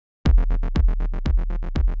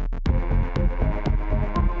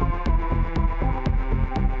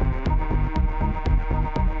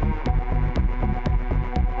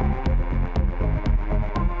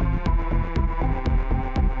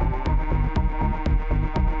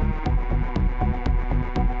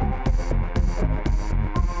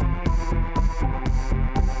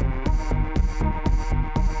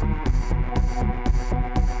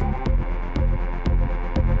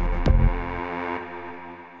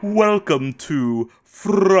Welcome to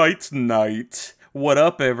Fright Night. What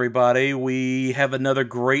up, everybody? We have another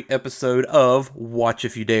great episode of Watch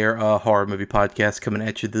If You Dare, a horror movie podcast coming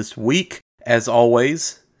at you this week. As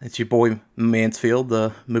always, it's your boy Mansfield,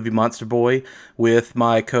 the movie monster boy, with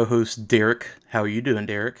my co-host Derek. How are you doing,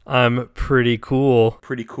 Derek? I'm pretty cool.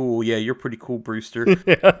 Pretty cool. Yeah, you're pretty cool, Brewster.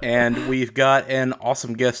 Yeah. And we've got an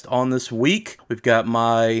awesome guest on this week. We've got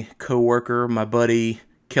my co-worker, my buddy,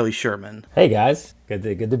 Kelly Sherman. Hey guys, good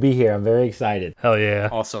to be here. I'm very excited. Hell yeah.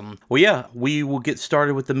 Awesome. Well, yeah, we will get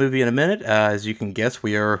started with the movie in a minute. As you can guess,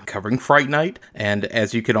 we are covering Fright Night. And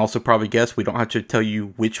as you can also probably guess, we don't have to tell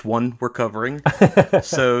you which one we're covering.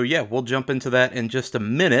 So, yeah, we'll jump into that in just a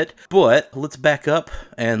minute. But let's back up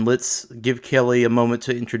and let's give Kelly a moment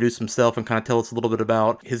to introduce himself and kind of tell us a little bit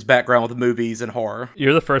about his background with movies and horror.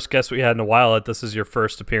 You're the first guest we had in a while. This is your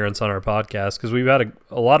first appearance on our podcast because we've had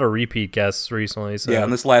a lot of repeat guests recently. So. Yeah, in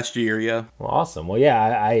this last year, yeah. Well, awesome. Well,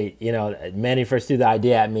 yeah, I Manny first threw the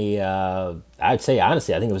idea at me. I'd say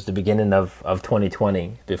honestly, I think it was the beginning of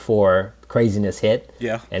 2020 before craziness hit.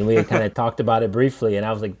 Yeah. And we kind of talked about it briefly, and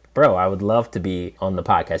I was like, bro, I would love to be on the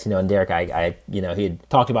podcast. And Derek, I he had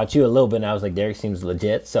talked about you a little bit, and I was like, Derek seems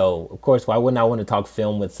legit. So of course, why wouldn't I want to talk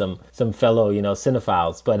film with some fellow,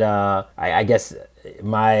 cinephiles? But I guess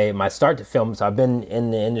my start to film, so I've been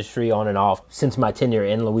in the industry on and off since my tenure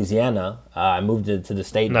in Louisiana. I moved to the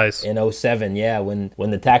state in 2007,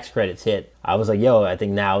 when the tax credits hit. I was like, I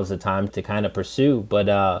think now is the time to kind of pursue. But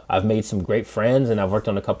I've made some great friends, and I've worked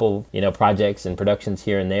on a couple, projects and productions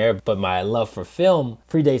here and there. But my love for film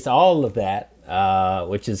predates all of that.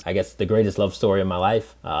 Which is, I guess, the greatest love story of my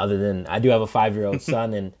life. Other than I do have a 5-year-old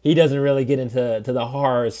son, and he doesn't really get into the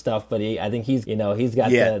horror stuff, but I think he's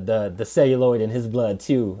got the celluloid in his blood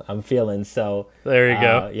too. I'm feeling so. There you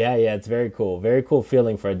go. Yeah, it's very cool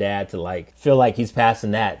feeling for a dad to feel like he's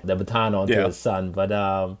passing the baton on to his son. But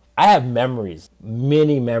I have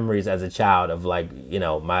many memories as a child of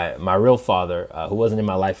my real father, who wasn't in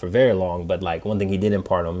my life for very long, but one thing he did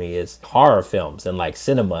impart on me is horror films and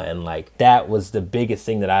cinema, and that was the biggest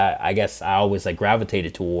thing that I guess I always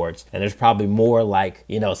gravitated towards. And there's probably more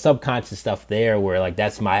subconscious stuff there where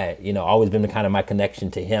that's my always been the kind of my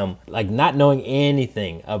connection to him, not knowing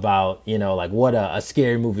anything about what a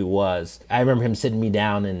scary movie was. I remember him sitting me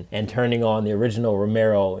down and turning on the original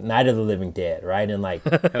Romero Night of the Living Dead, right? And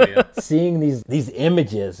seeing these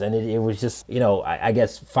images, and it was just I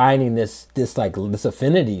guess finding this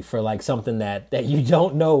affinity for something that you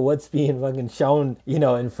don't know what's being fucking shown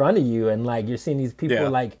in front of you, and you're seeing these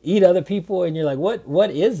people eat other people, and you're like,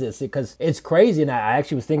 what is this? Because it's crazy. And I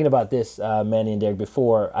actually was thinking about this, Manny and Derek,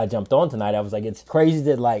 before I jumped on tonight. I was like, it's crazy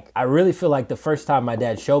that I really feel like the first time my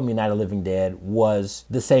dad showed me Night of the Living Dead was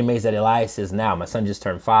the same age that Elias is now. My son just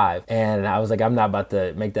turned 5, and I was like, I'm not about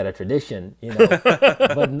to make that a tradition,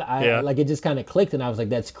 but it just kind of clicked, and I was like,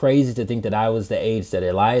 that's crazy to think that I was the age that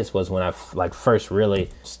Elias was when I first really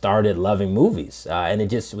started loving movies, and it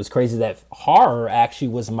just was crazy that horror actually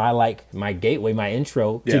was my gateway, my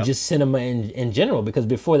intro to just cinema in general. Because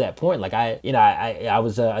before that point, I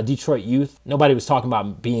was a Detroit youth. Nobody was talking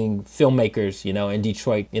about being filmmakers, in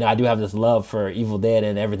Detroit. I do have this love for Evil Dead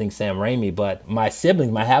and everything Sam Raimi, but my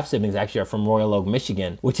half siblings actually are from Royal Oak,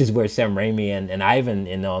 Michigan, which is where Sam Raimi and Ivan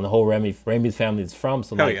and the whole Raimi's family is from.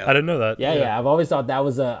 So I didn't know that. Yeah. I've always thought that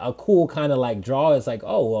was a cool kind of draw. It's Sam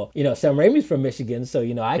Raimi's from Michigan, so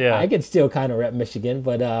I could still kind of rep Michigan.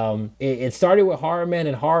 But it started with horror, man,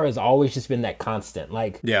 and horror has always just been that constant.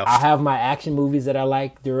 I'll have my action movies that I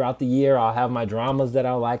like throughout the year. I'll have my dramas that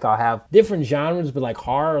I like. I'll have different genres, but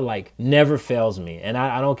horror never fails me. And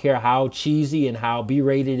I don't care how cheesy and how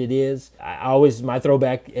B-rated it is. My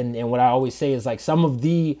throwback and what I always say is some of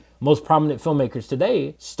the most prominent filmmakers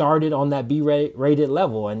today started on that B-rated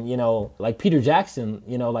level, and Peter Jackson,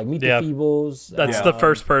 Meet the Feebles. That's the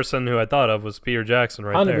first person who I thought of was Peter Jackson,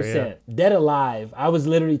 right 100%. There. 100%. Dead Alive. I was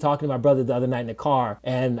literally talking to my brother the other night in the car,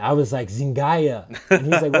 and I was like, Zingaya, and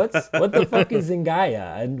he's like, what the fuck is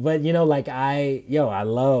Zingaya? But I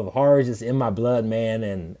love horror, just in my blood, man,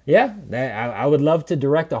 and I would love to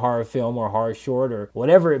direct a horror film or a horror short or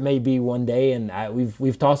whatever it may be one day, and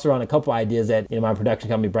we've tossed around a couple ideas at my production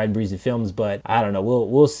company, Bright Breezy Films, but I don't know.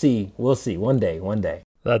 We'll see one day.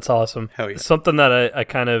 That's awesome. Hell yeah. Something that I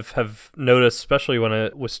kind of have noticed, especially when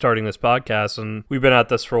I was starting this podcast, and we've been at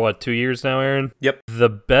this for 2 years now, Aaron? Yep. The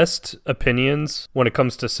best opinions when it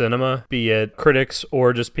comes to cinema, be it critics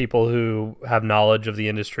or just people who have knowledge of the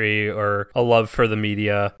industry or a love for the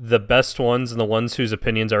media, the best ones and the ones whose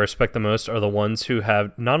opinions I respect the most are the ones who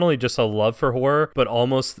have not only just a love for horror, but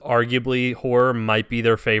almost arguably horror might be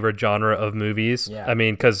their favorite genre of movies. Yeah. I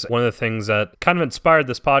mean, because one of the things that kind of inspired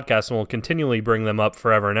this podcast, and will continually bring them up for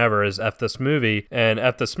forever and ever is F This Movie. And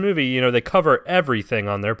F This Movie, you know, they cover everything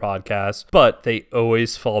on their podcast, but they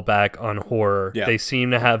always fall back on horror. Yeah. They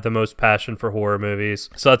seem to have the most passion for horror movies.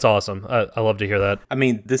 So that's awesome. I love to hear that. I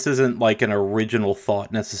mean, this isn't like an original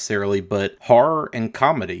thought necessarily, but horror and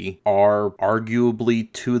comedy are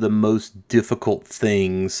arguably two of the most difficult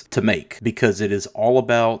things to make because it is all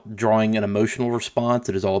about drawing an emotional response.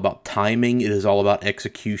 It is all about timing. It is all about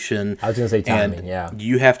execution. I was going to say timing, and yeah.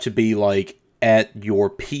 You have to be like at your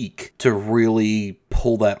peak to really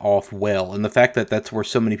pull that off well. And the fact that that's where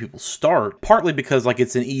so many people start, partly because like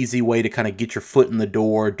it's an easy way to kind of get your foot in the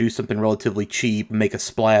door, do something relatively cheap, make a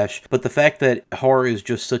splash. But the fact that horror is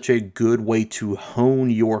just such a good way to hone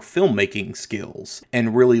your filmmaking skills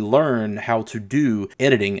and really learn how to do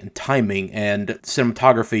editing and timing and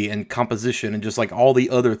cinematography and composition and just like all the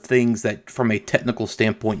other things that from a technical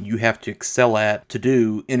standpoint you have to excel at to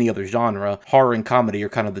do any other genre. Horror and comedy are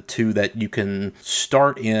kind of the two that you can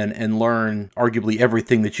start in and learn arguably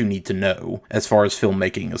everything that you need to know as far as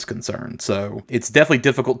filmmaking is concerned. So it's definitely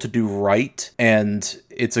difficult to do right, and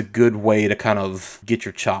it's a good way to kind of get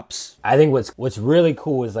your chops. I think what's really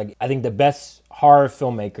cool is like I think the best horror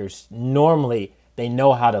filmmakers normally they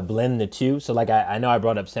know how to blend the two. So like I know I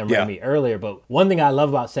brought up Sam Raimi earlier, but one thing I love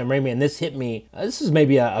about Sam Raimi, and this hit me, this was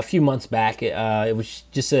maybe a few months back. It was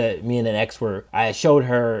just me and an ex where I showed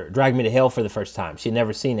her Drag Me to Hell for the first time. She'd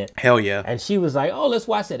never seen it. Hell yeah. And she was like, oh, let's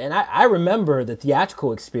watch it. And I remember the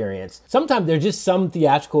theatrical experience. Sometimes there's just some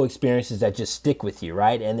theatrical experiences that just stick with you,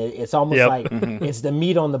 right? And it's almost like it's the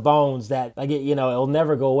meat on the bones that like, it'll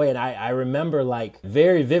never go away. And I remember like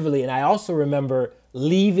very vividly. And I also remember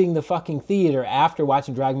leaving the fucking theater after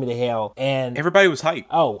watching Drag Me to Hell, and everybody was hyped.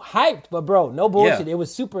 Oh, hyped, but bro, no bullshit. Yeah. It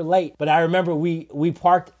was super late, but I remember we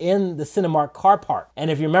parked in the Cinemark car park, and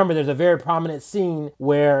if you remember, there's a very prominent scene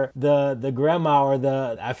where the grandma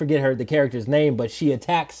or I forget the character's name, but she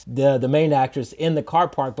attacks the main actress in the car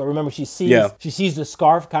park. But remember, she sees the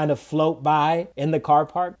scarf kind of float by in the car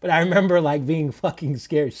park. But I remember like being fucking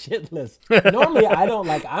scared shitless. Normally,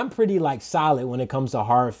 I'm pretty like solid when it comes to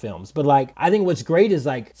horror films, but like I think what's great is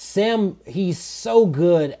like Sam, he's so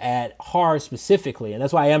good at horror specifically, and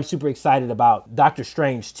that's why I am super excited about Doctor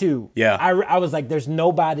Strange too. Yeah, I was like, there's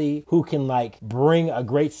nobody who can like bring a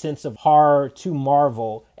great sense of horror to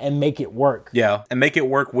Marvel and make it work. Yeah, and make it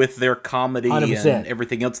work with their comedy 100%. And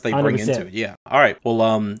everything else they bring 100%. Into it. Yeah. All right.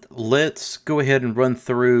 Well, let's go ahead and run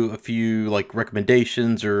through a few like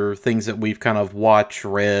recommendations or things that we've kind of watched,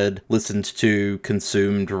 read, listened to,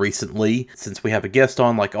 consumed recently. Since we have a guest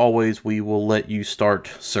on, like always, we will let you start,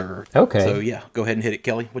 sir. Okay. So yeah, go ahead and hit it,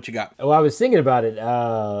 Kelly. What you got? Well, I was thinking about it.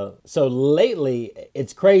 So lately,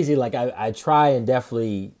 it's crazy. Like I try and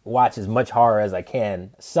definitely watch as much horror as I can.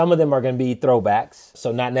 Some of them are going to be throwbacks,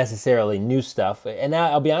 so not necessarily new stuff. And now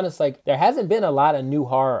I'll be honest, like there hasn't been a lot of new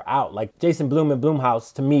horror out. Like Jason Blum and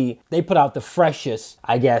Blumhouse, to me, they put out the freshest,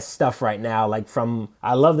 I guess, stuff right now. Like from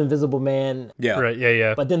I love The Invisible Man. Yeah. Right.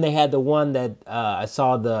 Yeah. But then they had the one that I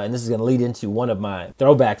saw and this is going to lead into one of my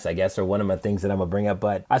throwbacks, I guess, or one of my things that I'm going to bring up.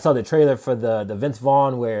 But I saw the trailer for the Vince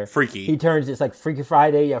Vaughn where Freaky. He turns, it's like Freaky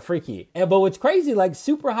Friday. Yeah, Freaky. But what's crazy, like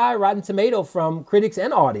super high Rotten Tomato from critics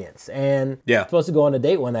and audience. And yeah, supposed to go on a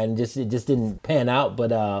date one night and it just didn't pan out.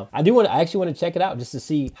 But I actually want to check it out just to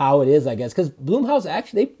see how it is, I guess. Because Blumhouse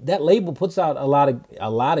actually, that label puts out a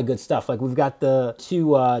lot of good stuff. Like we've got the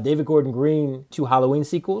two David Gordon Green, 2 Halloween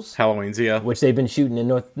sequels. Halloweens, yeah. Which they've been shooting in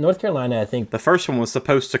North Carolina, I think. The first one was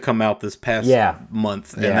supposed to come out this past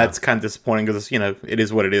month. And that's kind of disappointing because, it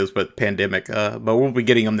is what it is, but pandemic. But we'll be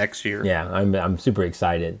getting them next year. Yeah, I'm super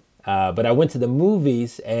excited. But I went to the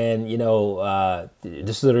movies and,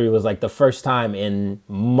 this literally was like the first time in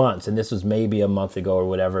months, and this was maybe a month ago or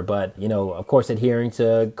whatever, but, of course, adhering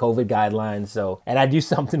to COVID guidelines. So, and I do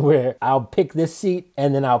something where I'll pick this seat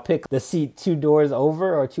and then I'll pick the seat 2 doors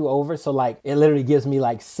over or 2 over. So like, it literally gives me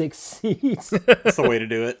like 6 seats. That's the way to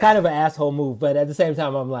do it. Kind of an asshole move, but at the same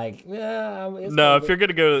time, I'm like, if you're going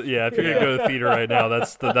to go, if you're going to go to the theater right now,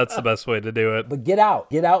 that's the best way to do it. But Get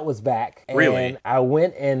Out was back. And really? I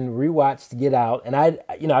went and rewatched Get Out, and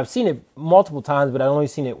I've seen it multiple times, but I've only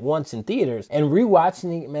seen it once in theaters. And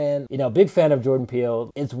rewatching it, man, big fan of Jordan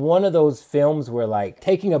Peele. It's one of those films where like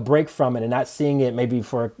taking a break from it and not seeing it maybe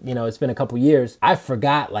for it's been a couple years, I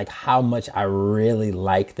forgot like how much I really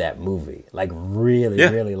like that movie. Like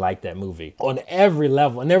really like that movie on every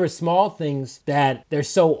level. And there were small things that they're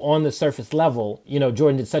so on the surface level.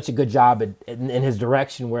 Jordan did such a good job in his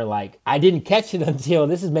direction where like I didn't catch it until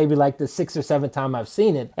this is maybe like the 6th or 7th time I've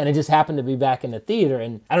seen it. and it just happened to be back in the theater.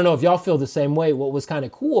 And I don't know if y'all feel the same way. What was kind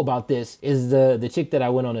of cool about this is the chick that I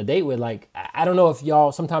went on a date with. Like, I don't know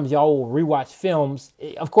if sometimes y'all will rewatch films.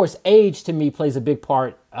 Of course, age to me plays a big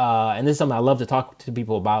part. And this is something I love to talk to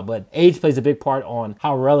people about, but age plays a big part on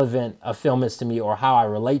how relevant a film is to me or how I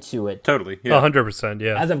relate to it. Totally. Yeah. 100%.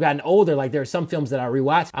 Yeah. As I've gotten older, like there are some films that I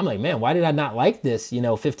rewatch. I'm like, man, why did I not like this,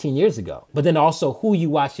 15 years ago? But then also who you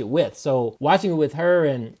watch it with. So watching it with her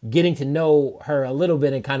and getting to know her a little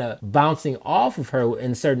bit and kind of bouncing off of her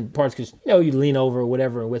in certain parts, because, you lean over or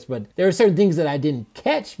whatever and whisper, but there are certain things that I didn't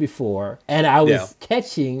catch before and I was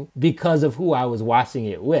catching because of who I was watching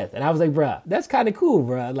it with. And I was like, bruh, that's kind of cool,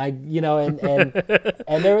 bruh. Like,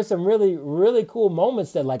 and there were some really, really cool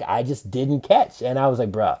moments that like I just didn't catch. And I was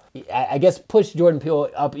like, bruh, I guess push Jordan Peele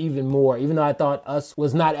up even more, even though I thought Us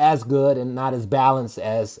was not as good and not as balanced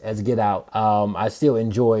as Get Out. I still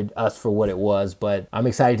enjoyed Us for what it was, but I'm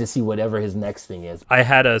excited to see whatever his next thing is. I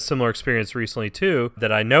had a similar experience recently too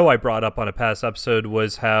that I know I brought up on a past episode,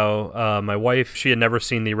 was how my wife, she had never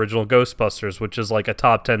seen the original Ghostbusters, which is like a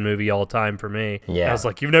top 10 movie all time for me. Yeah. I was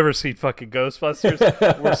like, you've never seen fucking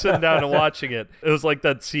Ghostbusters? We're sitting down and watching it. It was like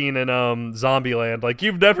that scene in Zombieland, like,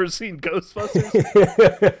 you've never seen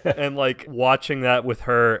Ghostbusters? And like watching that with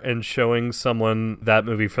her and showing someone that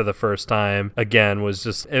movie for the first time again was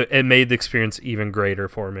just, it made the experience even greater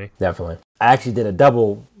for me. Definitely. I actually did a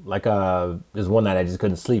double. Like, there's one night I just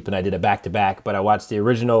couldn't sleep and I did a back-to-back, but I watched the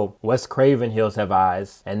original Wes Craven Hills Have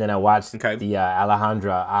Eyes, and then I watched the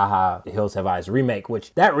Alejandra Aja Hills Have Eyes remake,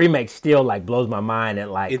 which that remake still like blows my mind at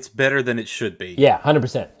like... It's better than it should be. Yeah,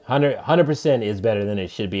 100%. 100% is better than it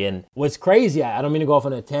should be. And what's crazy, I don't mean to go off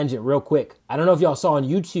on a tangent real quick. I don't know if y'all saw on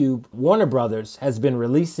YouTube, Warner Brothers has been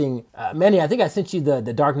releasing, Manny, I think I sent you the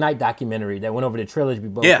Dark Knight documentary that went over the trilogy,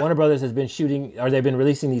 but Warner Brothers has been they've been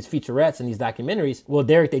releasing these featurettes and these documentaries. Well,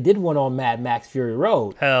 Derek, they did one on Mad Max Fury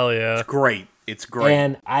Road. Hell yeah. It's great. It's great.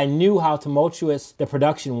 And I knew how tumultuous the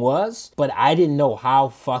production was, but I didn't know how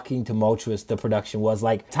fucking tumultuous the production was.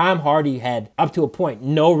 Like, Tom Hardy had, up to a point,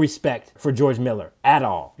 no respect for George Miller at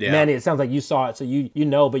all. Yeah. Manny, it sounds like you saw it, so you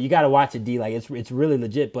know, but you got to watch it, D. Like, it's really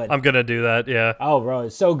legit. But I'm going to do that, yeah. Oh, bro,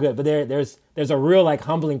 it's so good. But there's a real, like,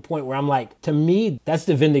 humbling point where I'm like, to me, that's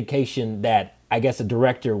the vindication that I guess a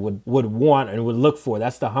director would want and would look for.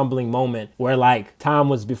 That's the humbling moment where like Tom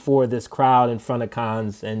was before this crowd in front of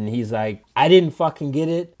Cannes and he's like, I didn't fucking get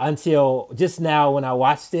it until just now when I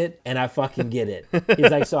watched it and I fucking get it. He's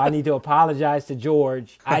like, so I need to apologize to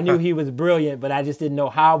George. I knew he was brilliant, but I just didn't know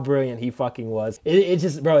how brilliant he fucking was. It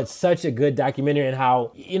just, bro, it's such a good documentary. And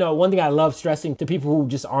how, one thing I love stressing to people who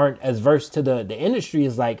just aren't as versed to the industry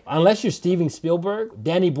is like, unless you're Steven Spielberg,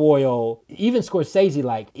 Danny Boyle, even Scorsese,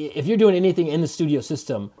 like if you're doing anything in the studio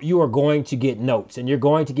system, you are going to get notes and you're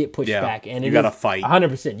going to get pushback. And you got to fight.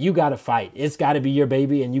 100%. You got to fight. It's got to be your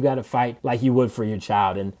baby and you got to fight like you would for your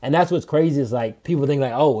child. And that's what's crazy is like people think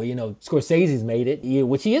like, oh, Scorsese's made it,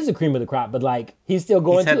 which he is the cream of the crop, but like he's still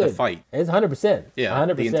going to it. To fight. It's 100%. Yeah,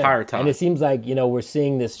 100%. the entire time. And it seems like, we're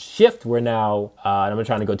seeing this shift where now, and I'm not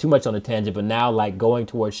trying to go too much on a tangent, but now like going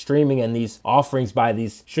towards streaming and these offerings by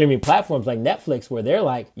these streaming platforms like Netflix, where they're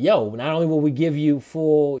like, yo, not only will we give you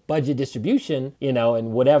full budget distribution,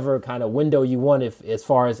 in whatever kind of window you want, if as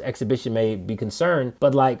far as exhibition may be concerned,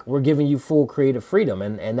 but like we're giving you full creative freedom.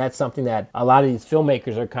 And that's something that a lot of these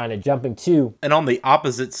filmmakers are kind of jumping to. And on the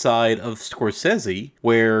opposite side of Scorsese,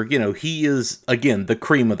 where, he is, again, the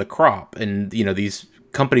cream of the crop, and, these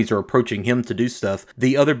companies are approaching him to do stuff.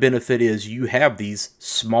 The other benefit is you have these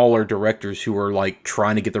smaller directors who are like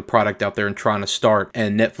trying to get their product out there and trying to start,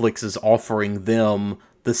 and Netflix is offering them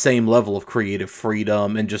the same level of creative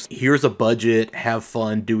freedom and just here's a budget, have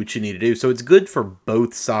fun, do what you need to do. So it's good for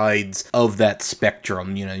both sides of that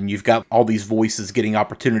spectrum, and you've got all these voices getting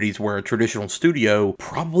opportunities where a traditional studio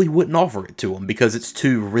probably wouldn't offer it to them because it's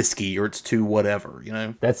too risky or it's too whatever,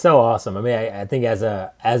 That's so awesome. I mean, I think as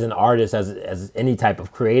an artist, as any type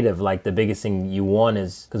of creative, like the biggest thing you want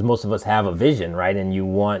is, because most of us have a vision, right? And you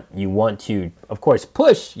want to, of course,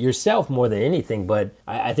 push yourself more than anything. But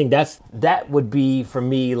I think that would be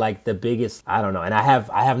for me like the biggest, I don't know, and I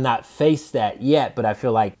have not faced that yet, but I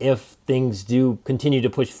feel like if things do continue to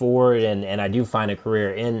push forward and I do find a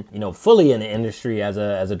career in, fully in the industry as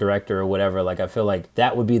a director or whatever, like I feel like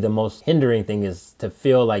that would be the most hindering thing, is to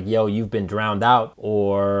feel like, yo, you've been drowned out,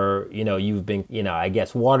 or, you've been, I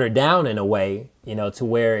guess watered down in a way, to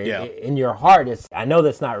where in your heart, I know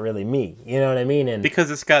that's not really me. You know what I mean? And because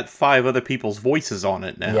it's got 5 other people's voices on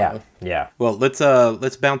it now. Yeah. Well, let's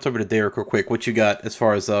bounce over to Derek real quick. What you got as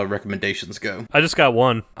far as recommendations go? I just got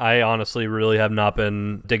one. I honestly really have not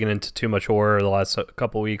been digging into too much horror the last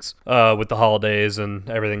couple weeks with the holidays and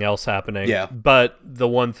everything else happening. Yeah. But the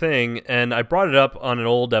one thing, and I brought it up on an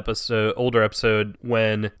older episode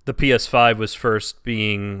when the PS5 was first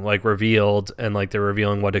being like revealed and like they're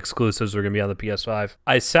revealing what exclusives were going to be on the PS5.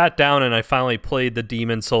 I sat down and I finally played the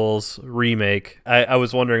Demon Souls remake. I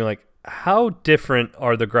was wondering like, how different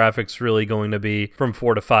are the graphics really going to be from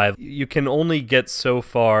 4 to 5? You can only get so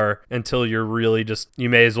far until you're really you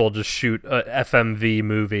may as well just shoot a FMV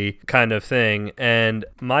movie kind of thing. And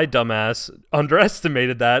my dumbass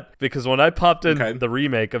underestimated that, because when I popped in the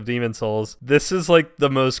remake of Demon Souls, this is like the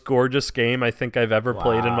most gorgeous game I think I've ever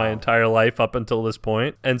played in my entire life up until this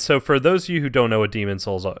point. And so for those of you who don't know what Demon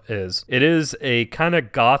Souls is, it is a kind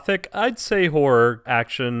of gothic, I'd say horror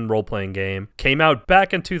action role-playing game. Came out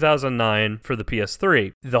back in 2009 for the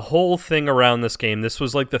PS3. The whole thing around this game, this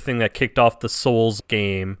was like the thing that kicked off the Souls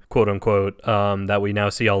game, quote unquote, that we now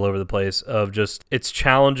see all over the place, of just, it's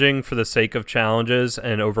challenging for the sake of challenges,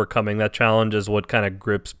 and overcoming that challenge is what kind of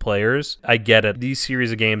grips players. I get it. These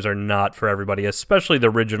series of games are not for everybody, especially the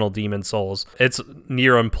original Demon Souls. It's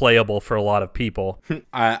near unplayable for a lot of people.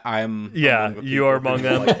 I'm you are among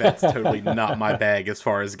them. Like, that's totally not my bag as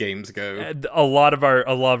far as games go. A lot of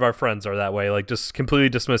our friends are that way, like just completely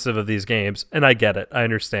dismissive of these games, and I get it. I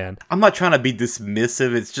understand. I'm not trying to be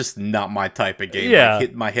dismissive. It's just not my type of game. Yeah. Like,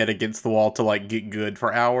 hit my head against the wall to like get good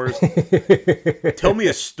for hours. Tell me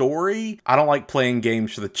a story. I don't like playing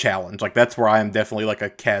games for the challenge. Like, that's where I am definitely like a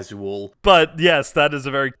casual. But yes, that is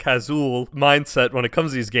a very casual mindset when it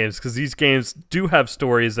comes to these games, because these games do have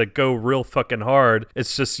stories that go real fucking hard.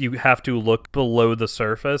 It's just you have to look below the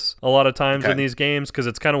surface a lot of times in these games, because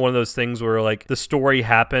it's kind of one of those things where like the story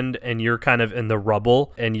happened and you're kind of in the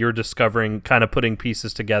rubble and you're discovering, kind of putting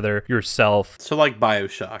pieces together yourself. So like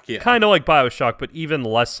BioShock, yeah. Kind of like BioShock, but even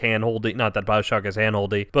less hand-holdy. Not that BioShock is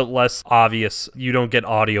hand-holdy, but less obvious. You don't get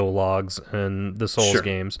audio logs in the Souls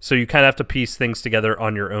games. So you kind of have to piece things together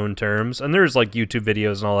on your own terms. And there's like YouTube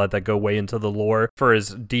videos and all that go way into the lore for as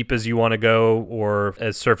deep as you want to go or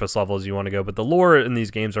as surface level as you want to go. But the lore in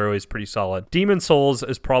these games are always pretty solid. Demon Souls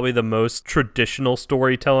is probably the most traditional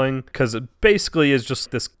storytelling, because it basically is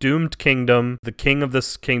just this doomed kingdom. The king of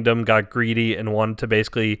this kingdom got greedy and wanted to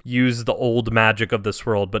basically use the old magic of this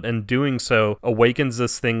world, but in doing so awakens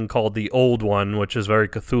this thing called the Old One, which is very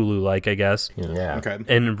Cthulhu-like, I guess. Yeah. Okay.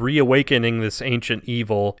 And reawakening this ancient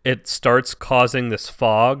evil, it starts causing this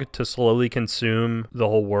fog to slowly consume the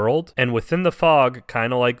whole world. And within the fog,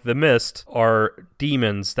 kind of like the mist, are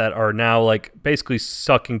demons that are now like basically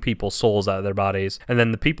sucking people's souls out of their bodies. And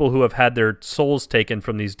then the people who have had their souls taken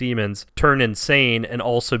from these demons turn insane and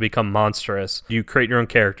also become monstrous. You create your own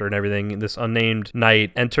character and everything. This unnamed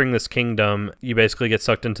knight entering this kingdom, you basically get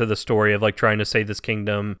sucked into the story of like trying to save this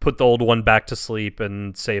kingdom, put the old one back to sleep,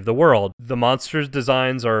 and save the world. The monsters'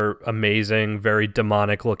 designs are amazing, very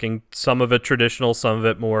demonic looking. Some of it traditional, some of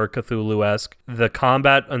it more Cthulhu-esque. The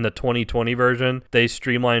combat in the 2020 version, they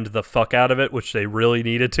streamlined the fuck out of it, which they really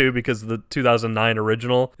needed to, because the 2009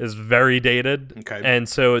 original is very dated. Okay. And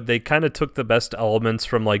so they kind of took the best elements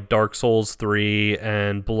from like Dark Souls 3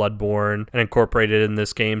 and Bloodborne and incorporated it in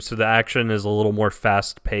this game, so the action is a little more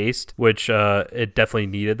fast-paced, which it definitely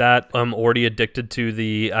needed that. I'm already addicted to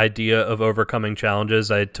the idea of overcoming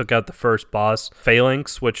challenges. I took out the first boss,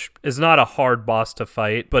 Phalanx, which is not a hard boss to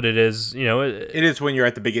fight, but it is, you know... It is when you're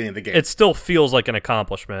at the beginning of the game. It still feels like an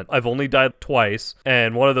accomplishment. I've only died twice,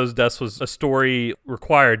 and one of those deaths was a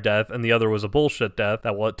story-required death, and the other was a bullshit death.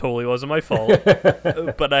 That totally wasn't my fault.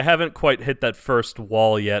 But I haven't quite hit that first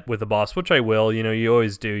wall yet with the boss, which I will. You know, you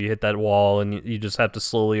always do. You hit that wall, and you just have to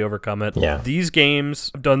slowly overcome it. Yeah. These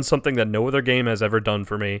games have done something that no other game has ever done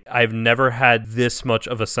for me. I've never had this much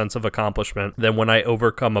of a sense of accomplishment than when I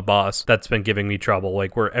overcome a boss that's been giving me trouble,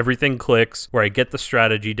 like where everything clicks, where I get the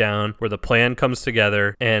strategy down, where the plan comes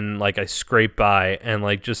together, and like I scrape by, and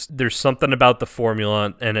like just there's something about the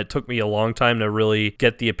formula, and it took me a long time to really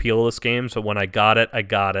get the appeal of this game. So when I got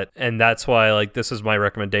it, and that's why like this is my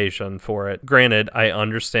recommendation for it. Granted, I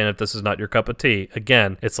understand if this is not your cup of tea.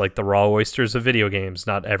 Again, it's like the raw oysters of video games.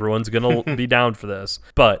 Not everyone's gonna be down for this,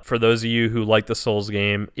 but for those of you who like the Souls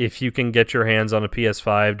game, if you can get your hands on a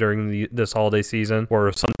PS5 during this holiday season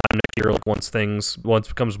or sometime next year, like once it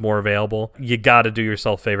becomes more available, you got to do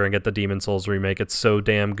yourself a favor and get the Demon Souls remake. It's so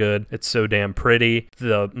damn good. It's so damn pretty.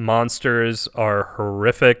 The monsters are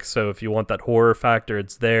horrific, so if you want that horror factor,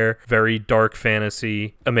 it's there. Very dark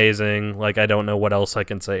fantasy, amazing. Like, I don't know what else I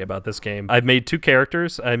can say about this game. I've made two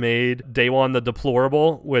characters. I made Daewon the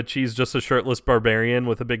Deplorable, which he's just a shirtless barbarian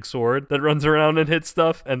with a big sword that runs around and hits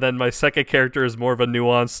stuff. And then my second character is more of a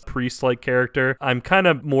nuanced priest-like character. I'm kind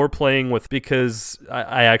of more playing with, because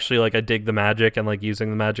I actually like I dig the magic and like using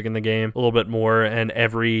the magic in the game a little bit more. And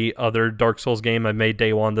every other Dark Souls game I've made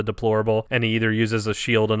Day One the deplorable, and he either uses a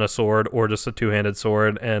shield and a sword or just a two-handed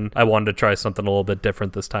sword, and I wanted to try something a little bit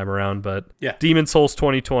different this time around. But yeah, Demon Souls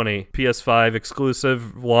 2020, PS5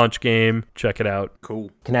 exclusive launch game. Check it out.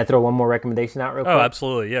 Cool. Can I throw one more recommendation out real quick? Oh,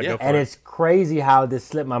 absolutely. Yeah, go for and it. it's crazy how this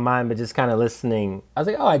slipped my mind, but just kind of listening, I was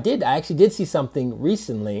like, oh, I actually did see something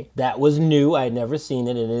recently that was new. I had never seen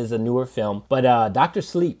it, and it is a newer film. But Dr.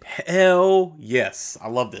 Sleep. Hell yes. I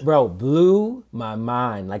loved it. Bro, blew my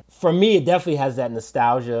mind. Like, for me, it definitely has that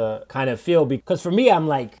nostalgia kind of feel, because for me, I'm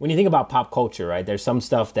like, when you think about pop culture, right, there's some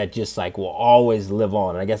stuff that just like will always live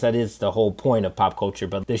on. And I guess that is the whole point of pop culture.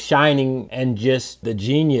 But The Shining and just the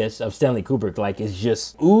genius of Stanley Kubrick, like, is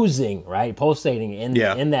just oozing, right, pulsating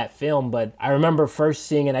in that film. But I remember first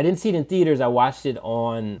seeing it. I didn't see it in theaters. I watched it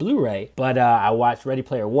on Blu-ray, but I watched Ready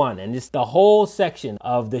Player One, and just the whole section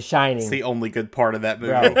of The Shining. It's the only good part of that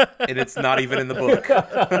movie, and it's not even in the book.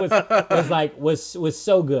 was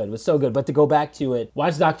so good. But to go back to it,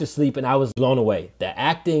 watch Dr. Sleep, and I was blown away. The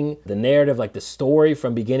acting, the narrative, like the story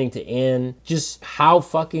from beginning to end, just how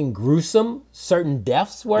fucking gruesome certain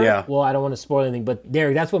deaths were. Yeah. Well, I don't want to spoil anything, but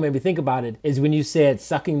Derek, that's what made me think about it, is when you said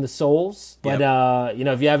sucking the souls. But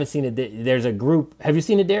if you haven't seen it, there's a group. Have you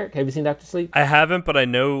seen it, Derek? Have you seen Dr. Sleep? I haven't, but I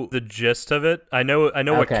know the gist of it. I know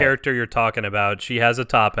what character you're talking about. She has a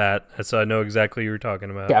top hat, so I know exactly who you're talking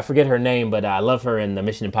about. Yeah, I forget her name, but I love her in the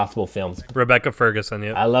Mission Impossible films. Rebecca Ferguson,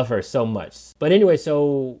 yeah. I love her so much. But anyway,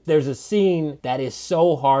 so there's a scene that is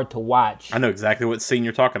so hard to watch. I know exactly what scene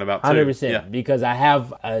you're talking about, too. 100%, because I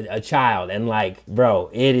have a child, and like, bro,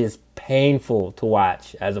 it is painful to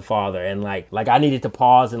watch as a father, and like I needed to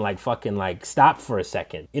pause and like fucking like stop for a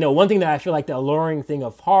second. You know, one thing that I feel like the alluring thing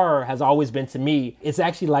of horror has always been to me, it's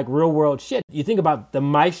actually like real world shit. You think about the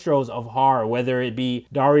maestros of horror, whether it be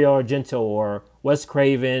Dario Argento or Wes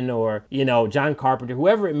Craven or, John Carpenter,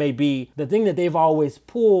 whoever it may be, the thing that they've always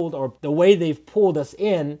pulled, or the way they've pulled us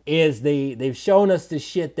in, is they've shown us the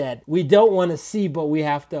shit that we don't want to see, but we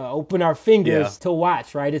have to open our fingers to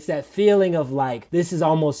watch, right? It's that feeling of like, this is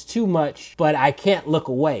almost too much, but I can't look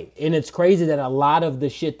away. And it's crazy that a lot of the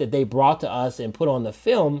shit that they brought to us and put on the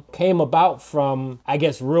film came about from, I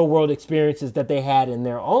guess, real world experiences that they had in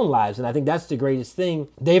their own lives. And I think that's the greatest thing.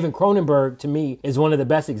 David Cronenberg, to me, is one of the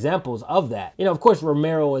best examples of that. Of course,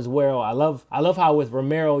 Romero as well. I love how with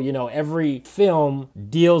Romero, every film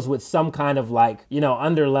deals with some kind of like,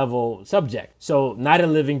 under-level subject. So Night of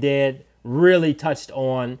the Living Dead really touched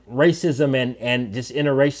on racism and just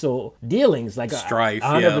interracial dealings, like strife,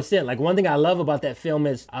 100%. Like, one thing I love about that film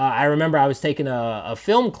is I remember I was taking a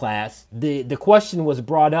film class. The question was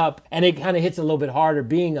brought up, and it kind of hits a little bit harder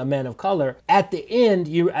being a man of color. At the end,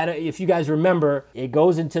 if you guys remember, it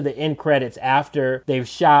goes into the end credits after they've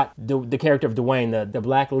shot the character of Dwayne, the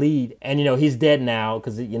black lead, and he's dead now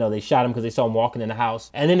because they shot him because they saw him walking in the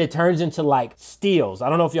house, and then it turns into like stills. I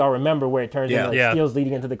don't know if y'all remember where it turns into like stills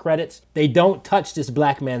leading into the credits. They don't touch this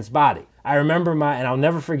black man's body. I remember and I'll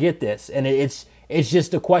never forget this, and it's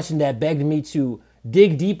just a question that begged me to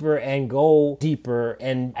dig deeper and go deeper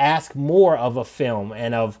and ask more of a film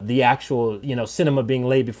and of the actual, cinema being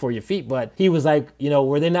laid before your feet. But he was like,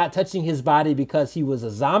 were they not touching his body because he was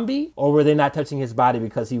a zombie, or were they not touching his body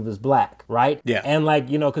because he was black, right? Yeah. And like,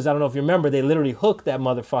 because I don't know if you remember, they literally hooked that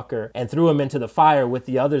motherfucker and threw him into the fire with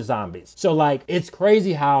the other zombies. So like, it's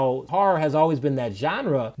crazy how horror has always been that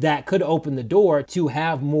genre that could open the door to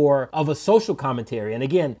have more of a social commentary. And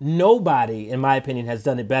again, nobody, in my opinion, has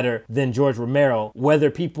done it better than George Romero,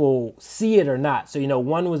 whether people see it or not. So,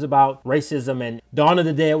 one was about racism, and Dawn of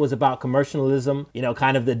the Dead was about commercialism,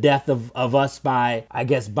 kind of the death of us by, I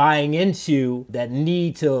guess, buying into that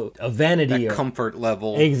need to a vanity. That comfort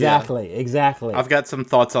level. Exactly. I've got some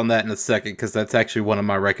thoughts on that in a second, because that's actually one of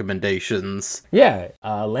my recommendations. Yeah,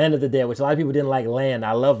 Land of the Dead, which a lot of people didn't like Land.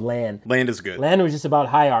 I love Land. Land is good. Land was just about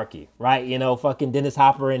hierarchy, right? Fucking Dennis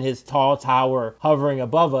Hopper in his tall tower hovering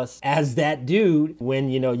above us as that dude when,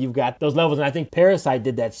 you've got those levels. And I think Parasite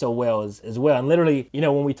did that so well as well. And literally,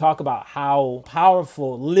 when we talk about how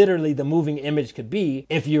powerful literally the moving image could be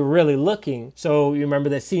if you're really looking. So you remember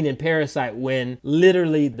that scene in Parasite when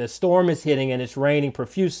literally the storm is hitting and it's raining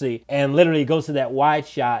profusely, and literally it goes to that wide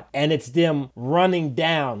shot and it's them running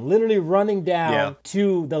down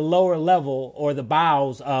to the lower level, or the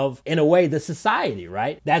bowels of, in a way, the society,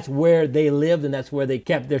 right? That's where they lived and that's where they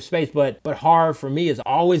kept their space. But horror for me has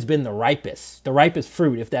always been the ripest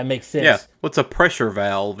fruit, if that makes sense. What's a pressure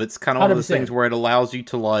valve? It's kind of one of those 100%. things where it allows you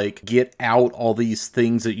to like get out all these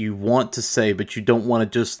things that you want to say, but you don't want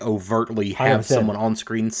to just overtly have 100%. someone on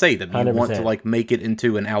screen say them. You want to 100%. like make it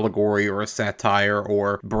into an allegory or a satire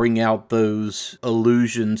or bring out those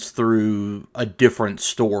illusions through a different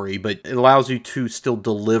story, but it allows you to still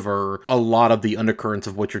deliver a lot of the undercurrents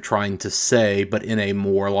of what you're trying to say, but in a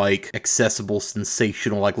more like accessible,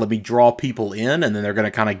 sensational, like let me draw people in and then they're going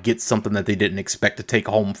to kind of get something that they didn't expect to take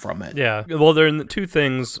home from it. Yeah. Well, there are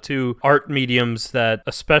two art mediums that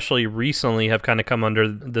especially recently have kind of come under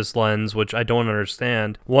this lens, which I don't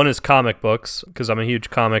understand. One is comic books, because I'm a huge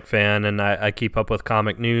comic fan and I keep up with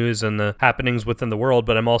comic news and the happenings within the world,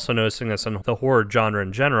 but I'm also noticing this in the horror genre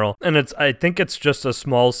in general. And I think it's just a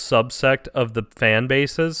small subsect of the fan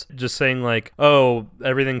bases just saying like, oh,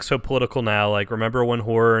 everything's so political now. Like, remember when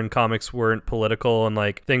horror and comics weren't political and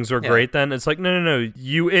like things were great then? It's like, no,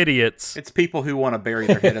 you idiots. It's people who want to bury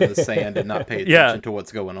their head in the sand and not pay attention to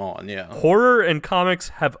what's going on. Yeah. Horror and comics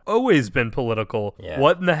have always been political. Yeah.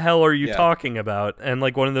 What in the hell are you talking about? And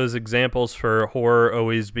like one of those examples for horror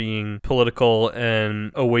always being political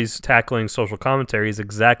and always tackling social commentary is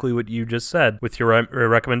exactly what you just said with your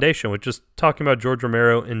recommendation, with just talking about George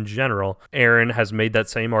Romero in general. Aaron has made that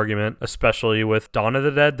same argument, especially with Dawn of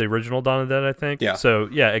the Dead, the original Dawn of the Dead, I think. Yeah. So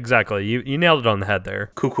yeah, exactly. You nailed it on the head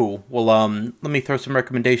there. Cool. Well, let me throw some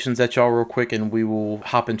recommendations at y'all real quick and we will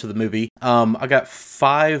hop into the movie. I got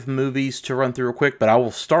 5 movies to run through real quick, but I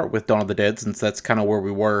will start with Dawn of the Dead since that's kind of where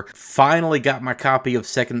we were. Finally got my copy of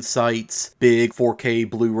Second Sight's big 4K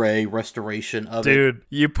Blu-ray restoration of it. Dude,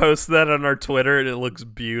 you posted that on our Twitter and it looks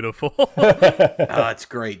beautiful. It's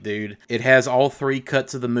great, dude. It has all 3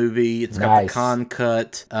 cuts of the movie. It's got the Con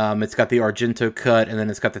cut, it's got the Argento cut, and then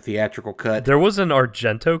it's got the theatrical cut. There was an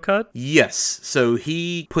Argento cut? Yes. So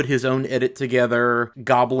he put his own edit together.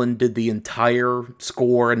 Goblin did the entire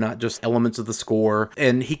score and not just elements of the score.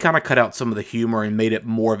 And he kind of cut out some of the humor and made it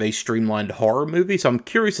more of a streamlined horror movie. So I'm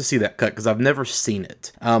curious to see that cut because I've never seen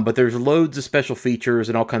it. But there's loads of special features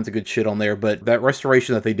and all kinds of good shit on there. But that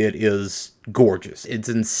restoration that they did is gorgeous. It's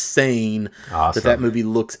insane that movie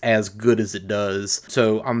looks as good as it does.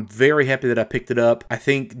 So I'm very happy that I picked it up. I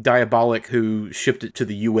think Diabolic, who shipped it to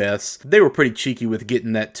the US, they were pretty cheeky with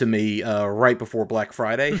getting that to me right before Black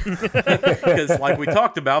Friday. Because like we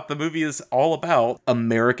talked about, the movie is all about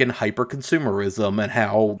American hyper-consumerism and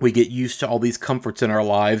how we get used to all these comforts in our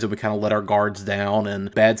lives and we kind of let our guards down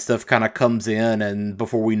and bad stuff kind of comes in and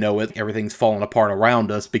before we know it, everything's falling apart around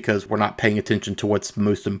us because we're not paying attention to what's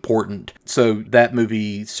most important. So that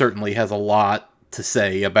movie certainly has a lot to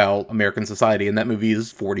say about American society, and that movie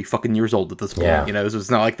is 40 fucking years old at this point, you know, so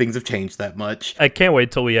it's not like things have changed that much. I can't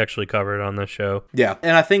wait till we actually cover it on this show. Yeah,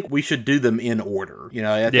 and I think we should do them in order, you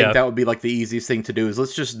know, I think that would be like the easiest thing to do is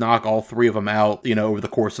let's just knock all 3 of them out, you know, over the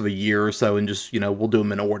course of a year or so and just, you know, we'll do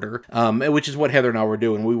them in order, which is what Heather and I were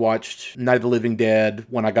doing. We watched Night of the Living Dead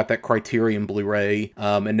when I got that Criterion Blu-ray,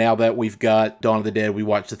 and now that we've got Dawn of the Dead, we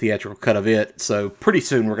watched the theatrical cut of it, so pretty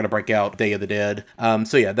soon we're going to break out Day of the Dead.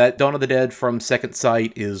 So yeah, that Dawn of the Dead from Second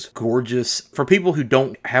Sight is gorgeous. For people who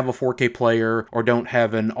don't have a 4K player or don't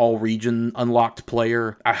have an all-region unlocked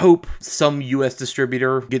player, I hope some US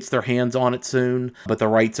distributor gets their hands on it soon, but the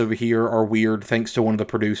rights over here are weird thanks to one of the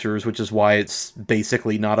producers, which is why it's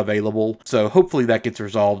basically not available. So hopefully that gets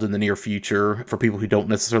resolved in the near future for people who don't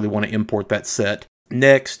necessarily want to import that set.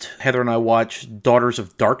 Next, Heather and I watched Daughters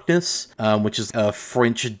of Darkness, which is a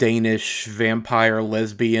French-Danish vampire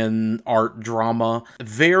lesbian art drama.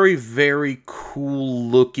 Very, very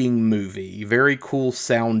cool-looking movie. Very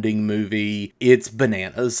cool-sounding movie. It's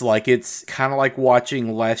bananas. Like, it's kind of like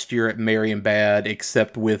watching Last Year at Marienbad,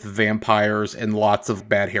 except with vampires and lots of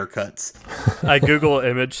bad haircuts. I Google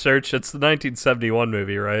image search. It's the 1971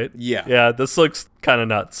 movie, right? Yeah. Yeah, this looks kind of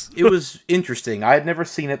nuts. It was interesting. I had never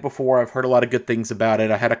seen it before. I've heard a lot of good things about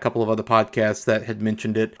it. I had a couple of other podcasts that had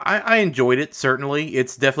mentioned it. I enjoyed it, certainly.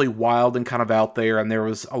 It's definitely wild and kind of out there, and there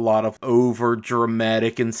was a lot of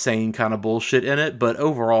over-dramatic, insane kind of bullshit in it, but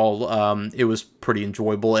overall, it was pretty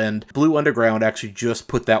enjoyable, and Blue Underground actually just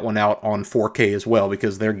put that one out on 4K as well,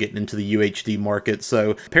 because they're getting into the UHD market,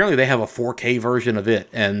 so apparently they have a 4K version of it,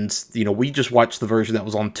 and, you know, we just watched the version that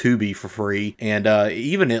was on Tubi for free, and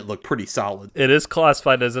even it looked pretty solid. It is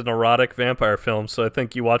classified as an erotic vampire film, so I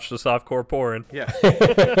think you watched the softcore porn. Yeah.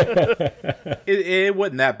 It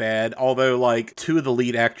wasn't that bad, although, like, 2 of the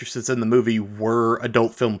lead actresses in the movie were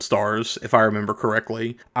adult film stars, if I remember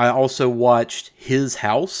correctly. I also watched His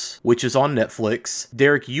House, which is on Netflix. Netflix.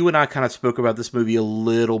 Derek, you and I kind of spoke about this movie a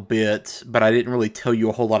little bit, but I didn't really tell you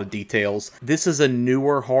a whole lot of details. This is a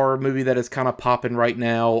newer horror movie that is kind of popping right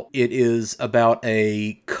now. It is about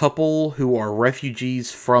a couple who are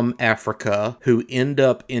refugees from Africa who end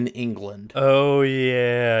up in England. Oh,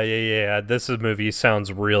 yeah. This movie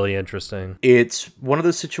sounds really interesting. It's one of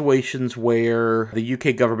those situations where the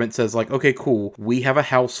UK government says, like, okay, cool, we have a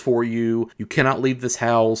house for you. You cannot leave this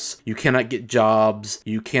house. You cannot get jobs.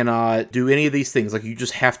 You cannot do any of these things. Like, you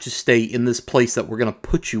just have to stay in this place that we're going to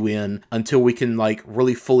put you in until we can, like,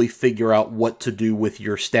 really fully figure out what to do with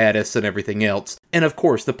your status and everything else. And of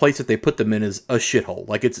course, the place that they put them in is a shithole.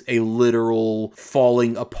 Like, it's a literal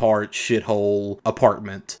falling apart shithole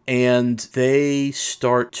apartment. And they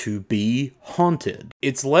start to be haunted.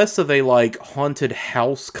 It's less of a, like, haunted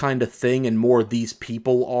house kind of thing and more these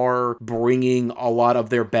people are bringing a lot of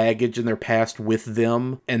their baggage and their past with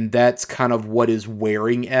them. And that's kind of what is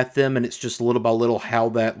wearing at them. And it's just little by little how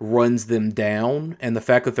that runs them down. And the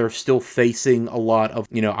fact that they're still facing a lot of,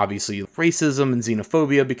 you know, obviously racism and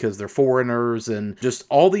xenophobia because they're foreigners and just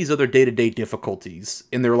all these other day-to-day difficulties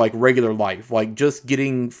in their, like, regular life. Like, just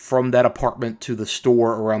getting from that apartment to the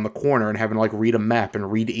store around the corner and having to, like, read a map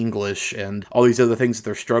and read English and all these other things that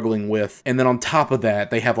they're struggling with. And then on top of that,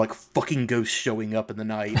 they have, like, fucking ghosts showing up in the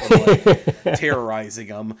night and, like, terrorizing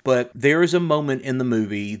them. But there is a moment in the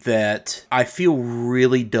movie that I feel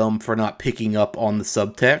really dumb for not picking up on the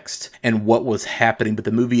subtext and what was happening, but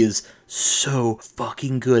the movie is so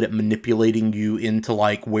fucking good at manipulating you into,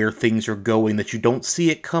 like, where things are going that you don't see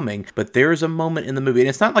it coming. But there's a moment in the movie, and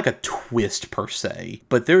it's not like a twist per se,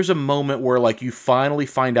 but there's a moment where, like, you finally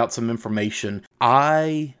find out some information.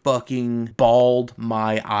 I fucking bawled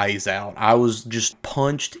my eyes out. I was just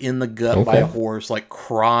punched in the gut by a horse, like,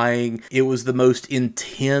 crying. It was the most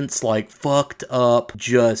intense, like, fucked up,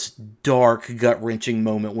 just dark, gut-wrenching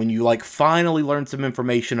moment when you, like, finally learn some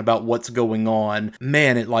information about what's going on.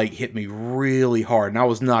 Man, it, like, hit me really hard, and I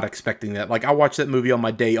was not expecting that. Like, I watched that movie on my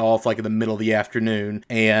day off, like, in the middle of the afternoon,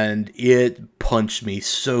 and it punched me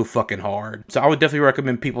so fucking hard. So I would definitely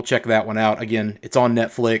recommend people check that one out. Again, it's on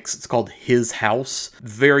Netflix. It's called His House.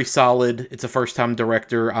 Very solid. It's a first-time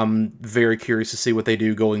director. I'm very curious to see what they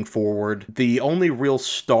do going forward. The only real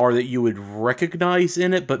star that you would recognize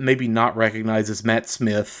in it, but maybe not recognize, is Matt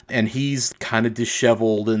Smith, and he's kind of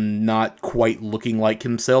disheveled and not quite looking like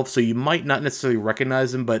himself, so you might not necessarily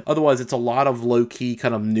recognize him, but otherwise it's a lot of low-key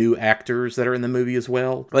kind of new actors that are in the movie as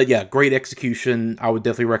well. But yeah, great execution. I would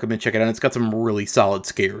definitely recommend checking it out. It's got some really solid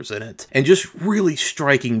scares in it. And just really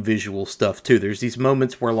striking visual stuff too. There's these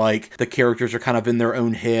moments where, like, the characters are kind of in their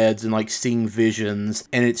own heads and, like, seeing visions,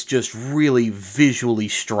 and it's just really visually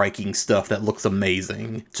striking stuff that looks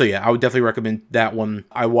amazing. So yeah, I would definitely recommend that one.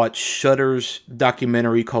 I watched Shudder's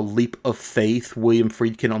documentary called Leap of Faith, William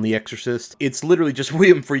Friedkin on The Exorcist. It's literally just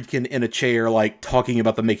William Friedkin in a chair, like, talking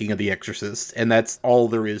about the making of The Exorcist, and that's all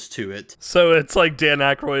there is to it. So it's like Dan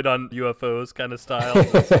Aykroyd on UFOs kind of style.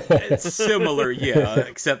 It's similar, yeah,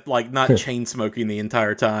 except, like, not chain smoking the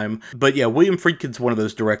entire time. But yeah, William Friedkin's one of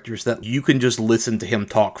those directors that you can just listen to him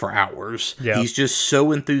talk for hours. Yeah. He's just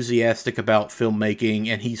so enthusiastic about filmmaking,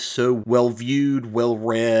 and he's so well viewed, well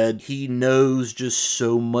read. He knows just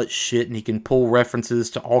so much shit, and he can pull references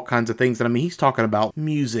to all kinds of things. And I mean, he's talking about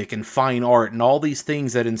music and fine art and all these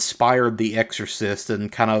things that inspired The Exorcist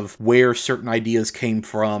and kind of where certain ideas came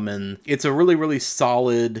from. And it's a really, really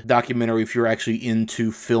solid documentary if you're actually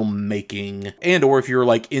into filmmaking, and or if you're,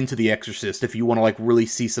 like, into The Exorcist, if you want to, like, really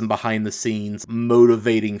see some behind the scenes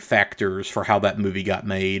motivating factors for how that movie got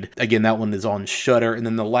made. Again, that one is on Shudder. And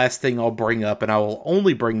then the last thing I'll bring up, and I will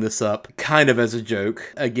only bring this up kind of as a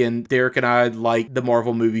joke. Again, Derek and I like the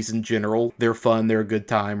Marvel movies in general. They're fun, they're a good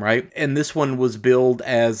time, right? And this one was billed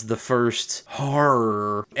as the first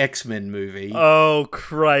horror X-Men movie. Oh,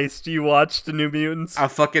 Christ. You watched The New Mutants? I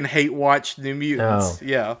fucking hate watched New Mutants. Oh.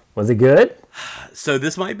 Yeah. Was it good? So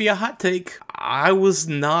this might be a hot take. I was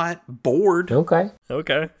not bored. Okay.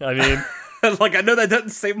 I mean... Like, I know that doesn't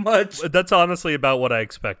say much. That's honestly about what I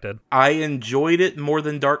expected. I enjoyed it more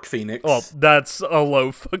than Dark Phoenix. Well, that's a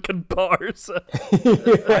low fucking bar. So.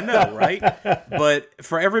 I know, right? But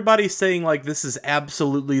for everybody saying, like, this is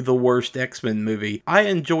absolutely the worst X-Men movie, I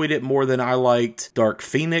enjoyed it more than I liked Dark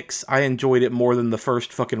Phoenix. I enjoyed it more than the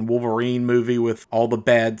first fucking Wolverine movie with all the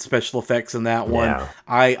bad special effects in that one. Yeah.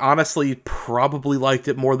 I honestly probably liked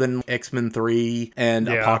it more than X-Men 3 and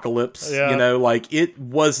Apocalypse. Yeah. You know, like, it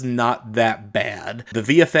was not that bad. The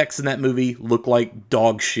VFX in that movie look like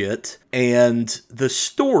dog shit. and the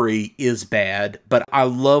story is bad, but I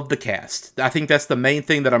love the cast. I think that's the main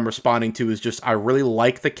thing that I'm responding to, is just I really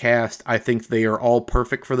like the cast. I think they are all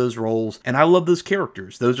perfect for those roles, and I love those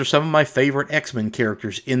characters. Those are some of my favorite X-Men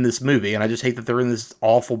characters in this movie, and I just hate that they're in this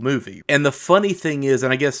awful movie. And the funny thing is,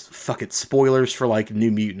 and I guess, fuck it, spoilers for like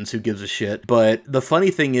New Mutants, who gives a shit, but the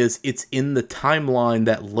funny thing is, it's in the timeline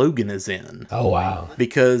that Logan is in. Oh, wow.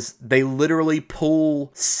 Because they literally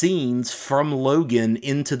pull scenes from Logan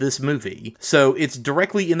into this movie. So it's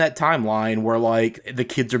directly in that timeline where, like, the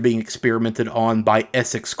kids are being experimented on by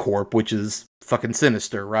Essex Corp, which is fucking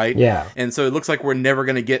Sinister, right? Yeah. And so it looks like we're never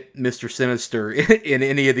going to get Mr. Sinister in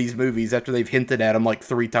any of these movies after they've hinted at him like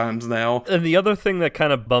 3 times now. And the other thing that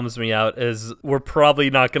kind of bums me out is we're probably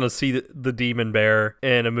not going to see the Demon Bear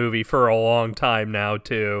in a movie for a long time now,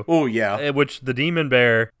 too. Oh, yeah. Which the Demon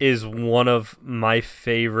Bear is one of my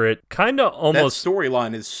favorite, kind of almost... That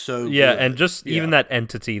storyline is so yeah, good. and just even that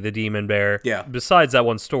entity, the Demon Bear. Yeah. Besides that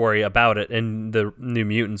one story about it in the New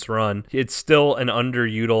Mutants run, it's still an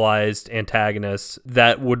underutilized antagonist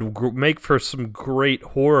that would make for some great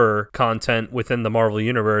horror content within the Marvel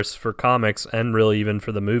Universe for comics, and really even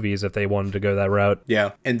for the movies if they wanted to go that route.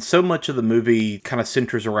 Yeah, and so much of the movie kind of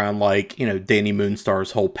centers around, like, you know, Danny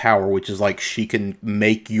Moonstar's whole power, which is like she can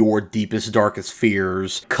make your deepest, darkest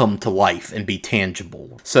fears come to life and be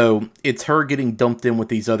tangible. So it's her getting dumped in with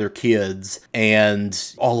these other kids, and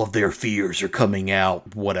all of their fears are coming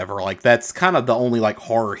out, whatever. Like, that's kind of the only, like,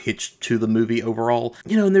 horror hitch to the movie overall.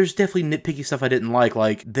 You know, and there's definitely nitpicky stuff I didn't like.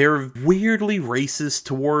 Like, they're weirdly racist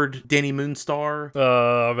toward Danny Moonstar.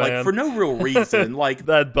 Oh, man. Like, for no real reason. Like,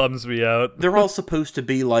 that bums me out. They're all supposed to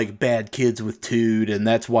be, like, bad kids with tude, and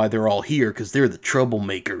that's why they're all here, because they're the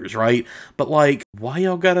troublemakers, right? But, like, why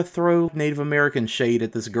y'all gotta throw Native American shade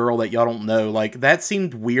at this girl that y'all don't know? Like, that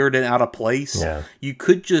seemed weird and out of place. Yeah. You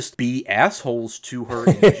could just be assholes to her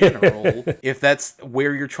in general, if that's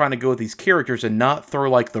where you're trying to go with these characters, and not throw,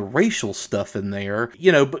 like, the racial stuff in there.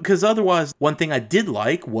 You know, because otherwise, one thing I did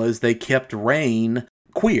like was they kept Rain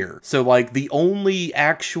queer. So, like, the only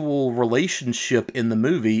actual relationship in the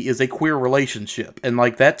movie is a queer relationship. And,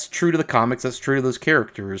 like, that's true to the comics, that's true to those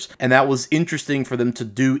characters. And that was interesting for them to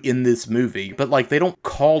do in this movie. But, like, they don't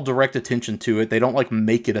call direct attention to it. They don't, like,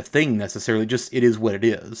 make it a thing necessarily. Just, it is what it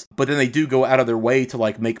is. But then they do go out of their way to,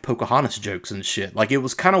 like, make Pocahontas jokes and shit. Like, it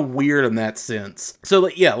was kind of weird in that sense. So,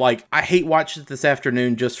 like, yeah, like, I hate watching it this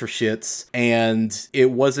afternoon just for shits. And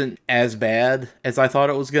it wasn't as bad as I thought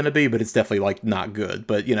it was going to be, but it's definitely, like, not good.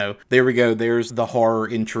 But, you know, there we go. There's the horror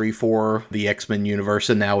entry for the X-Men universe,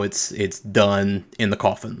 and now it's done in the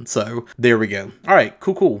coffin. So there we go. All right,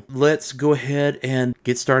 cool. Let's go ahead and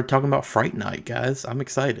get started talking about Fright Night, guys. I'm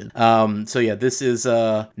excited. So yeah, this is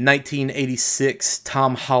 1986.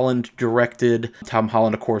 Tom Holland directed. Tom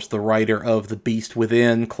Holland, of course, the writer of The Beast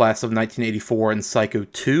Within, Class of 1984, and Psycho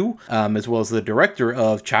 2, as well as the director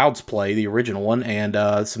of Child's Play, the original one, and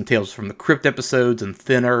some Tales from the Crypt episodes and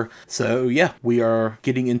Thinner. So yeah, we are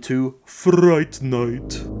getting into Fright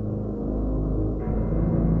Night.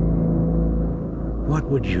 What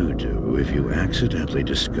would you do if you accidentally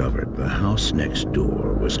discovered the house next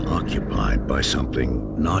door was occupied by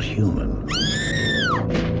something not human?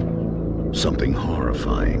 Something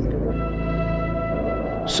horrifying.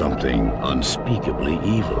 Something unspeakably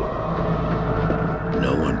evil.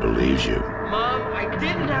 No one believes you. Mom, I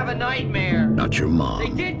didn't have a nightmare. Not your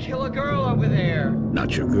mom. They did kill a girl over there.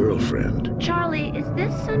 Not your girlfriend. Charlie, is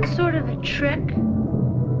this some sort of a trick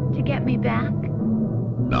to get me back?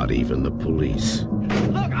 Not even the police.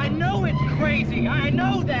 Look, I know it's crazy. I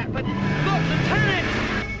know that, but look, Lieutenant!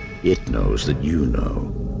 It knows that you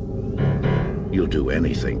know. You'll do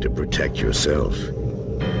anything to protect yourself,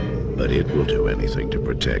 but it will do anything to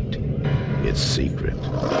protect its secret.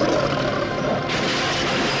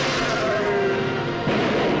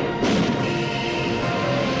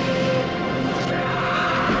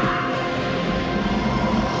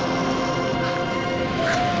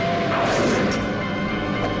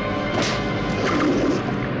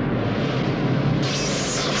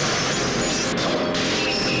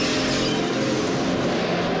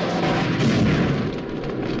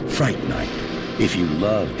 Fright Night. If you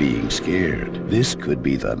love being scared, this could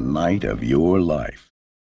be the night of your life.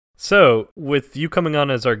 So, with you coming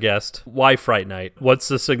on as our guest, why Fright Night? What's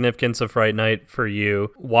the significance of Fright Night for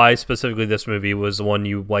you? Why specifically this movie was the one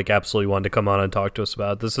you absolutely wanted to come on and talk to us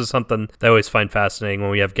about? This is something that I always find fascinating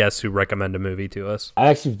when we have guests who recommend a movie to us. I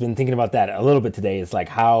actually been thinking about that a little bit today. It's like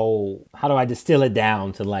how do I distill it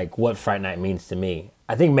down to like what Fright Night means to me?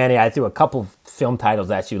 I think, Manny, I threw a couple film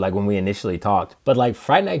titles at you like when we initially talked, but like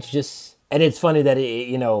Fright Night's just And it's funny that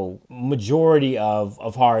majority of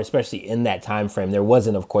horror, especially in that time frame, there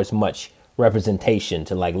wasn't, of course, much representation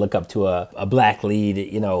to like look up to a black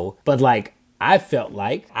lead, but like I felt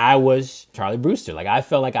like I was Charlie Brewster. Like I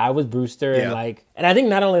felt like I was Brewster, and I think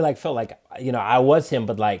not only like felt like I was him,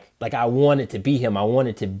 but like I wanted to be him. I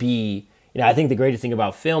wanted to be. I think the greatest thing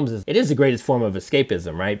about films is it is the greatest form of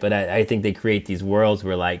escapism, right? But I think they create these worlds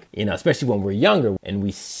where like, especially when we're younger and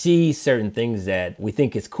we see certain things that we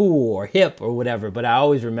think is cool or hip or whatever. But I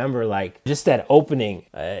always remember like just that opening,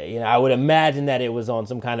 I would imagine that it was on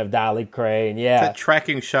some kind of dolly crane. Yeah. That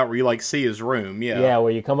tracking shot where you like see his room. Yeah. Yeah.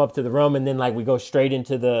 Where you come up to the room and then like we go straight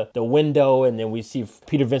into the window and then we see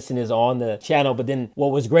Peter Vincent is on the channel. But then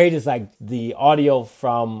what was great is like the audio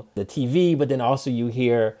from the TV, but then also you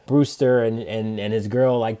hear Brewster and his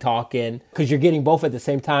girl like talking because you're getting both at the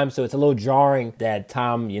same time, so it's a little jarring that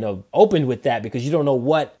Tom opened with that because you don't know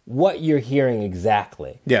what you're hearing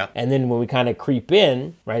exactly. Yeah. And then when we kind of creep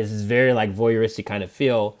in, right, this is very like voyeuristic kind of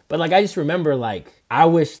feel, but like I just remember like I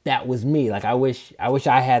wish that was me. Like I wish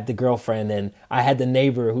I had the girlfriend and I had the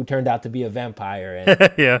neighbor who turned out to be a vampire,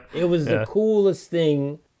 and it was the coolest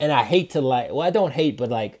thing. And I hate to I don't hate, but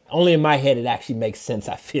like only in my head it actually makes sense,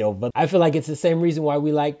 I feel. But I feel like it's the same reason why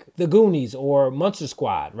we like The Goonies or Monster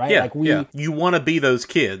Squad, right? Yeah, you want to be those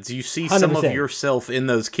kids. You see 100%. Some of yourself in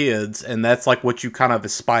those kids, and that's like what you kind of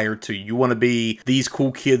aspire to. You want to be these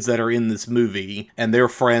cool kids that are in this movie and their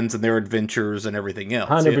friends and their adventures and everything else.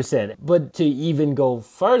 100%. Yeah. But to even go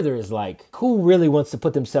further is like, who really wants to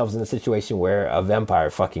put themselves in a situation where a vampire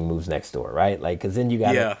fucking moves next door, right? Like, because then you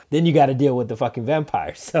gotta deal with the fucking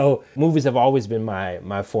vampires. So movies have always been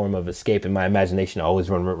my form of escape, and my imagination always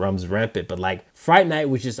runs rampant. But like Fright Night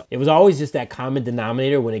it was always just that common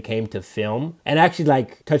denominator when it came to film. And actually,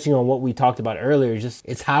 like touching on what we talked about earlier,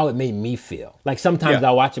 it's how it made me feel. Like sometimes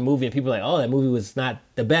I'll watch a movie and people are like, oh, that movie was not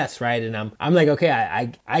the best, right? And I'm like, okay,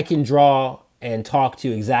 I can draw and talk to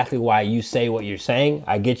exactly why you say what you're saying.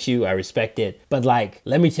 I get you. I respect it. But like,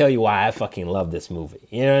 let me tell you why I fucking love this movie.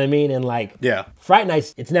 You know what I mean? And like, Fright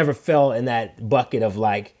Night, it's never fell in that bucket of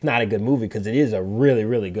like, not a good movie, because it is a really,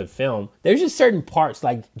 really good film. There's just certain parts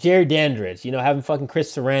like Jerry Dandridge, having fucking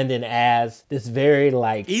Chris Sarandon as this very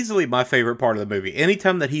like... Easily my favorite part of the movie.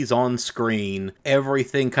 Anytime that he's on screen,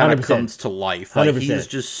 everything kind of comes to life. Like 100%. He's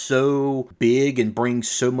just so big and brings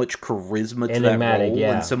so much charisma to that role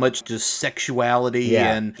and so much just sexuality.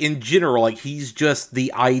 And in general, like he's just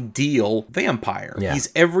the ideal vampire. He's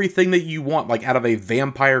everything that you want, like out of a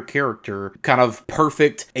vampire character, kind of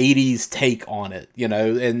perfect 80s take on it,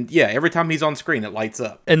 and every time he's on screen it lights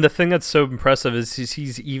up. And the thing that's so impressive is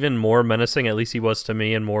he's even more menacing, at least he was to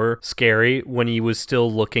me, and more scary when he was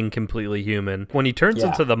still looking completely human. When he turns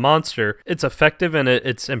into the monster, it's effective and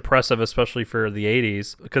it's impressive, especially for the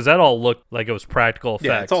 80s, because that all looked like it was practical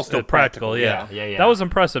effects. It's all still practical. Yeah. That was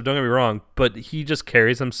impressive, don't get me wrong, but he just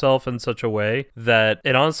carries himself in such a way that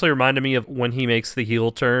it honestly reminded me of when he makes the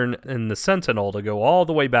heel turn in The Sentinel, to go all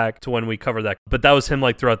the way back to when we covered that. But that was him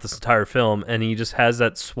like throughout this entire film, and he just has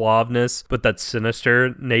that suaveness, but that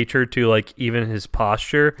sinister nature to like even his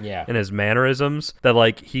posture and his mannerisms, that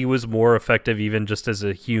like he was more effective even just as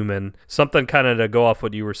a human. Something kind of to go off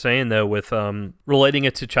what you were saying though, with relating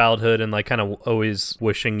it to childhood and like kind of always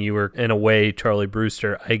wishing you were in a way Charlie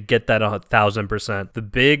Brewster. I get that 1,000%. The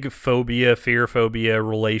big fear phobia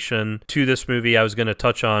relation to this movie I was going to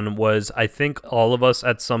touch on was, I think all of us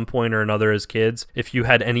at some point or another as kids, if you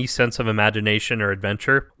had any sense of imagination or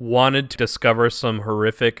adventure, wanted to discover some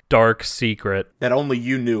horrific dark secret that only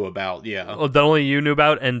you knew about. That only you knew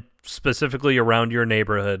about, and specifically around your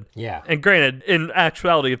neighborhood. Yeah. And granted, in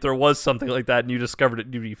actuality, if there was something like that and you discovered it,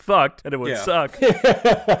 you'd be fucked and it would suck.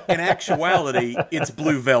 In actuality, it's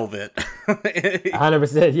Blue Velvet.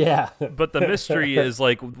 100%, yeah. But the mystery is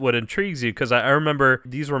like what intrigues you, because I remember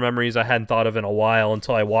these were memories I hadn't thought of in a while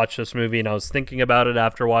until I watched this movie, and I was thinking about it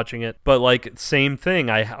after watching it. But like, same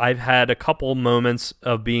thing. I've had a couple moments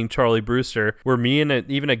of being Charlie Brewster where me and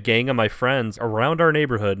even a gang of my friends around our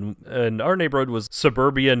neighborhood, and our neighborhood was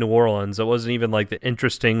suburbia New Orleans. It wasn't even like the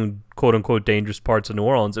interesting quote-unquote dangerous parts of New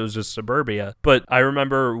Orleans. It was just suburbia. But I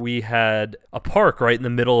remember we had a park right in the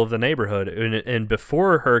middle of the neighborhood, and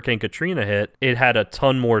before Hurricane Katrina hit, it had a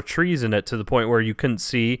ton more trees in it, to the point where you couldn't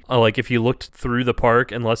see, like if you looked through the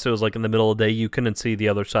park, unless it was like in the middle of the day, you couldn't see the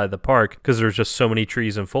other side of the park because there's just so many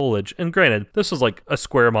trees and foliage. And granted, this was like a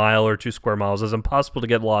square mile or 2 square miles. It's impossible to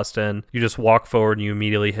get lost in. You just walk forward and you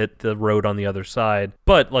immediately hit the road on the other side.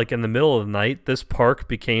 But like in the middle of the night, this park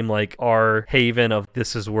became became like our haven of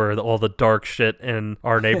this is where all the dark shit in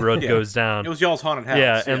our neighborhood goes down. It was y'all's haunted house.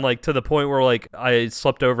 Yeah, and like to the point where like I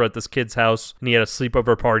slept over at this kid's house and he had a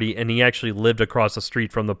sleepover party and he actually lived across the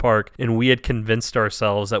street from the park, and we had convinced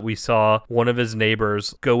ourselves that we saw one of his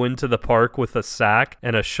neighbors go into the park with a sack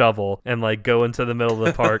and a shovel and like go into the middle of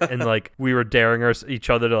the park and like we were daring each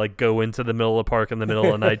other to like go into the middle of the park in the middle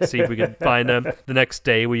of the night to see if we could find him. The next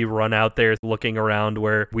day we run out there looking around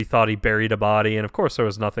where we thought he buried a body, and of course there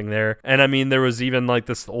was nothing there. And I mean, there was even like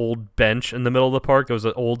this old bench in the middle of the park. It was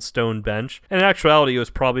an old stone bench, and in actuality it was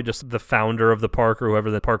probably just the founder of the park or whoever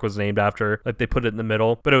the park was named after. Like they put it in the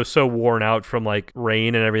middle, but it was so worn out from like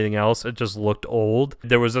rain and everything else, it just looked old.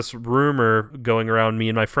 There was this rumor going around me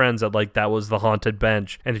and my friends that like that was the haunted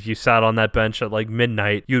bench, and if you sat on that bench at like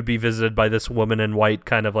midnight you'd be visited by this woman in white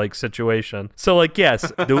kind of like situation. So like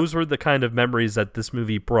yes, those were the kind of memories that this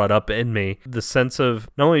movie brought up in me. The sense of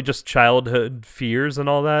not only just childhood fears and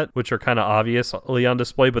all that, which are kind of obviously on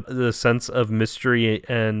display, but the sense of mystery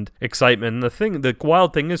and excitement. And the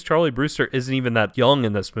wild thing is Charlie Brewster isn't even that young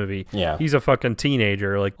in this movie. Yeah. He's a fucking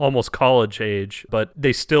teenager, like almost college age, but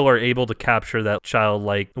they still are able to capture that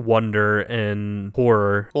childlike wonder and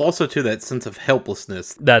horror. Well, also too, that sense of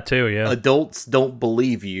helplessness. That too, yeah. Adults don't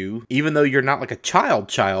believe you. Even though you're not like a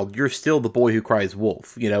child, you're still the boy who cries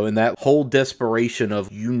wolf, you know, and that whole desperation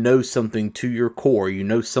of, you know, something to your core, you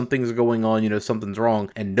know, something's going on, you know, something's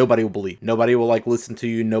wrong, and nobody will believe. Nobody will like listen to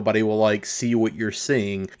you. Nobody will like see what you're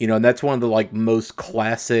seeing, you know, and that's one of the like most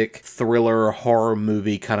classic thriller horror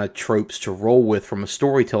movie kind of tropes to roll with from a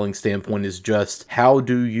storytelling standpoint, is just how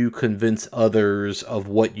do you convince others of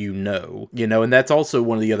what you know, you know. And that's also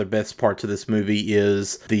one of the other best parts of this movie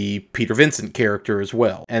is the Peter Vincent character as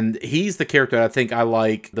well, and he's the character that I think I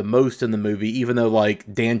like the most in the movie, even though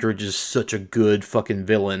like Dandridge is such a good fucking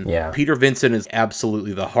villain. Yeah. Peter Vincent is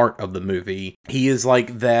absolutely the heart of the movie. He is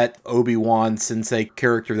like that Obi-Wan sensei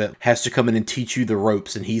character that has to come in and teach you the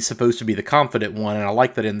ropes, and he's supposed to be the confident one, and I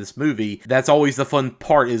like that in this movie. That's always the fun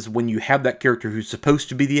part, is when you have that character who's supposed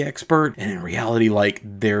to be the expert, and in reality, like,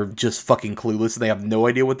 they're just fucking clueless, and they have no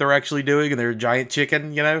idea what they're actually doing, and they're a giant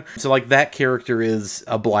chicken, you know? So, like, that character is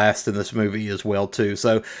a blast in this movie as well, too.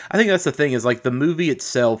 So, I think that's the thing, is, like, the movie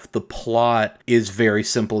itself, the plot is very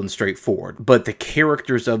simple and straightforward, but the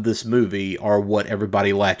characters of this movie are what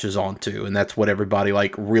everybody latches onto, and that's what everybody,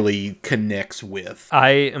 like, really connects with. I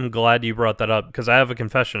am glad you brought that up, because I have a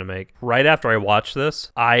confession to make. Right after I watched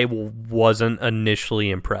this, I wasn't initially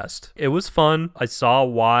impressed. It was fun. I saw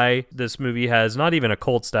why this movie has not even a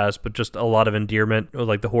cult status, but just a lot of endearment with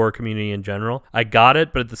like the horror community in general. I got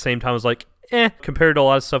it, but at the same time I was like, compared to a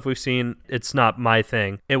lot of stuff we've seen, it's not my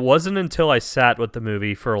thing. It wasn't until I sat with the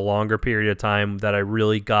movie for a longer period of time that I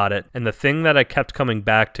really got it. And the thing that I kept coming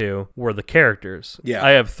back to were the characters. Yeah. I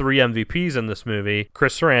have 3 MVPs in this movie.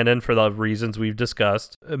 Chris Sarandon, for the reasons we've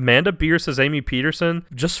discussed. Amanda Bierce as Amy Peterson,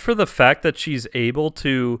 just for the fact that she's able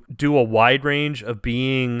to do a wide range of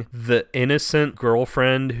being the innocent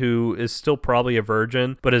girlfriend who is still probably a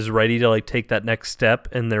virgin, but is ready to like take that next step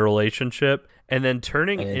in their relationship. And then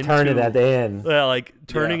turning it at the end.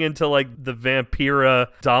 Into like the Vampira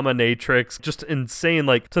dominatrix, just insane,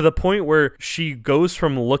 like to the point where she goes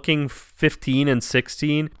from looking 15 and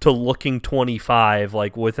 16 to looking 25,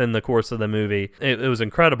 like within the course of the movie. It was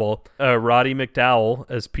incredible. Roddy McDowall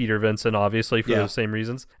as Peter Vincent, obviously for those same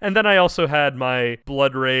reasons. And then I also had my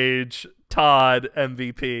Blood Rage Todd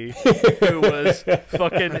MVP, who was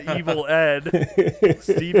fucking Evil Ed.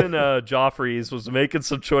 Stephen Joffreys was making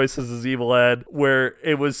some choices as Evil Ed where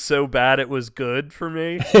it was so bad it was good for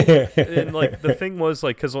me. And like the thing was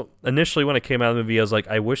like, because initially when it came out of the movie, I was like,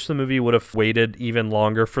 I wish the movie would have waited even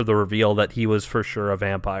longer for the reveal that he was for sure a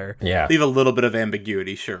vampire. Yeah. Leave a little bit of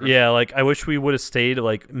ambiguity, sure. Yeah, like I wish we would have stayed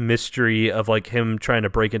like mystery of like him trying to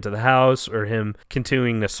break into the house or him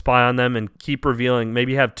continuing to spy on them, and keep revealing,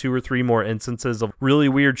 maybe have 2 or 3 more instances of really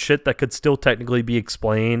weird shit that could still technically be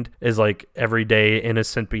explained as like everyday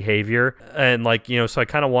innocent behavior. And like, you know, so I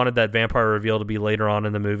kind of wanted that vampire reveal to be later on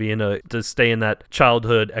in the movie and to stay in that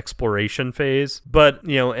childhood exploration phase. But,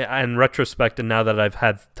 you know, in retrospect, and now that I've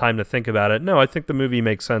had time to think about it, no, I think the movie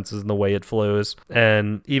makes sense in the way it flows.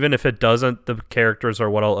 And even if it doesn't, the characters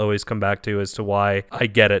are what I'll always come back to as to why I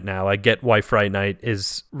get it now. I get why Fright Night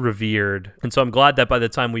is revered. And so I'm glad that by the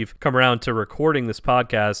time we've come around to recording this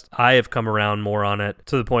podcast, I have come around more on it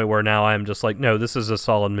to the point where now I'm just like, no, this is a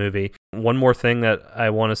solid movie. One more thing that I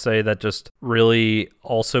want to say that just really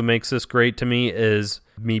also makes this great to me is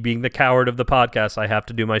me being the coward of the podcast. I have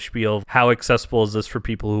to do my spiel. How accessible is this for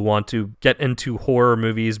people who want to get into horror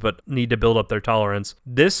movies but need to build up their tolerance?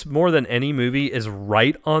 This, more than any movie, is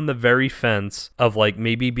right on the very fence of like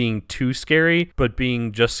maybe being too scary, but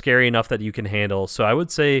being just scary enough that you can handle. So I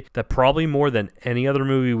would say that probably more than any other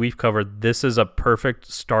movie we've covered, this is a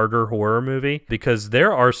perfect starter horror movie, because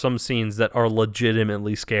there are some scenes that are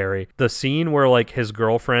legitimately scary. The scene where like his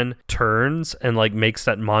girlfriend turns and like makes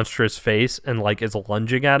that monstrous face and like is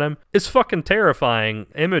lunging at him is fucking terrifying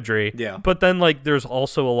imagery. Yeah. But then like there's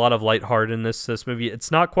also a lot of lightheartedness to this movie.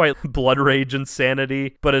 It's not quite blood rage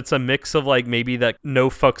insanity, but it's a mix of like maybe that no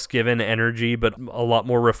fucks given energy, but a lot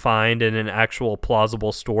more refined and an actual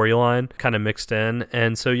plausible storyline kind of mixed in.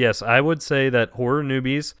 And so yes, I would say that horror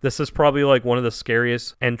newbies, this is probably like one of the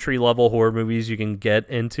scariest entry level horror movies you can get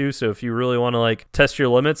into. So if you really want to like test your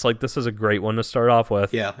limits, like this is a great one to start off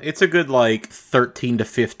with. Yeah, it's a good like 13 to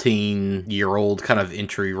 15 year old kind of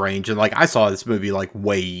entry range. And like I saw this movie like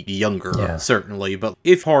way younger, certainly. But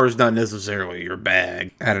if horror's not necessarily your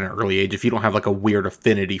bag at an early age, if you don't have like a weird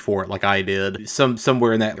affinity for it like I did,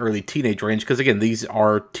 somewhere in that early teenage range, because again, these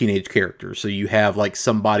are teenage characters. So you have like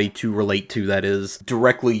somebody to relate to that is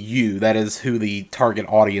directly you. That is who the target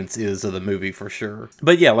audience is of the movie for sure.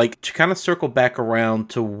 But yeah, like to kind of circle back around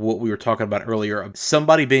to what we were talking about earlier,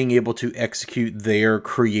 somebody being able to execute their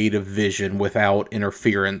creative vision without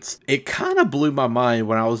interference. It kind of blew my mind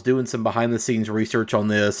when I was doing some behind the scenes research on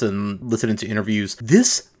this and listening to interviews.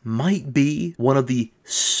 This might be one of the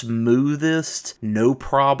smoothest, no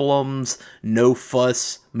problems, no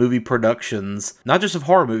fuss movie productions, not just of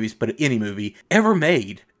horror movies, but any movie ever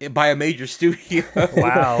made by a major studio.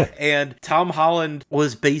 Wow. And Tom Holland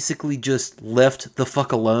was basically just left the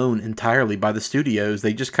fuck alone entirely by the studios.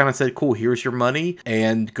 They just kind of said, cool, here's your money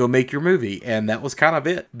and go make your movie. And that was kind of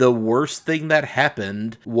it. The worst thing that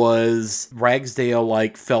happened was Ragsdale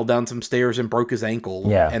like fell down some stairs and broke his ankle.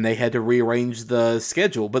 Yeah. And they had to rearrange the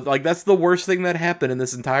schedule. But like that's the worst thing that happened in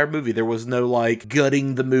this entire movie. There was no like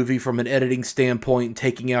gutting the movie from an editing standpoint,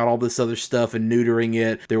 taking out all this other stuff and neutering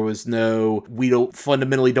it. There was no, we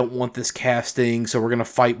don't want this casting, so we're going to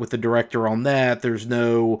fight with the director on that. There's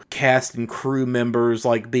no cast and crew members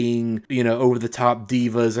like being, over the top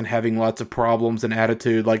divas and having lots of problems and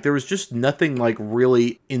attitude. Like there was just nothing like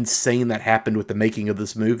really insane that happened with the making of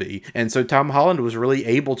this movie. And so Tom Holland was really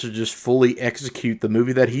able to just fully execute the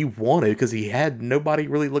movie that he wanted because he had nobody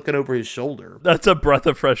really looking over his shoulder. That's a breath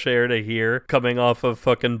of fresh air to hear coming off of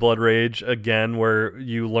fucking Blood Rage again, where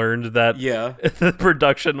you learned that the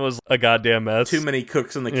production was a goddamn mess. Too many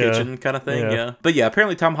cooks in the kitchen kind of thing. Yeah. But yeah,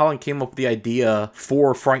 apparently Tom Holland came up with the idea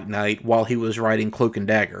for Fright Night while he was writing Cloak and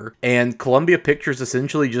Dagger. And Columbia Pictures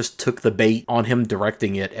essentially just took the bait on him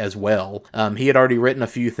directing it as well. He had already written a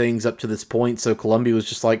few things up to this point, so Columbia was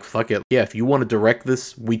just like, fuck it. Yeah, if you want to direct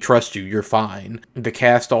this, we trust you. You're fine. The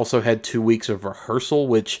cast also had 2 weeks of rehearsal,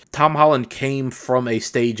 which Tom Holland came from a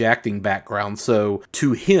stage acting background, so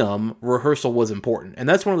to him, rehearsal was important. And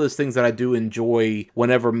that's one of those things that I do enjoy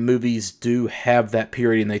whenever movies do have that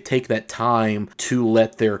period and they take that time to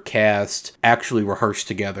let their cast actually rehearse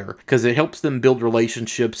together, because it helps them build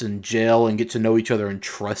relationships and gel and get to know each other and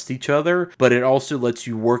trust each other, but it also lets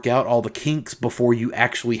you work out all the kinks before you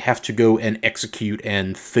actually have to go and execute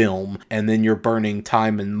and film, and then you're burning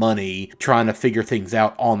time and money trying to figure things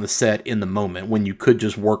out on the set in the moment when you could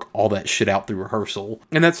just work all that shit out through rehearsal.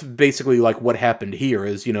 And that's basically like what happened here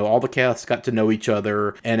is, all the cast got to know each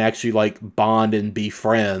other and actually like bond and be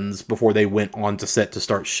friends before they went on to set to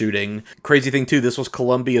start shooting. Crazy thing too, this was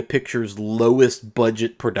Columbia Pictures' lowest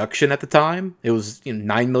budget production at the time. It was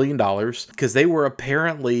 $9 million because they were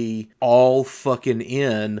apparently all fucking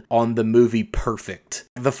in on the movie Perfect.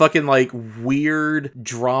 The fucking like weird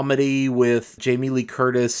dramedy with Jamie Lee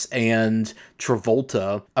Curtis and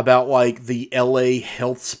Travolta about like the LA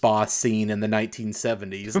health spa scene in the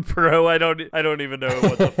 1970s. Bro, I don't even know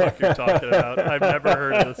what the fuck you're talking about. I've never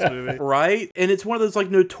heard of this movie. Right? And it's one of those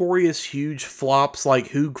like notorious huge flops, like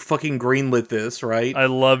who fucking greenlit this, right? I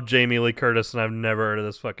love Jamie Lee Curtis and I've never heard of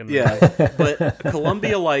this fucking movie. Yeah. But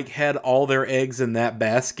Columbia like had all their eggs in that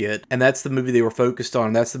basket, and that's the movie they were focused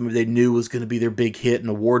on. That's the movie they knew was going to be their big hit and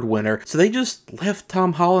award winner. So they just left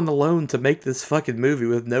Tom Holland alone to make this fucking movie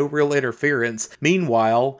with no real interference.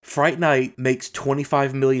 Meanwhile, Fright Night makes $20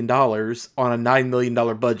 $25 million on a $9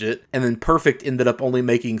 million budget, and then Perfect ended up only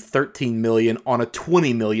making $13 million on a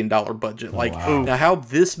 $20 million budget. Now how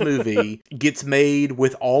this movie gets made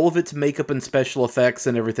with all of its makeup and special effects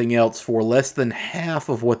and everything else for less than half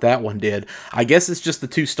of what that one did. I guess it's just the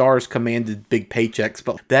two stars commanded big paychecks,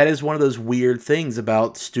 but that is one of those weird things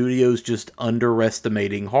about studios just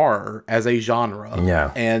underestimating horror as a genre.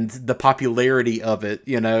 Yeah. And the popularity of it,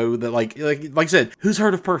 that like I said, who's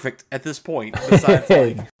heard of Perfect at this point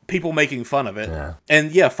besides people making fun of it? Yeah.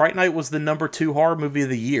 And yeah, Fright Night was the number 2 horror movie of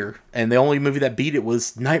the year, and the only movie that beat it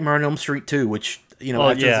was Nightmare on Elm Street 2, which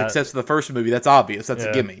after the success of the first movie, that's obvious. That's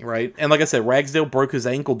a gimme, right? And like I said, Ragsdale broke his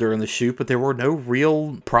ankle during the shoot, but there were no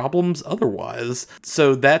real problems otherwise.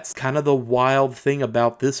 So that's kind of the wild thing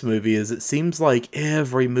about this movie, is it seems like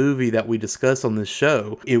every movie that we discuss on this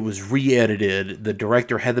show, it was re-edited. The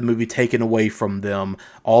director had the movie taken away from them.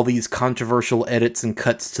 All these controversial edits and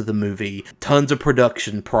cuts to the movie. Tons of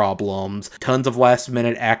production problems. Tons of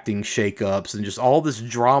last-minute acting shakeups. And just all this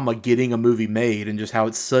drama getting a movie made, and just how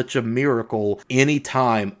it's such a miracle any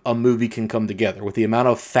time a movie can come together, with the amount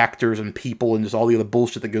of factors and people and just all the other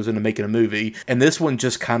bullshit that goes into making a movie. And this one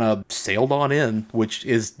just kind of sailed on in, which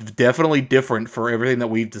is definitely different for everything that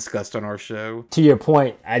we've discussed on our show. To your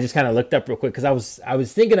point, I just kind of looked up real quick because I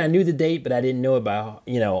was thinking I knew the date, but I didn't know it by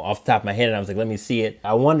off the top of my head, and I was like, let me see it.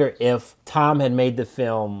 I wonder if Tom had made the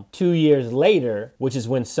film 2 years later, which is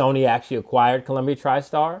when Sony actually acquired Columbia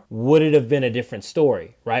TriStar, would it have been a different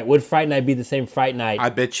story, right? Would Fright Night be the same Fright Night? I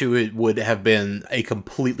bet you it would have been a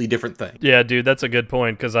completely different thing. Yeah, dude, that's a good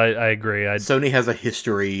point, because I agree. Sony has a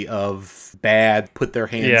history of bad, put their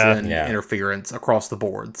hands in interference across the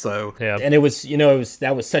board. So and it was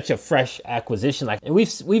that was such a fresh acquisition. And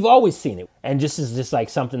we've always seen it, and just is just like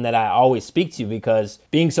something that I always speak to, because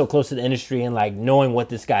being so close to the industry and like knowing what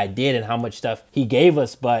this guy did and how much stuff he gave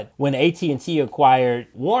us. But when AT&T acquired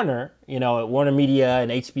Warner, Warner Media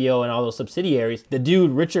and HBO and all those subsidiaries, the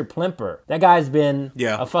dude, Richard Plemper, that guy's been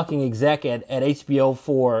a fucking exec at HBO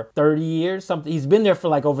for 30 years. Something. He's been there for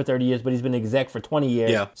like over 30 years, but he's been exec for 20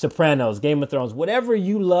 years. Yeah. Sopranos, Game of Thrones, whatever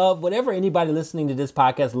you love, whatever anybody listening to this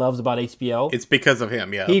podcast loves about HBO. It's because of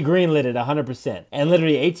him, yeah. He greenlit it 100%. And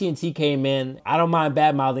literally AT&T came in. I don't mind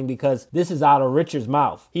bad-mouthing because this is out of Richard's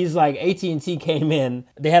mouth. He's like, AT&T came in,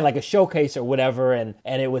 they had like a showcase or whatever, and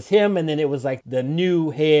it was him, and then it was like the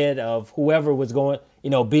new head of whoever was going,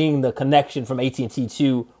 being the connection from AT&T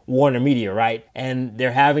to Warner Media, right? And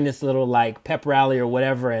they're having this little like pep rally or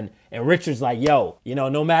whatever, and Richard's like, yo,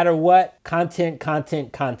 no matter what, content,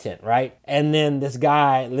 right? And then this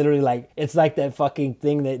guy literally like, it's like that fucking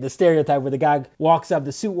thing, the stereotype where the guy walks up,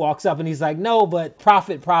 the suit walks up, and he's like, no, but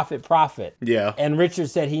profit. Yeah. And Richard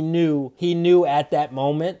said he knew at that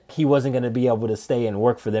moment he wasn't going to be able to stay and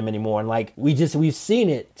work for them anymore. And like, we've seen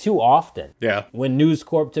it too often. Yeah. When News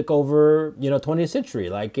Corp took over, 20th Century,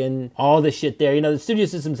 like in all the shit there, the studio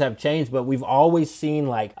systems have changed, but we've always seen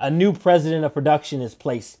like a new president of production is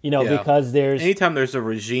placed, because anytime there's a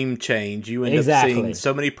regime change, you end up seeing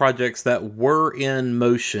so many projects that were in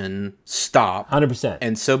motion stop. 100%.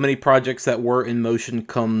 And so many projects that were in motion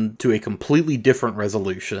come to a completely different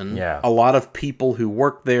resolution. Yeah. A lot of people who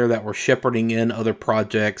worked there that were shepherding in other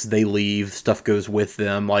projects, they leave, stuff goes with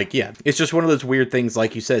them. Like, yeah, it's just one of those weird things,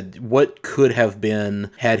 like you said, what could have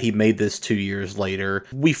been had he made this 2 years later?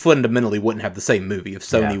 We fundamentally wouldn't have the same movie if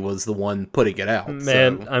Sony was the one putting it out.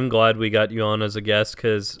 Man, I'm glad we got you on as a guest,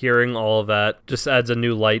 because hearing all of that just adds a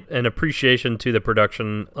new light and appreciation to the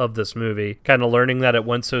production of this movie. Kind of learning that it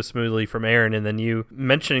went so smoothly from Aaron, and then you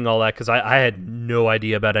mentioning all that, because I had no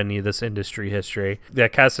idea about any of this industry history.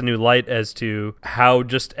 That casts a new light as to how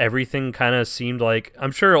just everything kind of seemed like,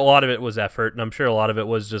 I'm sure a lot of it was effort, and I'm sure a lot of it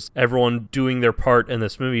was just everyone doing their part in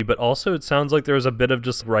this movie, but also it sounds like there was a bit of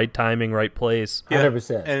just right timing, right place.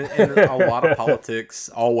 100%. And a lot of politics,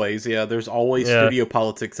 always. Yeah, there's always studio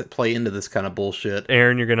politics that play into this kind of bullshit.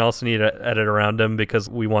 Aaron, you're going to also need to edit around him, because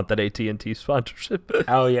we want that AT&T sponsorship.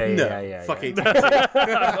 Oh, yeah. Fuck AT&T.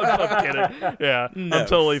 I'm kidding. Yeah, no, I'm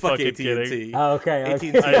totally fucking AT&T. Kidding. Oh, okay. AT&T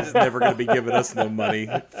is never going to be giving us no money.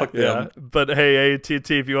 Fuck them. But hey,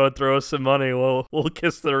 AT&T, if you want to throw us some money, we'll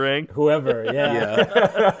kiss the ring. Whoever,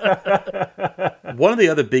 yeah. One of the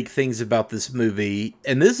other big things about this movie,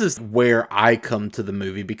 and this is where I come come to the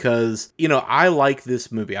movie because, you know, I like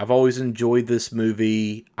this movie. I've always enjoyed this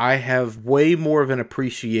movie. I have way more of an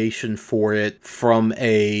appreciation for it from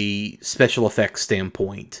a special effects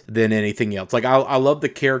standpoint than anything else. Like, I love the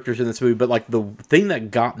characters in this movie, but like the thing that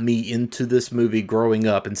got me into this movie growing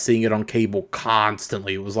up and seeing it on cable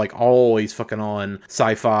constantly, it was like always fucking on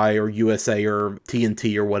Sci-Fi or USA or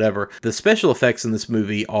TNT or whatever. The special effects in this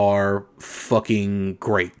movie are fucking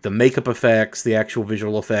great. The makeup effects, the actual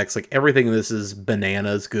visual effects, like everything in this is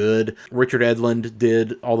bananas good. Richard Edlund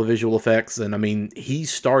did all the visual effects, and I mean, he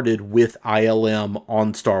started with ILM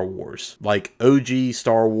on Star Wars, like OG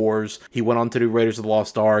Star Wars. He went on to do Raiders of the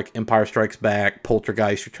Lost Ark, Empire Strikes Back,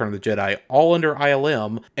 Poltergeist, Return of the Jedi, all under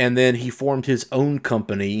ILM, and then he formed his own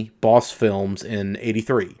company, Boss Films, in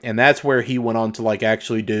 '83, and that's where he went on to like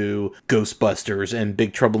actually do Ghostbusters and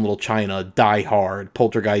Big Trouble in Little China, Die Hard,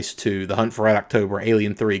 Poltergeist 2, The Hunt for Red October,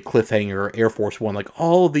 Alien 3, Cliffhanger, Air Force One, like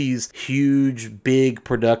all of these huge, big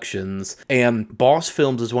productions. And Boss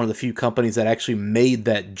Films is one of the few companies that actually made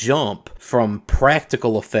that jump from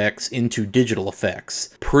practical effects into digital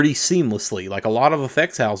effects pretty seamlessly. Like a lot of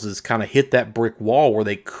effects houses kind of hit that brick wall where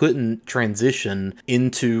they couldn't transition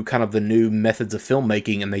into kind of the new methods of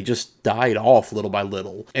filmmaking, and they just died off little by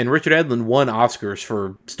little. And Richard Edlund won Oscars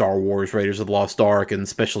for Star Wars, Raiders of the Lost Ark, and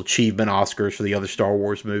Special Achievement Oscars for the other Star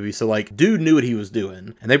Wars movies. So like, dude knew what he was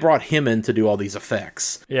doing, and they brought him in to do all these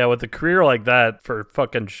effects. Yeah, with a career like that, for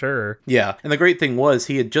fucking sure. Yeah, and the great thing was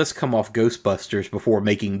he had just come off Ghostbusters before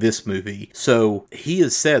making this movie, so he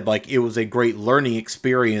has said like it was a great learning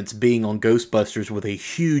experience being on Ghostbusters with a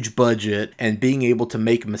huge budget and being able to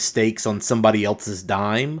make mistakes on somebody else's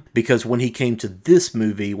dime, because when he came to this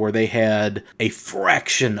movie where they had a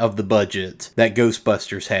fraction of the budget that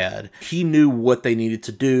Ghostbusters had, he knew what they needed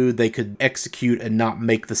to do. They could execute and not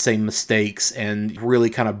make the same mistakes and really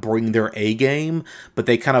kind of bring their A game, but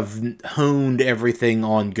they kind of honed everything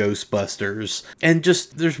on Ghostbusters. And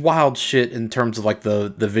just, there's wild shit in terms of like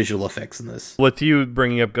the visual effects in this. With you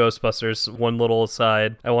bringing up Ghostbusters, one little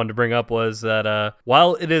aside I wanted to bring up was that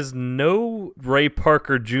while it is no Ray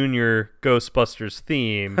Parker Jr. Ghostbusters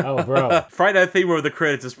theme, Oh, bro. Friday Night theme over the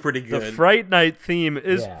credits is pretty good. the Fright Night theme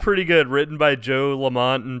is pretty good, written by Joe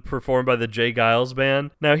Lamont and performed by the Jay Giles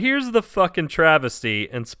Band. Now here's the fucking travesty,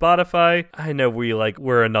 and Spotify, I know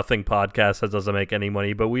we're a nothing podcast that doesn't make any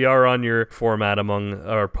money, but we are on your format among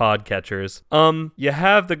our podcatchers. You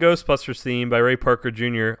have the Ghostbusters theme by Ray Parker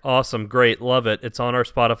Jr. Awesome, great, love it. It's on our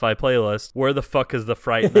Spotify playlist. Where the fuck is the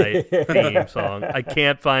Fright Night theme song? I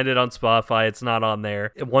can't find it on Spotify. It's not on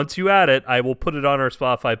there. Once you add it, I will put it on our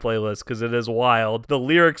Spotify playlist because it is wild. The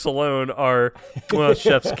lyrics alone are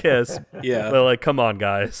chef's kiss. Yeah. They're like, come on,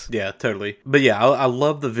 guys. Yeah, totally. But yeah, I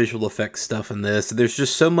love the visual effects stuff in this. There's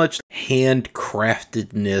just so much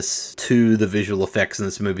handcraftedness to the visual effects in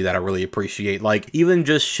this movie that I really appreciate. Like, even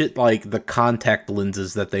just shit like the contact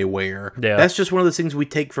lenses that they wear. Yeah. That's just one of those things we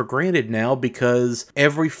take for granted now because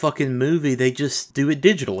every fucking movie, they just do it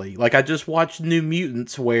digitally. Like, I just watched New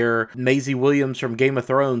Mutants where Maisie Williams from Game of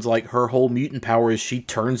Thrones, like, her whole mutant power is she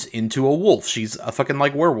turns into a wolf. She's a fucking,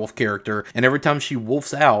 like, werewolf character. And every time she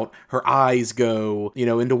wolfs out, her eyes go,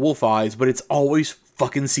 into wolf eyes, but it's always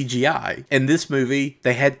fucking CGI. In this movie,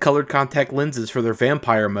 they had colored contact lenses for their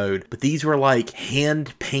vampire mode, but these were like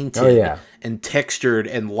hand painted and textured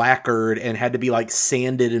and lacquered and had to be like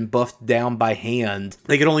sanded and buffed down by hand.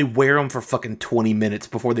 They could only wear them for fucking 20 minutes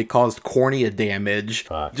before they caused cornea damage.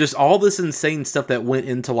 Just all this insane stuff that went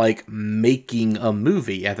into like making a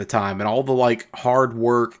movie at the time, and all the like hard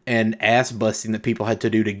work and ass busting that people had to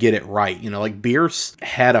do to get it right. Like Bierce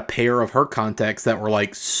had a pair of her contacts that were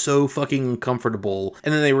like so fucking uncomfortable,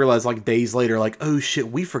 and then they realized like days later, like, oh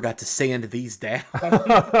shit, we forgot to sand these down.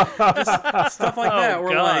 Just stuff like that,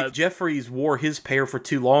 where like Jeffries wore his pair for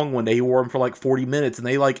too long one day. He wore them for like 40 minutes and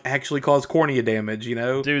they like actually caused cornea damage,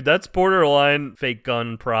 Dude, that's borderline fake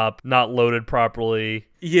gun prop, not loaded properly.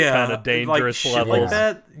 Yeah, kind of dangerous like, levels. Like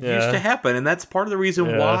that used to happen, and that's part of the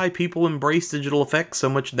reason why people embrace digital effects so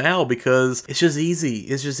much now, because it's just easy.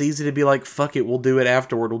 It's just easy to be like, fuck it, we'll do it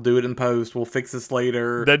afterward, we'll do it in post, we'll fix this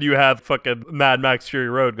later. Then you have fucking Mad Max Fury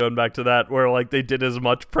Road, going back to that, where like they did as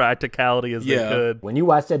much practicality as they could. When you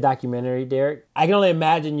watch that documentary, Derek, I can only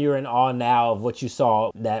imagine you're in awe now of what you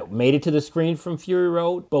saw that made it to the screen from Fury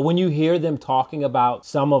Road. But when you hear them talking about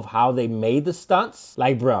some of how they made the stunts,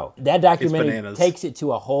 like, bro, that documentary takes it to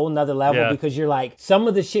to a whole nother level Yeah. because you're like, some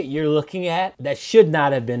of the shit you're looking at that should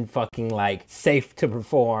not have been fucking like safe to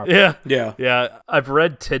perform. Yeah. Yeah. Yeah. I've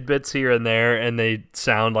read tidbits here and there, and they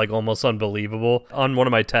sound like almost unbelievable. On one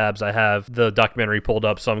of my tabs, I have the documentary pulled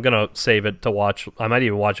up, so I'm going to save it to watch. I might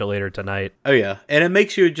even watch it later tonight. Oh yeah, and it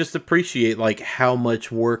makes you just appreciate like how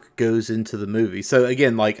much work goes into the movie. So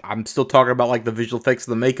again, like I'm still talking about like the visual effects of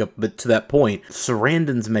the makeup, but to that point,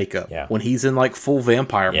 Sarandon's makeup when he's in like full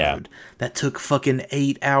vampire mode, that took fucking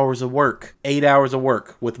 8 hours of work. 8 hours of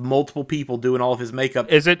work with multiple people doing all of his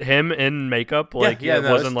makeup. Is it him in makeup? Like, yeah, it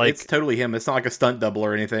no, wasn't like. it's totally him. It's not like a stunt double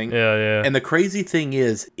or anything. Yeah. And the crazy thing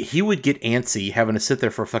is, he would get antsy having to sit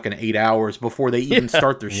there for fucking 8 hours before they even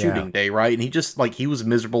start their shooting day, right? And he just like he was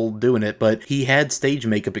miserable doing it, but he had stage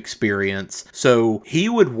makeup experience, so he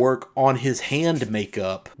would work on his hand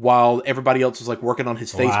makeup while everybody else was like working on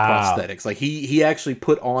his face prosthetics. Like he actually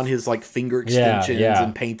put on his like finger extensions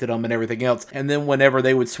and painted them and everything else. And then whenever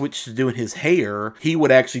they would switch to doing his hair, he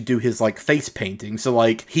would actually do his like face painting. So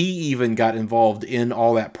like he even got involved in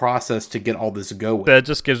all that process to get all this going. That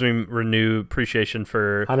just gives me renewed appreciation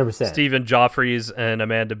for 100%. Stephen Joffreys and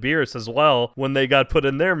Amanda Bierce as well when they got put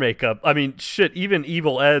in their makeup. I mean, shit, even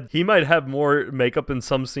Evil Ed, he might have more makeup in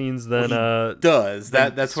some scenes than does.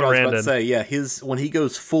 That's what I was about to Sarandon. say. Yeah, when he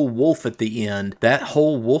goes full wolf at the end, that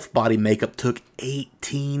whole wolf body makeup took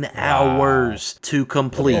 18 hours to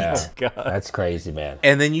complete. Yeah. That's crazy, man.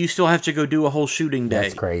 And then you still have to go do a whole shooting day.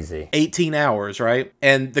 That's crazy. 18 hours, right?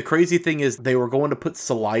 And the crazy thing is they were going to put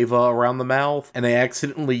saliva around the mouth and they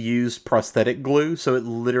accidentally used prosthetic glue, so it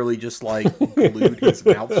literally just like glued his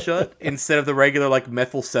mouth shut instead of the regular like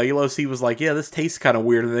methyl cellulose. He was like, yeah, this tastes kind of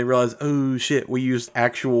weird, and they realized, oh shit, we used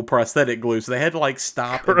actual prosthetic glue. So they had to like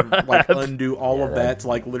stop and like undo all of that to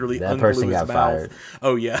like literally that unglue person his got mouth. fired.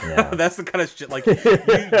 Oh yeah. That's the kind of shit like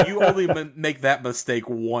you only make that mistake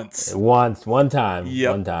once. One time.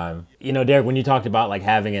 Yep. One time. You know, Derek, when you talked about like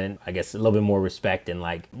having an, I guess, a little bit more respect, and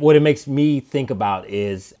like what it makes me think about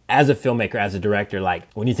is as a filmmaker, as a director,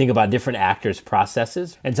 like when you think about different actors'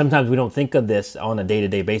 processes, and sometimes we don't think of this on a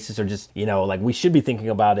day-to-day basis, or just, you know, like we should be thinking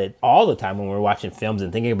about it all the time when we're watching films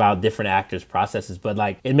and thinking about different actors' processes. But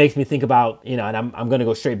like it makes me think about, you know, and I'm going to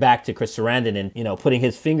go straight back to Chris Sarandon and, you know, putting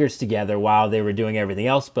his fingers together while they were doing everything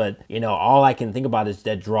else. But, you know, all I can think about is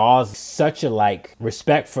that draws such a like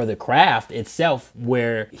respect for the craft itself,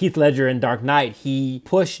 where Heath Ledger in Dark Knight, he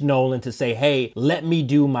pushed Nolan to say, hey, let me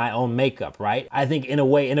do my own makeup, right? I think in a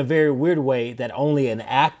way, in a very weird way that only an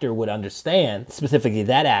actor would understand, specifically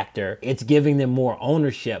that actor, it's giving them more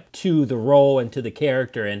ownership to the role and to the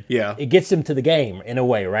character, and it gets them to the game in a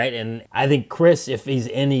way, right? And I think Chris, if he's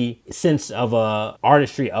any sense of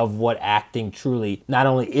artistry of what acting truly not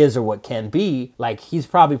only is or what can be, like he's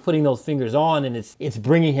probably putting those fingers on, and it's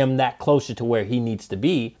bringing him that closer to where he needs to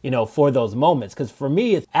be, you know, for those moments. Because for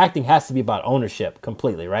me, acting has to be about ownership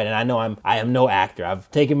completely, right? And I know I am no actor. I've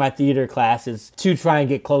taken my theater classes to try and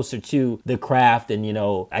get closer to the craft and, you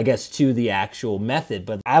know, I guess to the actual method.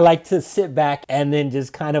 But I like to sit back and then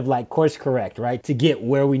just kind of like course correct, right? To get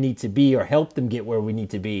where we need to be or help them get where we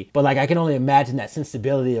need to be. But like I can only imagine that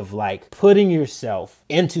sensibility of like putting yourself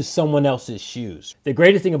into someone else's shoes. The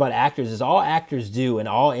greatest thing about actors is all actors do, and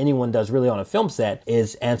all anyone does really on a film set,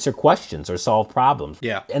 is answer questions or solve problems.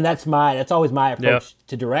 Yeah. And that's always my approach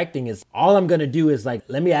to directing, is all I'm going to do is like,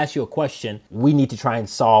 let me ask you a question. We need to try and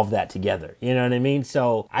solve that together. You know what I mean?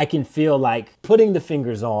 So I can feel like putting the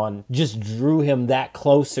fingers on just drew him that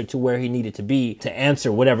closer to where he needed to be to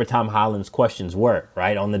answer whatever Tom Holland's questions were,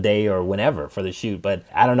 right? On the day or whenever for the shoot. But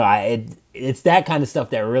I don't know. It's that kind of stuff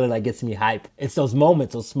that really like gets me hype. It's those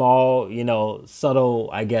moments, those small, you know, subtle,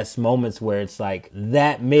 I guess, moments where it's like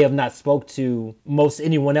that may have not spoke to most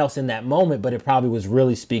anyone else in that moment, but it probably was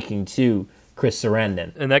really speaking to Chris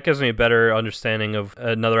Sarandon. And that gives me a better understanding of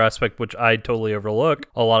another aspect which I totally overlook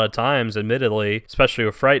a lot of times, admittedly, especially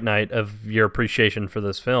with Fright Night, of your appreciation for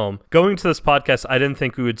this film. Going to this podcast, I didn't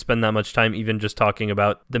think we would spend that much time even just talking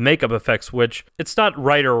about the makeup effects, which it's not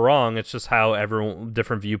right or wrong, it's just how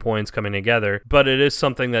different viewpoints coming together. But it is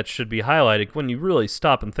something that should be highlighted when you really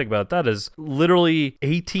stop and think about it. That is literally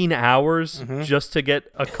 18 hours just to get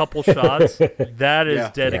a couple shots. That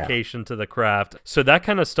is dedication to the craft. So that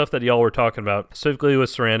kind of stuff that y'all were talking about, specifically with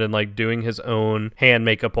Sarandon, like doing his own hand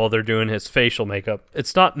makeup while they're doing his facial makeup.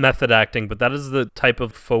 It's not method acting, but that is the type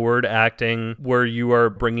of forward acting where you are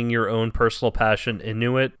bringing your own personal passion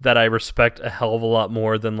into it that I respect a hell of a lot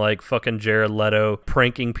more than like fucking Jared Leto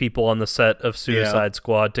pranking people on the set of Suicide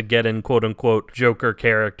Squad to get in quote unquote Joker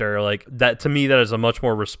character. Like that, to me, that is a much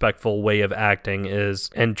more respectful way of acting,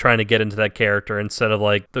 and trying to get into that character instead of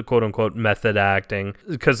like the quote unquote method acting.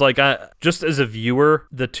 Because like just as a viewer,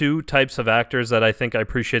 the two types of actors that I think I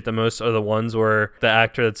appreciate the most are the ones where the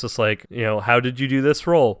actor that's just like, how did you do this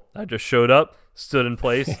role? I just showed up, stood in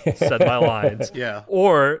place, said my lines. Yeah.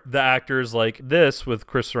 Or the actors like this with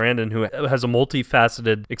Chris Sarandon, who has a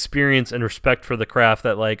multifaceted experience and respect for the craft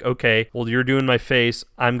that like, okay, well, you're doing my face,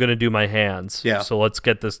 I'm going to do my hands. Yeah. So let's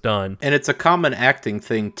get this done. And it's a common acting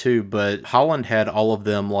thing too, but Holland had all of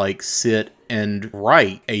them like sit and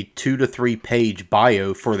write a 2 to 3 page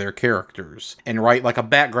bio for their characters and write like a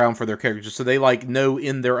background for their characters so they like know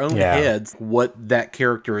in their own heads what that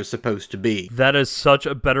character is supposed to be. That is such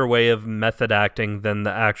a better way of method acting than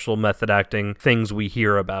the actual method acting things we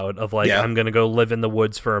hear about of like, I'm going to go live in the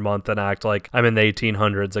woods for a month and act like I'm in the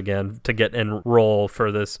 1800s again to get in role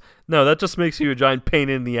for this. No, that just makes you a giant pain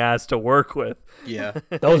in the ass to work with. Yeah.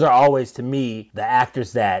 Those are always, to me, the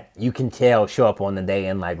actors that you can tell show up on the day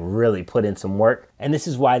and like really put in some work. And this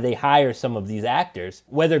is why they hire some of these actors.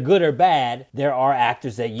 Whether good or bad, there are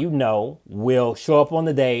actors that will show up on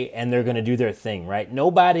the day and they're going to do their thing, right?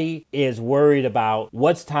 Nobody is worried about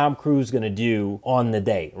what's Tom Cruise going to do on the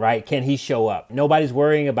day, right? Can he show up? Nobody's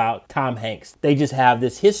worrying about Tom Hanks. They just have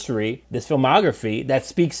this history, this filmography that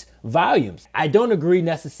speaks volumes. I don't agree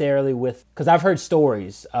necessarily with, because I've heard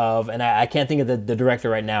stories of, and I can't think of the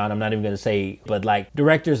director right now, and I'm not even going to say, but like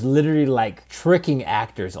directors literally like tricking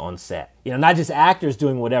actors on set. Not just actors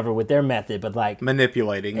doing whatever with their method, but like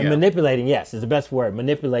manipulating. And manipulating, yes, is the best word.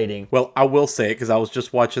 Manipulating. Well, I will say it because I was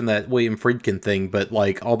just watching that William Friedkin thing, but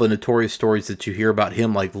like all the notorious stories that you hear about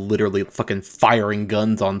him, like literally fucking firing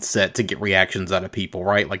guns on set to get reactions out of people,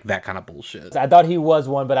 right? Like that kind of bullshit. I thought he was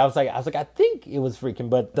one, but I was like, I think it was Friedkin.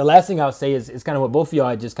 But the last thing I'll say is kind of what both of y'all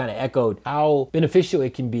had just kind of echoed, how beneficial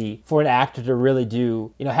it can be for an actor to really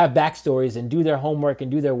do, have backstories and do their homework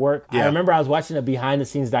and do their work. Yeah. I remember I was watching a behind the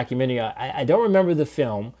scenes documentary. I don't remember the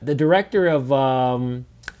film. The director of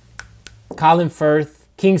Colin Firth,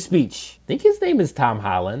 King's Speech. I think his name is Tom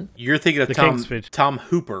Holland. You're thinking of Tom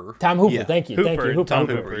Hooper. Tom Hooper, thank you. Tom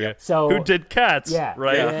Hooper, yeah. So, who did Cats,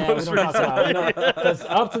 right? Yeah, we don't talk about, because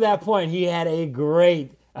up to that point, he had a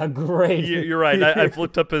great. You're right. I've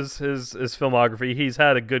looked up his filmography. He's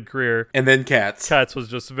had a good career. And then Cats. Cats was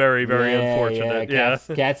just very, very unfortunate.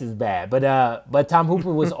 Cats is bad. But Tom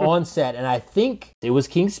Hooper was on set, and I think it was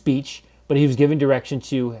King's Speech, but he was giving direction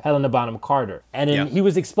to Helena Bonham Carter. And then he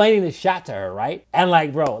was explaining this shot to her, right? And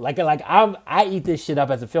like, bro, I eat this shit up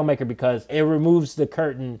as a filmmaker because it removes the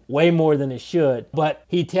curtain way more than it should. But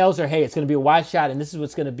he tells her, hey, it's going to be a wide shot and this is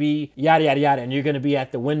what's going to be, yada, yada, yada. And you're going to be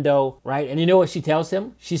at the window, right? And you know what she tells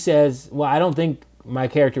him? She says, well, I don't think my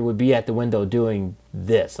character would be at the window doing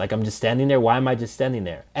this. Like, I'm just standing there. Why am I just standing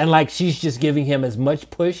there? And like, she's just giving him as much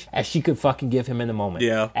push as she could fucking give him in the moment.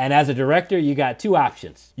 Yeah. And as a director, you got two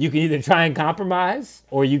options. You can either try and compromise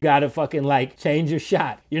or you got to fucking like change your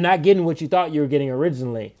shot. You're not getting what you thought you were getting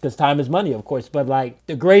originally because time is money, of course. But like,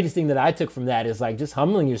 the greatest thing that I took from that is like just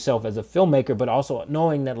humbling yourself as a filmmaker, but also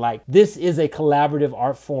knowing that like this is a collaborative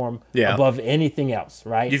art form above anything else,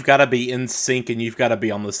 right? You've got to be in sync and you've got to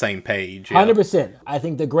be on the same page. 100%. I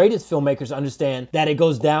think the greatest filmmakers understand that it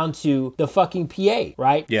goes down to the fucking PA,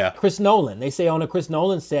 right? Yeah. Chris Nolan. They say on a Chris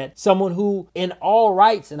Nolan set, someone who in all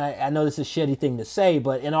rights, and I know this is a shitty thing to say,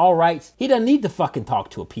 but in all rights, he doesn't need to fucking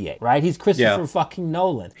talk to a PA, right? He's Christopher fucking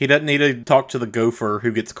Nolan. He doesn't need to talk to the gopher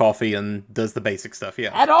who gets coffee and does the basic stuff,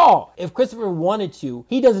 At all. If Christopher wanted to,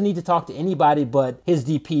 he doesn't need to talk to anybody but his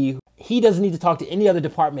DP. He doesn't need to talk to any other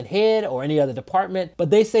department head or any other department, but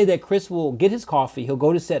they say that Chris will get his coffee, he'll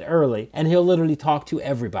go to set early, and he'll literally talk to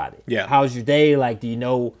everybody. Yeah. How's your day? Like, do you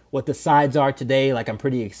know what the sides are today? Like, I'm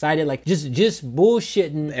pretty excited. Like, just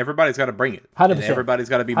bullshitting. Everybody's got to bring it. 100%. And everybody's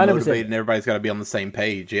got to be 100%. motivated and everybody's got to be on the same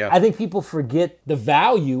page, I think people forget the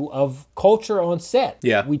value of culture on set.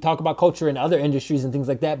 Yeah. We talk about culture in other industries and things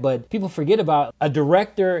like that, but people forget about a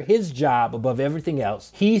director, his job above everything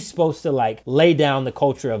else. He's supposed to like lay down the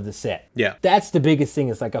culture of the set. Yeah. That's the biggest thing.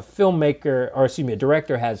 It's like a a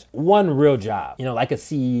director has one real job, like a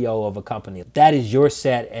CEO of a company. That is your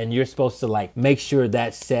set, and you're supposed to like make sure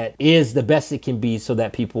that set is the best it can be so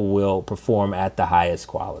that people will perform at the highest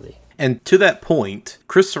quality. And to that point,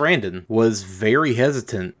 Chris Sarandon was very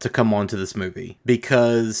hesitant to come onto this movie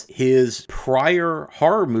because his prior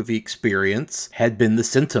horror movie experience had been The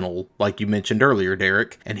Sentinel, like you mentioned earlier,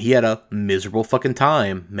 Derek, and he had a miserable fucking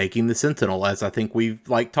time making The Sentinel, as I think we've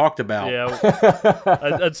talked about. Yeah,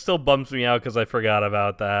 that still bums me out because I forgot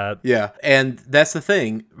about that. Yeah, and that's the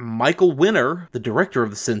thing. Michael Winner, the director of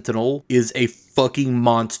The Sentinel, is a fucking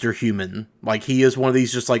monster human. Like, he is one of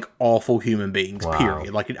these just like awful human beings,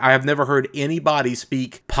 period. Like, I have never heard anybody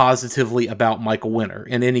speak positively about Michael Winner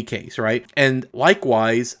in any case, right? And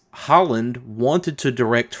likewise, Holland wanted to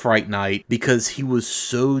direct Fright Night because he was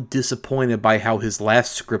so disappointed by how his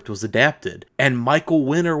last script was adapted. And Michael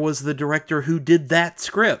Winner was the director who did that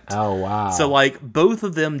script. Oh, wow. So, like, both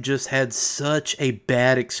of them just had such a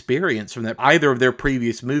bad experience from either of their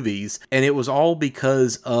previous movies. And it was all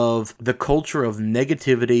because of the culture of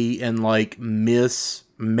negativity and, like,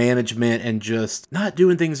 mismanagement and just not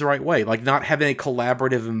doing things the right way, like not having a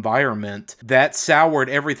collaborative environment. That soured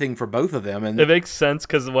everything for both of them. And it makes sense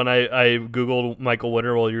because when I googled Michael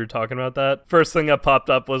Winner while you were talking about that, first thing that popped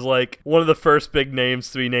up was like one of the first big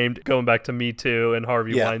names to be named, going back to Me Too and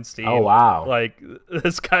Harvey Weinstein. Oh, wow. Like,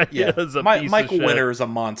 this guy is a piece Michael of shit. Winner is a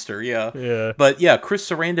monster. Yeah. But yeah, Chris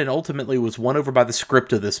Sarandon ultimately was won over by the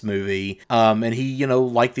script of this movie, and he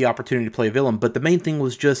liked the opportunity to play a villain. But the main thing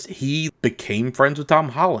was just he became friends with Tom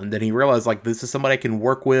Holland, and he realized, like, this is somebody I can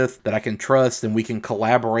work with, that I can trust, and we can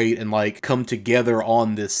collaborate and, like, come together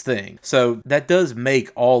on this thing. So that does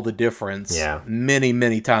make all the difference. Many,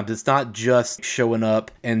 many times. It's not just showing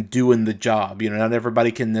up and doing the job. Not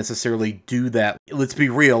everybody can necessarily do that. Let's be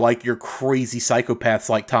real, like your crazy psychopaths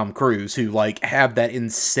like Tom Cruise, who, like, have that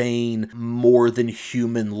insane, more than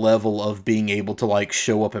human level of being able to, like,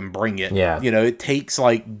 show up and bring it. It takes,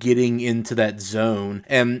 like, getting into that zone.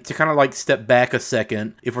 And to kind of, like, step back a second,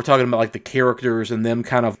 if we're talking about, like, the characters and them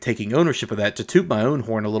kind of taking ownership of that, to toot my own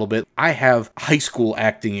horn a little bit, I have high school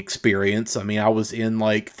acting experience. I mean, I was in,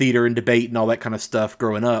 like, theater and debate and all that kind of stuff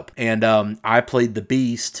growing up. And I played the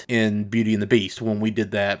Beast in Beauty and the Beast when we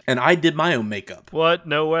did that. And I did my own makeup. What?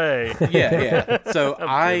 No way. Yeah. So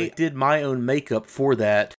I did my own makeup for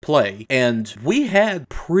that play. And we had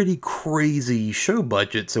pretty crazy show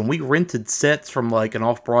budgets. And we rented sets from, like, an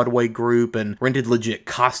off-Broadway group and rented legit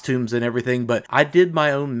costumes and everything. But I did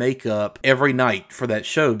my own makeup every night for that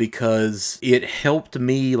show because it helped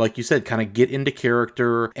me, like you said, kind of get into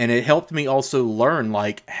character. And it helped me also learn,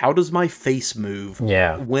 like, how does my face move?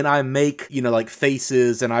 When I make, like,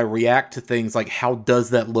 faces and I react to things, like, how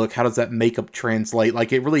does that look? How does that makeup translate?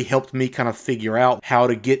 Like, it really helped me kind of figure out how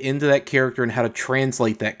to get into that character and how to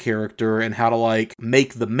translate that character and how to, like,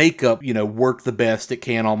 make the makeup, work the best it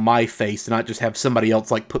can on my face and not just have somebody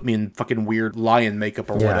else, like, put me in fucking weird lion makeup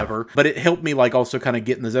or whatever. But it helped me, like, also kind of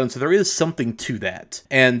get in the zone. So there is something to that.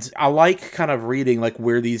 And I like kind of reading, like,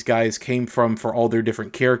 where these guys came from for all their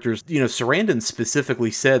different characters. Sarandon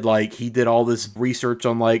specifically said, like, he did all this research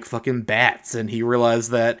on, like, fucking bats, and he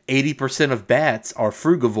realized that 80% of bats are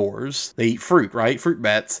frugivores. They eat fruit, right? Fruit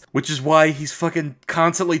bats. Which is why he's fucking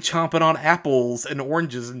constantly chomping on apples and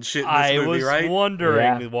oranges and shit in this movie, right? I was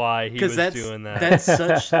wondering why he was doing that. That's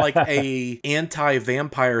such, like, a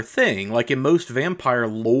anti-vampire thing. Like, in most vampire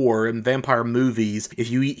lore and vampire movies, if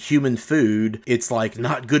you eat human food, it's, like,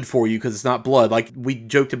 not good for you because it's not blood. Like, we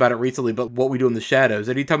joked about it recently, but What We Do in the Shadows,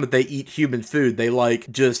 anytime that they eat human food, they,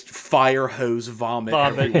 like, just fire hose vomit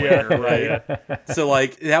everywhere, right? So,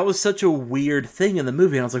 like, that was such a weird thing in the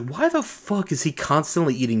movie. And I was like, why the fuck is he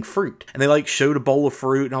constantly eating fruit? And they, like, showed a bowl of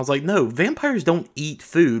fruit, and I was like, no, vampires don't eat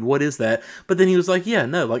food. What is that? But then he was like, yeah,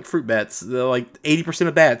 no, like, fruit bats, like, 80%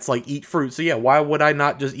 of bats, like, eat fruit. So, yeah, why would I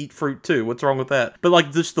not just eat fruit, too? What's wrong with that? But,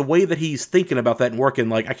 like, just the way that he's thinking about that and working,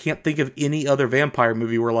 like, I can't think of any other vampire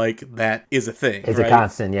movie where, like, that is a thing. It's a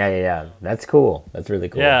constant. Yeah. That's cool. That's really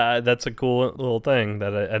cool. Yeah, that's a cool little thing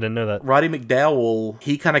that I didn't know that. Roddy McDowall,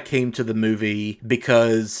 he kind of came to the movie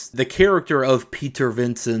because the character of Peter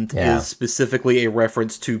Vincent is specifically a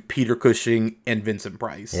reference to Peter Cushing and Vincent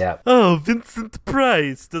Price. Yeah. Oh, Vincent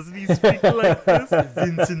Price. Doesn't he speak like this?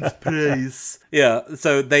 Vincent Price. Yeah,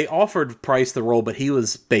 so they offered Price the role, but he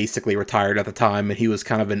was basically retired at the time, and he was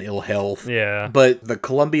kind of in ill health. Yeah. But the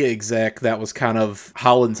Columbia exec that was kind of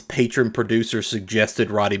Holland's patron producer suggested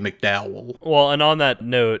Roddy McDowall. Well, and on that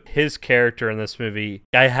note, his character in this movie,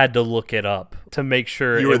 I had to look it up to make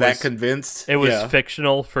sure you were that convinced it was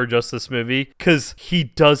fictional for just this movie, because he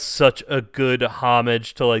does such a good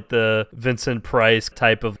homage to, like, the Vincent Price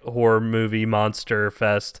type of horror movie monster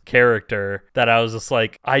fest character that I was just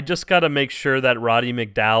like, I just gotta make sure that Roddy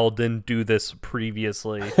McDowall didn't do this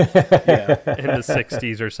previously in the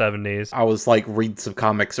 60s or 70s. I was, like, reading some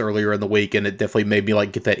comics earlier in the week, and it definitely made me,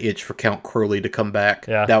 like, get that itch for Count Crowley to come back.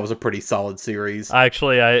 That was a pretty solid series.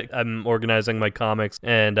 Actually, I'm organizing my comics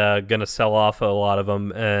and gonna sell off a lot of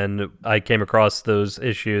them, and I came across those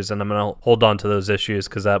issues, and I'm gonna hold on to those issues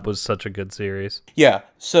because that was such a good series. Yeah,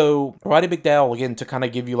 so Roddy McDowall, again, to kind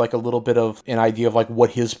of give you, like, a little bit of an idea of, like,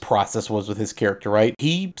 what his process was with his character, right?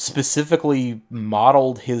 He specifically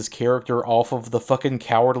modeled his character off of the fucking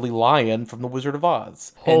Cowardly Lion from The Wizard of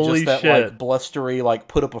Oz. Holy and just that, shit. like, blustery, like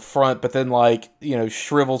put up a front, but then like, you know,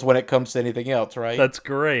 shrivels when it comes to anything else, right? That's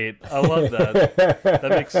great. I love that. That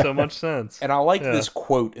makes so much sense. And I like this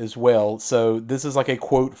quote as well. So this is like a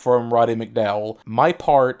quote from Roddy McDowell. "My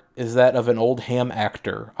part is that of an old ham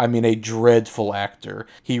actor. I mean, a dreadful actor.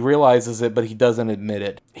 He realizes it, but he doesn't admit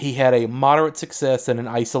it. He had a moderate success in an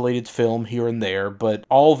isolated film here and there, but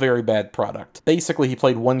all very bad product. Basically, he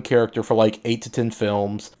played one character for like 8 to 10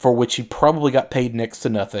 films, for which he probably got paid next to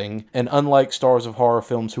nothing. And unlike stars of horror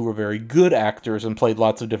films who were very good actors and played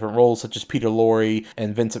lots of different roles, such as Peter Lorre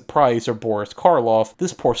and Vincent Price or Boris Karloff,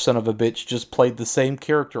 this poor son of a bitch just played the same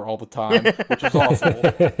character all the time, which was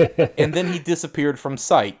awful. And then he disappeared from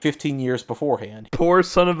sight 15 years beforehand." Poor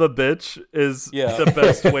son of a bitch is the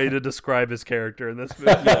best way to describe his character in this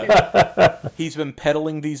movie. He's been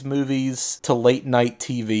peddling these movies to late night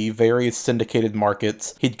TV, various syndicated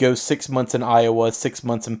markets. He'd go 6 months in Iowa, 6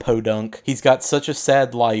 months in Podunk. He's got such a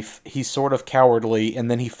sad life. He's sort of cowardly,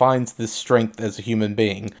 and then he finds this strength as a human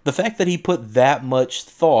being. The fact that he put that much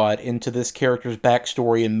thought into this character's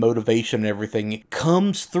backstory and motivation and everything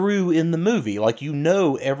comes through in the movie. Like, you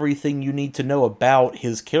know everything you need to know about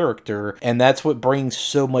his character, and that's what brings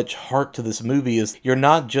so much heart to this movie. Is you're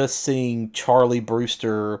not just seeing Charlie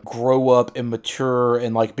Brewster grow up and mature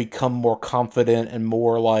and like become more confident and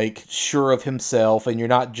more like sure of himself, and you're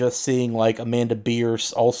not just seeing like Amanda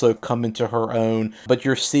Bierce also come into her own, but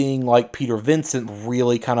you're seeing like Peter Vincent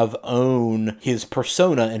really kind of own his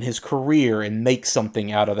persona and his career and make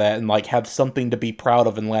something out of that and like have something to be proud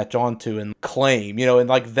of and latch onto and claim, you know, and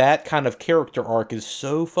like that kind of character arc is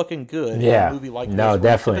so fucking good in a movie like this. No,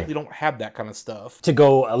 definitely. You don't have that kind of stuff. To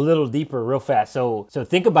go a little deeper real fast. So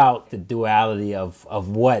think about the duality of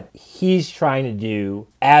what he's trying to do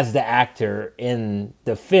as the actor in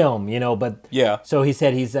the film, you know, but so he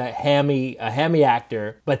said he's a hammy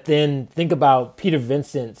actor, but then think about Peter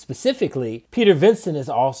Vincent specifically. Peter Vincent is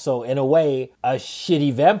also in a way a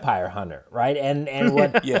shitty vampire hunter, right? And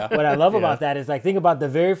what what I love about that is like, think about the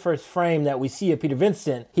very first frame that we see of Peter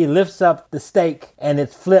Vincent. He lifts up the stake and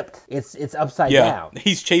it's flipped. It's upside down.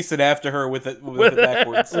 He's chasing after her with it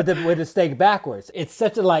backwards. with the stake backwards. It's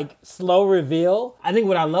such a like slow reveal. I think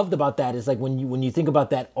what I loved about that is like when you think about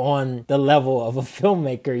that on the level of a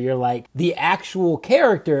filmmaker, you're like, the actual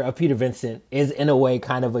character of Peter Vincent is in a way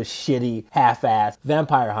kind of a shitty half-assed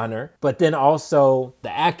vampire hunter, but then also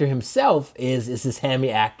the actor himself is this hammy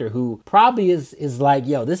actor who probably is like,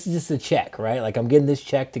 yo, this is just a check, right? Like, I'm getting this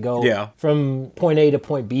check to go from point A to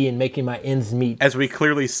point B and making my ends meet. As we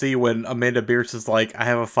clearly see when Amanda Bierce is like, I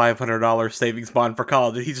have a $500 savings bond for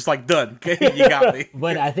college, and he's just like, done. You got me.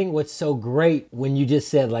 But I think what's so great when you just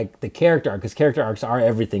said like the character arc, because character arcs are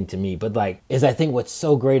everything to me, but like, is I think what's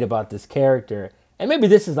so great about this character, and maybe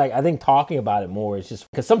this is like, I think talking about it more is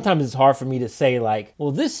just because sometimes it's hard for me to say like,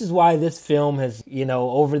 well, this is why this film has, you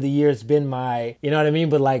know, over the years been my, you know what I mean?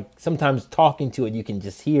 But like sometimes talking to it, you can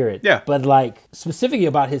just hear it. Yeah. But like specifically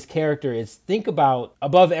about his character is think about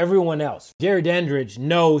above everyone else, Jerry Dandridge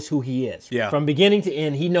knows who he is. Yeah. From beginning to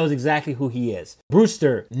end, he knows exactly who he is.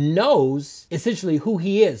 Brewster knows essentially who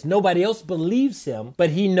he is. Nobody else believes him,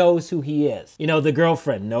 but he knows who he is. You know, the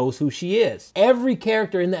girlfriend knows who she is. Every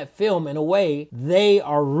character in that film, in a way, they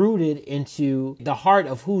are rooted into the heart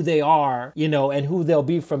of who they are, you know, and who they'll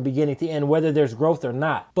be from beginning to end, whether there's growth or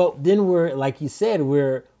not. But then we're, like you said,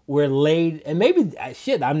 we're laid, and maybe,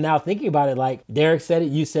 I'm now thinking about it, like Derek said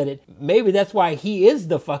it, you said it, maybe that's why he is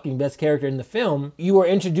the fucking best character in the film. You are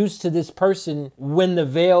introduced to this person when the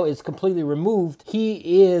veil is completely removed.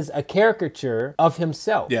 He is a caricature of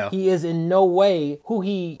himself. Yeah. He is in no way who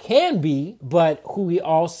he can be, but who he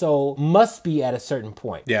also must be at a certain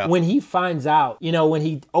point. Yeah. When he finds out, you know, when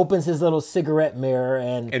he opens his little cigarette mirror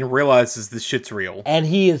and realizes this shit's real. And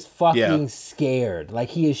he is fucking scared. Like,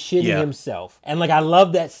 he is shitting himself. And like, I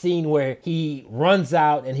love that scene where he runs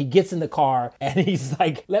out and he gets in the car and he's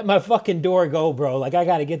like, let my fucking door go, bro. Like, I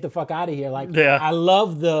gotta get the fuck out of here. Like, I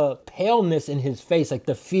love the paleness in his face, like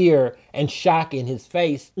the fear and shock in his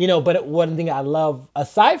face, you know. But one thing I love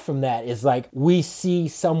aside from that is like, we see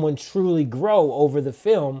someone truly grow over the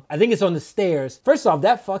film. I think it's on the stairs. First off,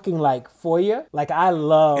 that fucking like foyer, like, I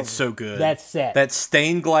love it's so good. That set. That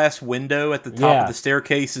stained glass window at the top of the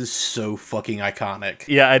staircase is so fucking iconic.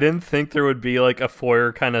 Yeah, I didn't think there would be like a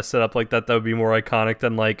foyer kind of set up like that would be more iconic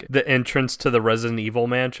than like the entrance to the Resident Evil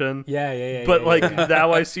mansion. Yeah. But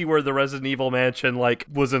now I see where the Resident Evil mansion like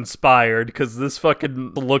was inspired, because this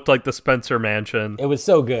fucking looked like the Spencer mansion. It was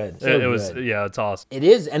so good. It was, yeah, it's awesome. It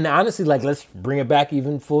is, and honestly, like, let's bring it back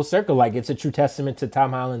even full circle. Like, it's a true testament to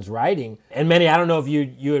Tom Holland's writing. And Manny, I don't know if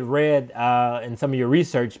you had read in some of your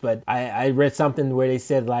research, but I read something where they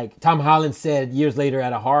said, like, Tom Holland said years later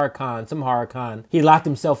at some horror con, he locked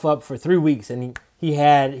himself up for 3 weeks, and he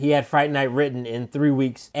had Fright Night written in 3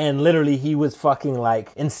 weeks, and literally he was fucking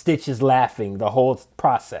like in stitches laughing the whole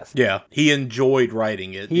process. Yeah, he enjoyed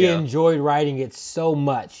writing it. He enjoyed writing it so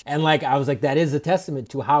much. And like, I was like, that is a testament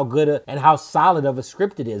to how good and how solid of a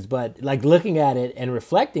script it is. But like, looking at it and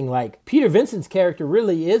reflecting, like, Peter Vincent's character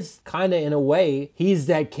really is kind of, in a way, he's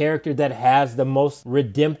that character that has the most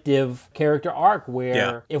redemptive character arc,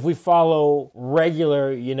 where if we follow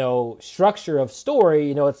regular, structure of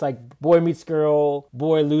story, it's like boy meets girl,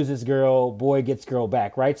 boy loses girl, boy gets girl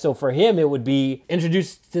back, right? So for him, it would be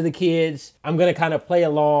introduced to the kids, I'm going to kind of play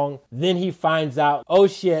along, then he finds out, oh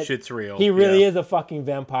shit, shit's real. He really is a fucking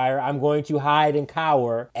vampire. I'm going to hide and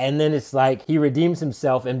cower. And then it's like he redeems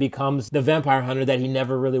himself and becomes the vampire hunter that he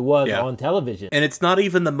never really was on television. And it's not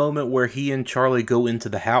even the moment where he and Charlie go into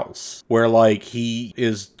the house, where like he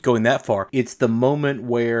is going that far. It's the moment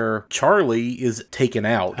where Charlie is taken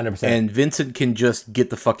out 100%. And Vincent can just get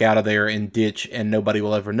the fuck out of there and ditch, and nobody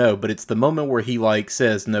will ever know. But it's the moment where he like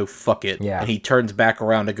says, no, fuck it. Yeah. And he turns back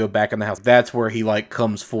around to go back in the house. That's where he like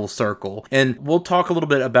comes full circle. And we'll talk a little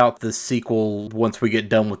bit about the sequel once we get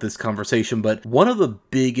done with this conversation. But one of the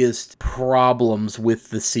biggest problems with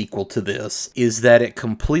the sequel to this is that it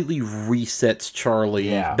completely resets Charlie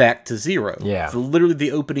back to zero. Yeah. So literally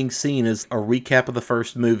the opening scene is a recap of the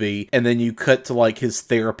first movie, and then you cut to like his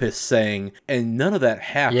therapist saying, and none of that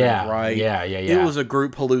happened, right? Yeah. It was a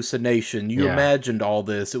group hallucination. You imagined all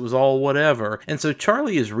this. It was all whatever. And so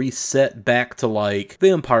Charlie is reset back to like,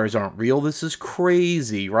 vampires aren't real. This is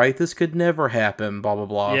crazy, right? This could never happen, blah, blah,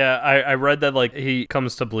 blah. Yeah, I read that like he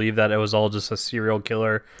comes to believe that it was all just a serial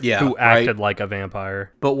killer who acted like a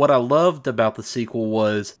vampire. But what I loved about the sequel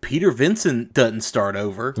was Peter Vincent doesn't start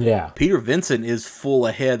over. Yeah. Peter Vincent is full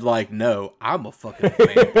ahead like, no, I'm a fucking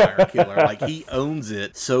vampire killer. Like, he owns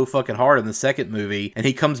it so fucking hard in the second movie, and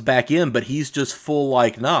he comes back in, but he's just full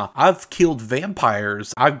like, nah, I've killed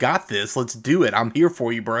vampires. I've got this. Let's do it. I'm here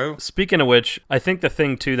for you, bro. Speaking of which, I think the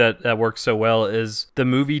thing too that works so well is the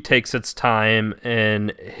movie takes its time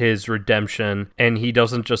in his redemption, and he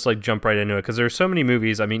doesn't just like jump right into it, because there's so many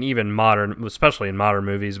movies, I mean, even modern, especially in modern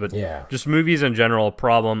movies, but just movies in general, a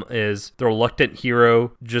problem is the reluctant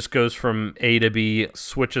hero just goes from A to B,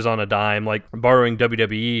 switches on a dime, like borrowing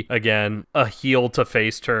WWE again, a heel to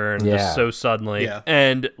face turn just so suddenly.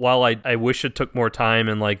 And while I wish it took more time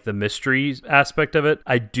in like the mystery aspect of it,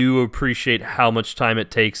 I do appreciate how much time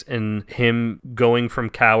it takes in him going from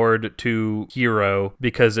coward to hero,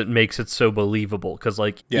 because it makes it so believable. Because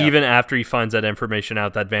like even after he finds that information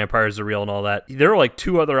out that vampires are real and all that, there are like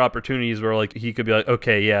two other opportunities where like he could be like,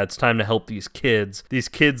 okay, yeah, it's time to help these kids. These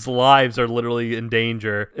kids' lives are literally in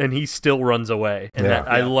danger, and he still runs away. And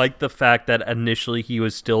I like the fact that initially he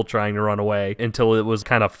was still trying to run away until it was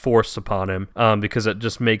kind of forced upon him, because it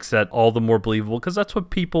just makes that all the more believable, because that's what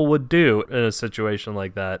people would do in a situation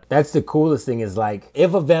like that. That's the coolest thing, is like,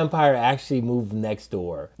 if a vampire actually moved next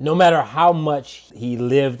door, no matter how much he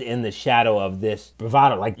lived in the shadow of this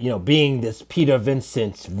bravado, like, being this Peter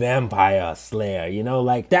Vincent's vampire slayer,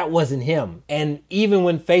 like, that wasn't him. And even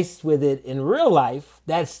when faced with it in real life,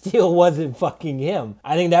 that still wasn't fucking him.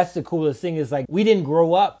 I think that's the coolest thing, is like, we didn't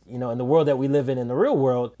grow up, in the world that we live in the real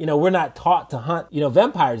world, we're not taught to hunt,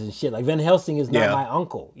 vampires and shit. Like, Van Helsing is not my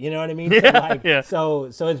uncle, you know what I mean? So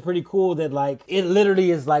it's pretty cool that like, it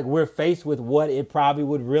literally is like, we're faced with what it probably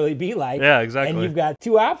would really be like. Yeah, exactly. And you've got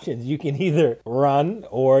two options. You can either run,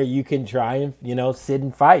 or you can try and, sit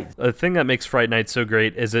and fight. The thing that makes Fright Night so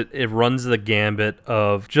great is it runs the gambit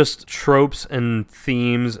of just tropes and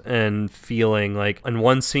themes and feeling. Like, in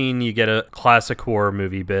one scene, you get a classic horror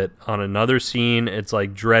movie bit. On another scene, it's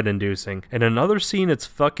like dread-inducing. In another scene, it's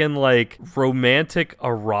fucking like romantic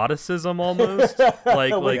eroticism almost.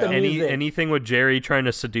 like anything with Jerry trying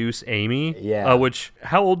to seduce Amy. Yeah. Which,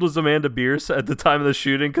 how old was Amanda Bierce at the time of the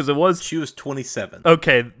shooting? Because she was 27.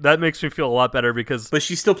 Okay, that makes me feel a lot better, because... But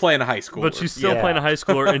she's still playing a high schooler. But she's still playing a high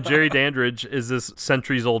schooler, and Jerry Dandridge is this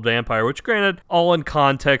centuries-old vampire, which, granted, all in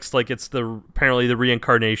context, like, it's apparently the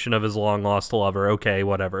reincarnation of his long-lost lover. okay,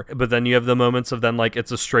 whatever. But then you have the moments of then, like,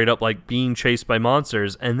 it's a straight up, like, being chased by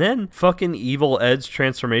monsters. And then fucking Evil Ed's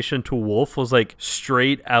transformation to wolf was, like,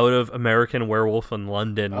 straight out of American Werewolf in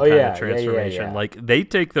London kind of transformation. Yeah. Like, they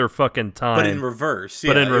take their fucking time. But in reverse.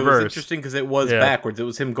 But in It reverse. was interesting because it was backwards. It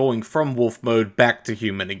was him going from wolf mode back to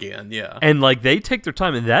human again. Yeah. And, like, they take their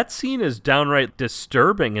time. And that scene is downright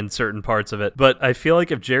disturbing in certain parts of it. But I feel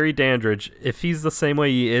like if Jerry Dandridge, if he's the same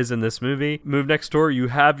way he is in this movie, Move Next Door, you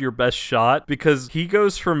have your best shot, because he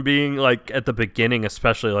goes from being, like, at the beginning,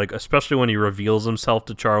 especially when he reveals himself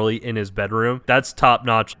to Charlie in his bedroom, that's top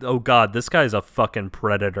notch. Oh god, this guy's a fucking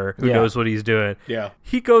predator who knows what he's doing. Yeah.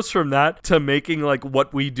 He goes from that to making, like,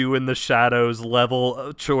 What We Do in the Shadows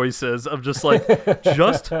level choices of just like,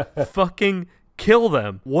 just fucking kill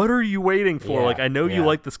them. What are you waiting for? Like, I know you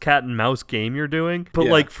like this cat and mouse game you're doing, but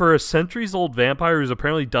like, for a centuries old vampire who's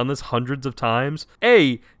apparently done this hundreds of times,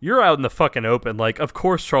 you're out in the fucking open. Like, of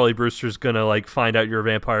course Charlie Brewster's gonna, like, find out you're a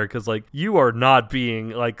vampire, because, like, you are not being,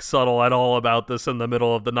 like, subtle at all about this in the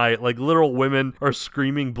middle of the night. Like, literal women are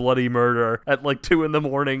screaming bloody murder at, like, 2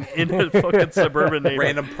 a.m. in a fucking suburban neighborhood.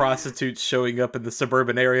 Random prostitutes showing up in the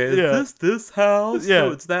suburban area. Is this house? Yeah.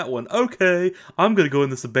 No, it's that one. Okay, I'm gonna go in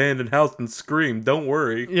this abandoned house and scream. Don't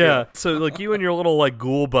worry. Yeah. So, like, you and your little, like,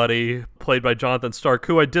 ghoul buddy, played by Jonathan Stark,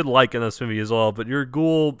 who I did like in this movie as well, but your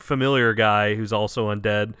ghoul familiar guy, who's also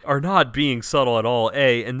undead, are not being subtle at all,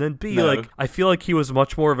 A. And then B, like, I feel like he was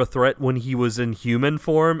much more of a threat when he was in human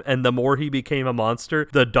form, and the more he became a monster,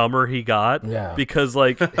 the dumber he got. Yeah. Because,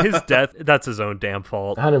 like, his death, that's his own damn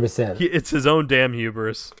fault. 100%. It's his own damn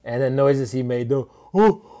hubris. And the noises he made, though,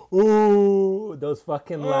 ooh, those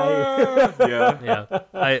fucking lights. Yeah.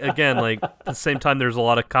 Again, like, at the same time, there's a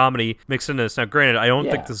lot of comedy mixed into this. Now, granted, I don't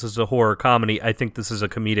think this is a horror comedy. I think this is a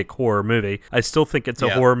comedic horror movie. I still think it's a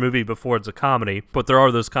horror movie before it's a comedy, but there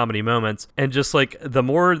are those comedy moments. And just, like, the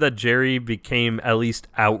more that Jerry became at least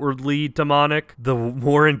outwardly demonic, the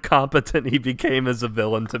more incompetent he became as a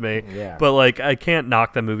villain to me. Yeah. But, like, I can't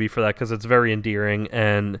knock the movie for that, because it's very endearing,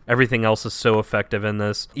 and everything else is so effective in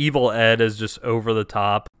this. Evil Ed is just over the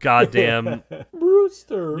top. Goddamn.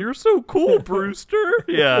 Brewster. You're so cool, Brewster.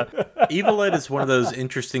 Yeah. Evil Ed is one of those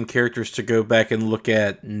interesting characters to go back and look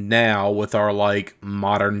at now with our, like,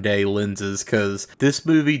 modern day lenses, because this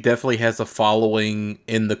movie definitely has a following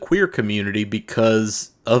in the queer community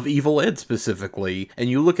because of Evil Ed specifically. And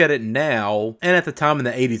you look at it now, and at the time in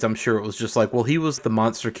the 80s, I'm sure it was just like, well, he was the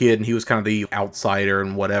monster kid and he was kind of the outsider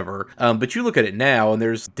and whatever. But you look at it now, and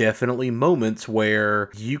there's definitely moments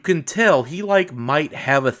where you can tell he, like, might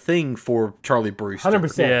have a thing for Charlie Brewster.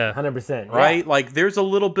 100%. Yeah. 100%. Right? Like, there's a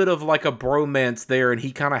little bit of, like, a bromance there, and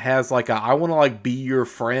he kind of has, like, I want to, like, be your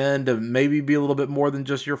friend, and maybe be a little bit more than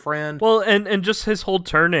just your friend. Well, and just his whole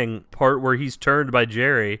turning part where he's turned by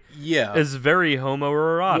Jerry is very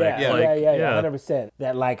homoerotic. Yeah, 100%.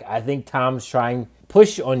 That, like, I think Tom's trying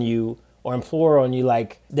push on you or implore on you,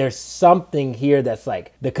 like, there's something here that's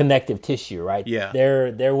like the connective tissue, right? Yeah.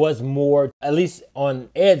 There was more, at least on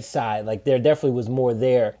Ed's side, like there definitely was more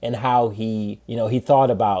there in how he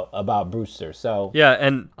thought about Brewster. So yeah,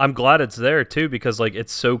 and I'm glad it's there too, because, like,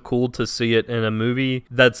 it's so cool to see it in a movie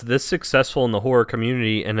that's this successful in the horror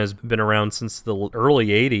community and has been around since the early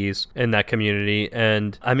 80s in that community.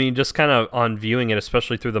 And I mean, just kind of on viewing it,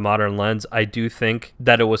 especially through the modern lens, I do think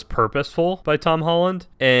that it was purposeful by Tom Holland,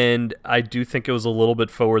 and I do think it was a little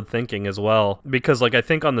bit forward thinking as well, because, like, I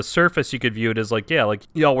think on the surface you could view it as like, yeah, like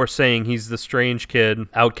y'all were saying, he's the strange kid,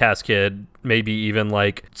 outcast kid, maybe even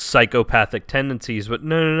like psychopathic tendencies, but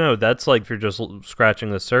no, that's like, if you're just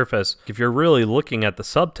scratching the surface. If you're really looking at the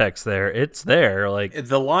subtext there, it's there. Like,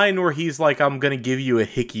 the line where he's like, I'm gonna give you a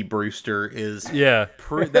hickey, Brewster, is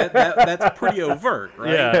that's pretty overt,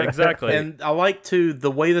 right? Yeah, exactly. And I like too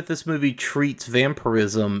the way that this movie treats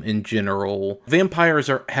vampirism in general. Vampires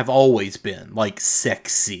have always been like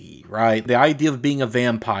sexy, right? The idea of being a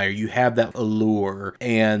vampire, you have that allure,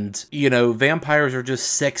 and vampires are just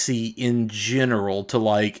sexy in general to,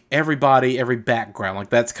 like, everybody, every background. Like,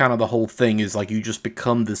 that's kind of the whole thing, is like you just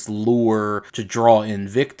become this lure to draw in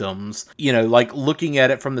victims. Like, looking at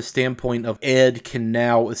it from the standpoint of Ed can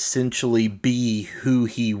now essentially be who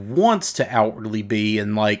he wants to outwardly be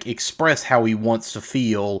and, like, express how he wants to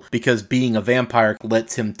feel, because being a vampire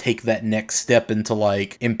lets him take that next step into,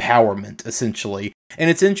 like, empowerment, essentially. And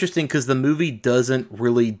it's interesting because the movie doesn't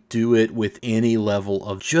really do it with any level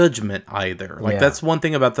of judgment either. Like, that's one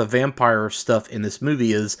thing about the vampire stuff in this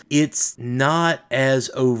movie is it's not as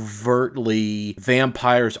overtly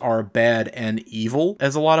vampires are bad and evil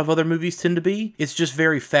as a lot of other movies tend to be. It's just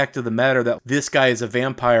very fact of the matter that this guy is a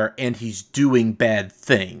vampire and he's doing bad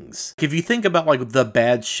things. If you think about like the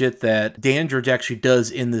bad shit that Dandridge actually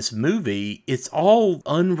does in this movie, it's all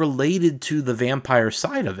unrelated to the vampire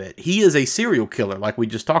side of it. He is a serial killer, like we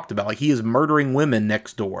just talked about. Like, he is murdering women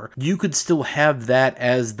next door. You could still have that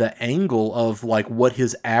as the angle of like what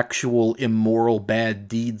his actual immoral bad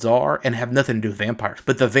deeds are and have nothing to do with vampires.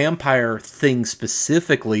 But the vampire thing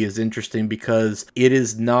specifically is interesting because it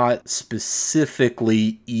is not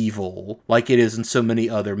specifically evil like it is in so many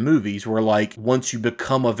other movies where like once you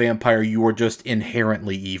become a vampire you are just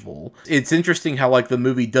inherently evil. It's interesting how like the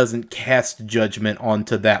movie doesn't cast judgment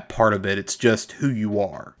onto that part of it. It's just who you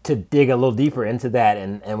are. To dig a little deeper into that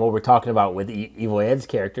and what we're talking about with Evil Ed's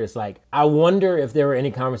character, it's like, I wonder if there were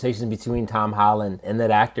any conversations between Tom Holland and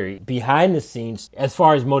that actor behind the scenes as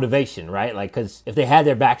far as motivation, right? Like, because if they had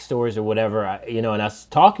their backstories or whatever, and us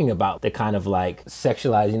talking about the kind of like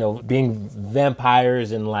sexualized, being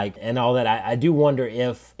vampires and like, and all that, I do wonder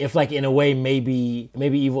if like in a way, maybe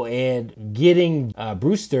Evil Ed getting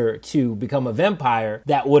Brewster to become a vampire,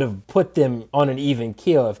 that would have put them on an even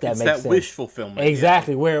keel, if that makes sense. It's that wish fulfillment.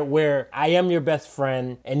 Exactly. Yeah. Where I am your best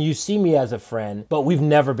friend and you see me as a friend, but we've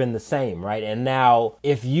never been the same, right? And now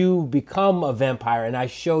if you become a vampire and I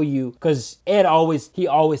show you, because Ed always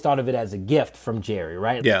thought of it as a gift from Jerry,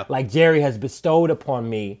 right? Yeah. Like, Jerry has bestowed upon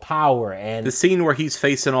me power. And the scene where he's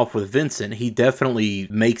facing off with Vincent, he definitely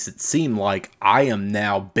makes it seem like I am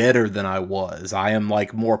now better than I was. I am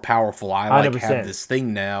like more powerful. I like 100%. Have this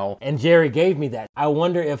thing now. And Jerry gave me that. I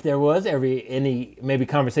wonder if there was any maybe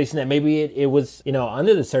conversation that maybe it was,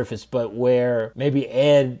 under the surface, but where maybe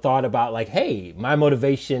Ed thought about like, hey, my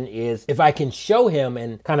motivation is if I can show him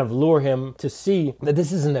and kind of lure him to see that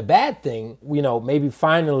this isn't a bad thing, maybe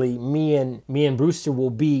finally me and Brewster will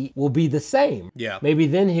be the same. Yeah. Maybe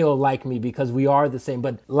then he'll like me because we are the same,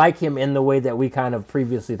 but like him in the way that we kind of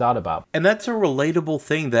previously thought about. And that's a relatable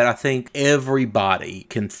thing that I think everybody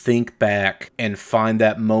can think back and find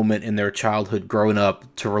that moment in their childhood growing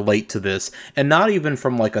up to relate to this. And not even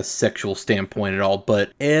from like a sexual standpoint at all,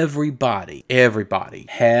 but everybody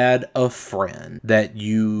had a friend that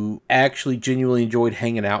you actually genuinely enjoyed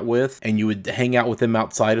hanging out with, and you would hang out with them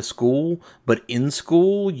outside of school, but in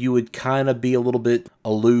school you would kind of be a little bit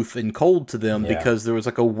aloof and cold to them because there was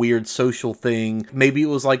like a weird social thing. Maybe it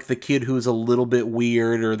was like the kid who was a little bit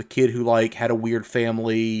weird, or the kid who like had a weird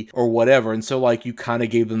family or whatever, and so like you kind of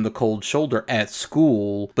gave them the cold shoulder at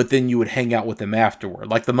school, but then you would hang out with them afterward.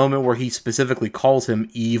 Like the moment where he specifically calls him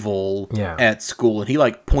evil at school, and he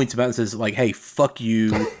like points him out and says like, hey, fuck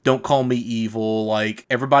you, don't call me evil, like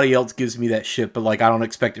everybody else gives me that shit, but like I don't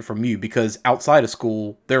expect it from you, because outside of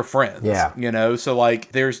school they're friends. So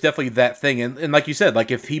like there's definitely that thing, and like you said,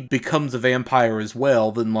 like if he becomes a vampire as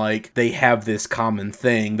well, then like they have this common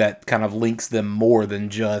thing that kind of links them more than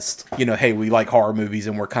just, hey, we like horror movies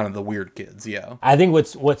and we're kind of the weird kids. I think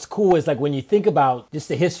what's cool is like when you think about just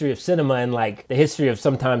the history of cinema and like the history of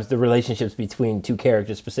sometimes the relationships between two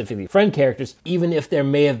characters, specifically friend characters, even if there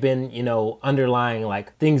may have been, underlying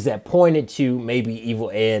like things that pointed to maybe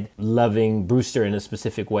Evil Ed loving Brewster in a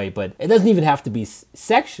specific way, but it doesn't even have to be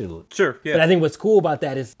sexual. Sure, yeah. But I think what's cool about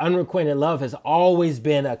that is unrequited love has always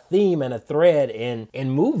been a theme and a thread in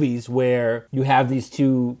movies where you have these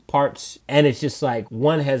two parts, and it's just like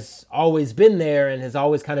one has always been there and has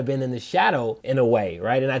always kind of been in the shadow in a way,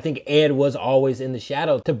 right? And I think Ed was always in the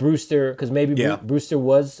shadow to Brewster because maybe Brewster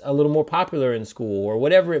was a little more popular in school or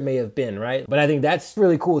whatever it may have been, right? But I think that's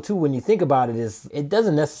really cool too when you think about it, is it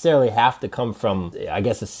doesn't necessarily have to come from, I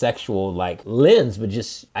guess, a sexual like lens, but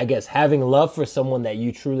just, I guess, having love for someone that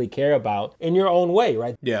you truly care about in your own way,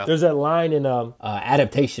 right? Yeah. There's that line in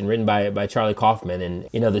Adaptation written by Charlie Kaufman, and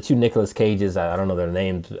the two Nicolas Cages, I don't know their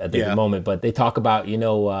names at the moment, but they talk about,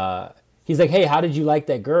 he's like, hey, how did you like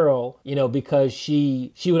that girl? Because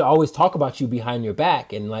she would always talk about you behind your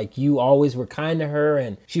back, and like you always were kind to her,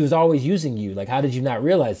 and she was always using you. Like, how did you not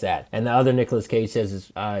realize that? And the other Nicolas Cage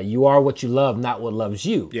says, you are what you love, not what loves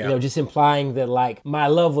you. Yeah. Just implying that like my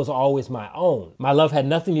love was always my own. My love had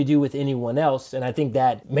nothing to do with anyone else. And I think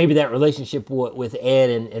that maybe that relationship with Ed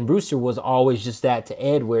and Brewster was always just that to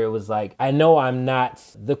Ed, where it was like, I know I'm not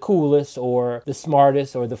the coolest or the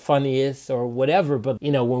smartest or the funniest or whatever, but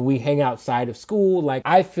when we hang out outside of school. Like,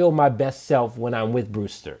 I feel my best self when I'm with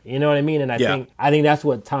Brewster. You know what I mean? And I think that's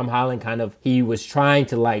what Tom Holland he was trying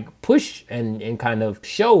to like push and kind of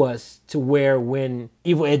show us, to where when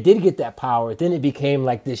Evil Ed did get that power, then it became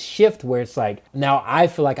like this shift where it's like, now I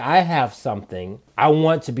feel like I have something. I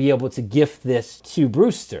want to be able to gift this to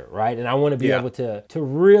Brewster, right? And I want to be able to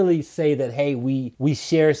really say that, hey, we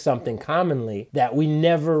share something commonly that we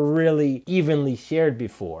never really evenly shared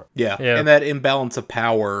before. Yeah. And that imbalance of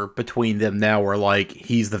power between them now, where like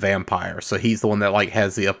he's the vampire, so he's the one that like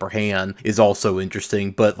has the upper hand, is also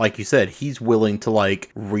interesting. But like you said, he's willing to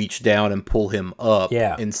like reach down and pull him up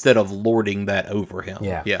instead of lording that over him.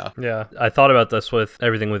 Yeah. I thought about this with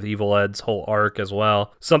everything with Evil Ed's whole arc as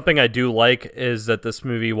well. Something I do like is that this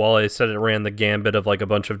movie, while I said it ran the gambit of like a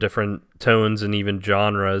bunch of different tones and even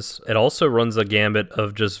genres, it also runs the gambit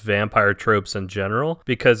of just vampire tropes in general,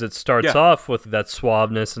 because it starts off with that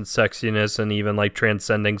suaveness and sexiness and even like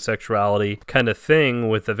transcending sexuality kind of thing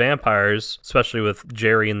with the vampires, especially with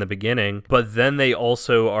Jerry in the beginning. But then they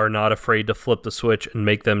also are not afraid to flip the switch and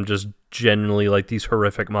make them just genuinely like these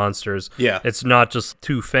horrific monsters. It's not just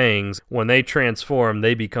two fangs. When they transform,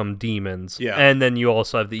 they become demons. And then you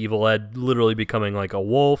also have the Evil Ed literally becoming like a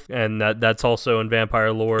wolf, and that's also in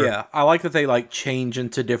vampire lore. I like that they like change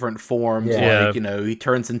into different forms. Like, you know, he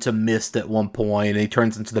turns into mist at one point, and he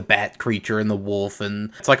turns into the bat creature and the wolf,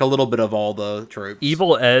 and it's like a little bit of all the tropes.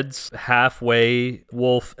 Evil Ed's halfway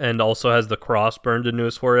wolf and also has the cross burned into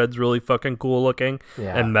his forehead's really fucking cool looking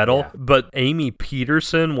and metal. But Amy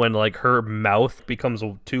Peterson, when like her mouth becomes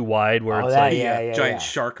too wide, where it's giant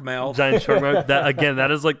shark mouth. That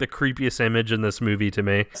is like the creepiest image in this movie to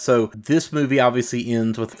me. So this movie obviously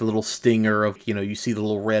ends with the little stinger of, you know, you see the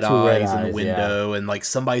little red eyes in the window, and like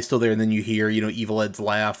somebody's still there, and then you hear, you know, Evil Ed's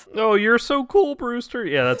laugh. Oh, you're so cool, Brewster.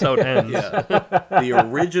 Yeah, that's how it ends. The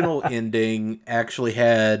original ending actually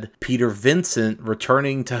had Peter Vincent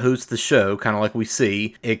returning to host the show, kind of like we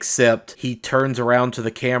see, except he turns around to the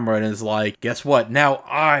camera and is like, guess what? Now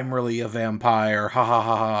I'm really a vampire. Ha ha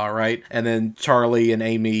ha ha, right? And then Charlie and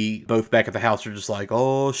Amy, both back at the house, are just like,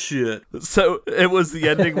 oh shit. So it was the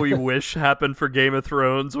ending we wish happened for Game of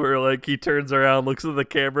Thrones, where like he turns around, looks at the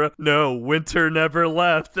camera. No, winter never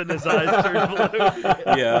left, and his eyes turn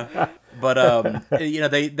blue. But, you know,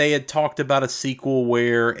 they had talked about a sequel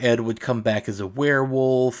where Ed would come back as a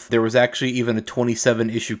werewolf. There was actually even a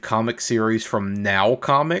 27-issue comic series from Now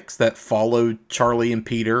Comics that followed Charlie and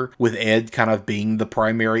Peter, with Ed kind of being the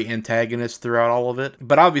primary antagonist throughout all of it.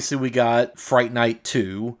 But obviously we got Fright Night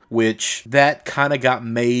 2, which that kind of got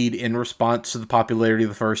made in response to the popularity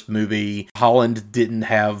of the first movie. Holland didn't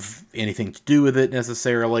have anything to do with it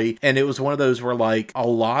necessarily, and it was one of those where like a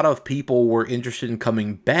lot of people were interested in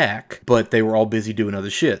coming back, but they were all busy doing other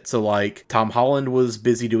shit. So like Tom Holland was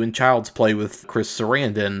busy doing Child's Play with Chris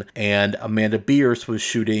Sarandon, and Amanda Bierce was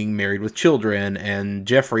shooting Married with Children, and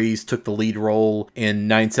Jeffries took the lead role in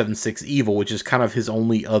 976 Evil, which is kind of his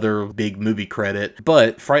only other big movie credit.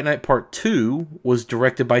 But Fright Night Part 2 was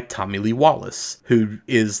directed by Tommy Lee Wallace, who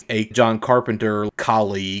is a John Carpenter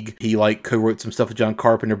colleague. He like co-wrote some stuff with John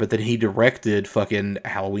Carpenter, but then he directed fucking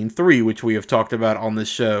Halloween 3, which we have talked about on this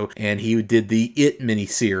show, and he did the It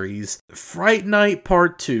miniseries. Fright Night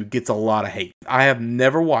Part 2 gets a lot of hate. I have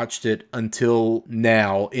never watched it until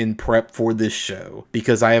now in prep for this show,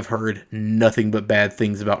 because I have heard nothing but bad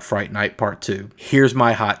things about Fright Night Part 2. Here's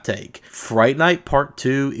my hot take. Fright Night Part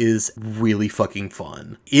 2 is really fucking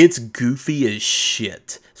fun. It's goofy as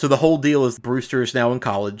shit. So the whole deal is Brewster is now in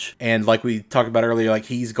college, and like we talked about earlier, like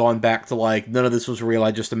he's gone back to like, none of this was real,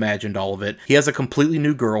 I just imagined all of it. He has a completely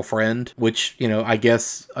new girlfriend, which, you know, I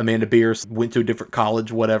guess Amanda Bierce went to a different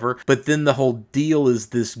college, whatever. But then the whole deal is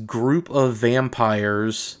this group of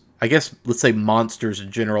vampires, I guess, let's say monsters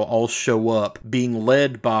in general, all show up, being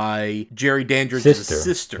led by Jerry Dandridge's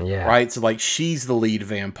sister, right? So, like, she's the lead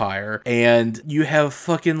vampire. And you have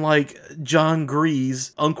fucking, like, John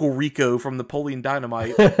Grease, Uncle Rico from Napoleon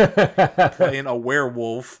Dynamite, playing a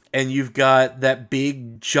werewolf. And you've got that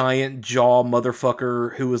big, giant jaw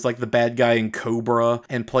motherfucker who was, like, the bad guy in Cobra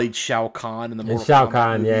and played Shao Kahn in the Mortal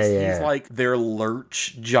Kombat movies. He's, like, their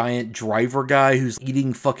lurch giant driver guy who's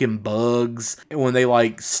eating fucking bugs. And when they,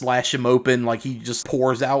 like, slash him open, like he just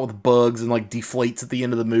pours out with bugs and like deflates at the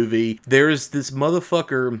end of the movie. There's this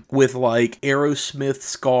motherfucker with like Aerosmith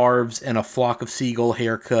scarves and a Flock of Seagull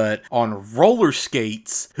haircut on roller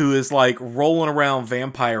skates who is like rolling around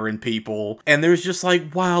vampiring people, and there's just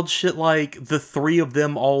like wild shit, like the three of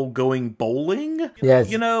them all going bowling.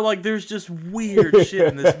 You know, like there's just weird shit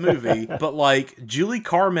in this movie. But like Julie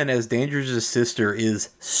Carmen as Dandridge's sister is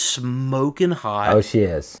smoking hot. Oh, she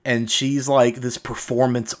is. And she's like this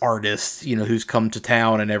performance artist, you know, who's come to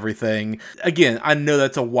town and everything. Again, I know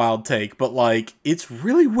that's a wild take, but like, it's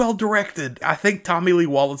really well directed. I think Tommy Lee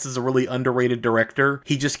Wallace is a really underrated director.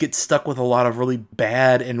 He just gets stuck with a lot of really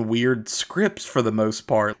bad and weird scripts for the most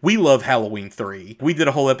part. We love Halloween 3. We did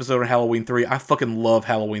a whole episode on Halloween 3. I fucking love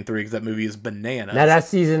Halloween 3 because that movie is bananas. Now that's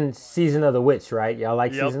season of the Witch, right? Y'all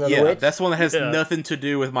like season of the Witch? That's one that has nothing to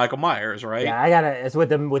do with Michael Myers, right? Yeah, it's with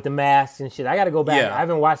the masks and shit. I gotta go back. I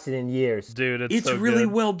haven't watched it in years. Dude, it's so really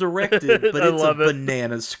good. well directed, but it's a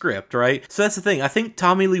bananas script, right? So that's the thing. I think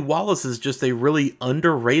Tommy Lee Wallace is just a really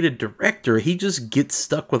underrated director. He just gets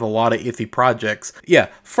stuck with a lot of iffy projects. Yeah,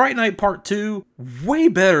 Fright Night Part 2, way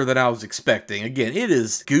better than I was expecting. Again, it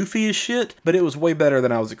is goofy as shit, but it was way better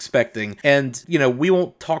than I was expecting. And, you know, we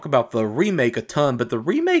won't talk about the remake a ton, but the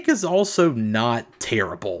remake is also not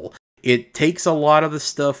terrible. It takes a lot of the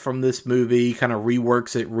stuff from this movie, kind of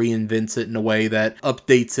reworks it, reinvents it in a way that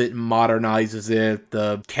updates it and modernizes it.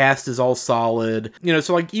 The cast is all solid. You know,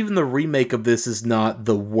 so like even the remake of this is not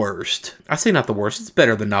the worst. I say not the worst. It's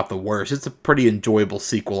better than not the worst. It's a pretty enjoyable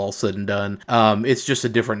sequel all said and done. It's just a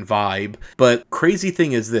different vibe. But crazy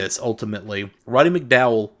thing is this, ultimately. Roddy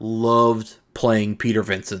McDowall loved playing Peter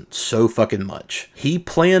Vincent so fucking much. He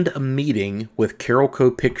planned a meeting with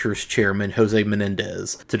Carolco Pictures chairman Jose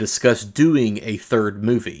Menendez to discuss doing a third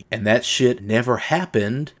movie. And that shit never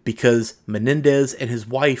happened because Menendez and his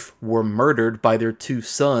wife were murdered by their two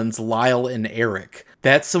sons, Lyle and Eric.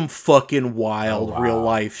 That's some fucking wild real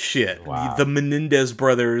life shit. Wow. The Menendez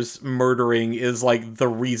brothers murdering is like the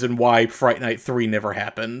reason why Fright Night 3 never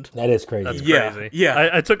happened. That is crazy. That's Yeah, crazy. yeah.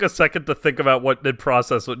 I took a second to think about what did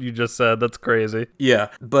process what you just said. That's crazy. Yeah,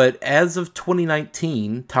 but as of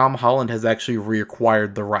 2019, Tom Holland has actually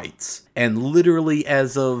reacquired the rights. And literally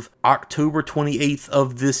as of October 28th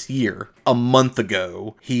of this year, a month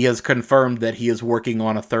ago, he has confirmed that he is working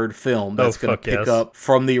on a third film that's going to pick up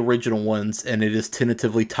from the original ones, and it is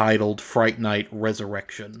tentatively titled Fright Night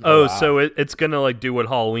Resurrection. Oh, so it's going to like do what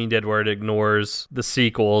Halloween did, where it ignores the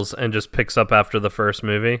sequels and just picks up after the first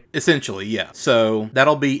movie? Essentially, yeah. So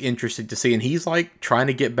that'll be interesting to see, and he's like trying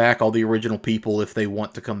to get back all the original people if they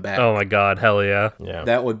want to come back. Oh my god, hell yeah.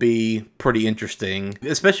 That would be pretty interesting,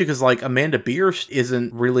 especially because like Amanda Bierce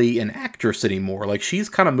isn't really an actress anymore. Like she's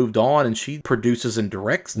kind of moved on and she produces and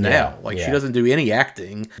directs now. She doesn't do any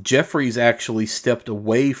acting. Jeffries actually stepped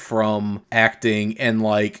away from acting and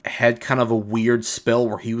like had kind of a weird spell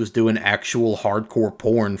where he was doing actual hardcore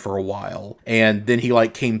porn for a while. And then he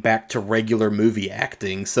like came back to regular movie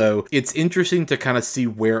acting. So it's interesting to kind of see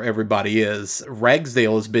where everybody is.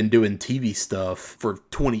 Ragsdale has been doing TV stuff for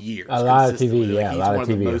 20 years. A lot of TV, he's one of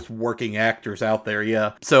the most working actors out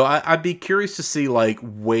there, So I'd be curious to see like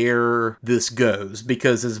where this goes,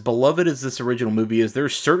 because as beloved as this original movie is,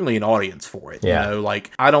 there's certainly an audience for it. You know,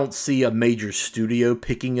 like I don't see a major studio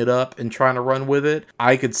picking it up and trying to run with it.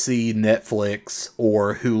 I could see Netflix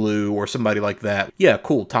or Hulu or somebody like that. Yeah,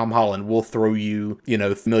 cool. Tom Holland will throw you,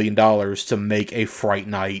 $1 million to make a Fright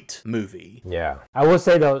Night movie. Yeah. I will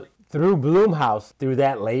say though, through Blumhouse, through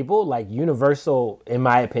that label, like Universal, in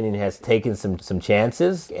my opinion, has taken some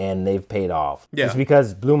chances and they've paid off. Yeah. It's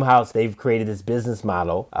because Blumhouse, they've created this business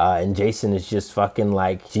model, and Jason is just fucking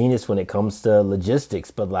like genius when it comes to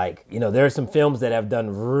logistics. But like, there are some films that have done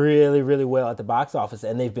really, really well at the box office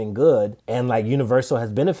and they've been good, and like Universal has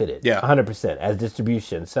benefited 100% as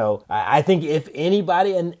distribution. So I think if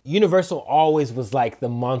anybody, and Universal always was like the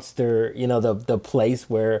monster, the place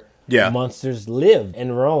where monsters live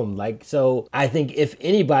and roam. Like, so I think if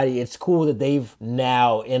anybody, it's cool that they've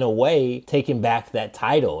now, in a way, taken back that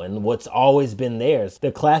title and what's always been theirs.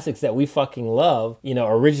 The classics that we fucking love,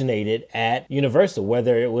 originated at Universal,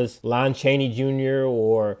 whether it was Lon Chaney Jr.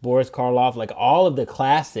 or Boris Karloff, like all of the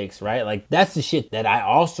classics, right? Like that's the shit that I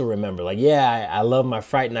also remember. Like, I love my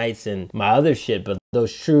Fright Nights and my other shit, but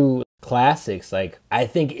those true classics, like I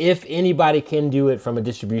think if anybody can do it from a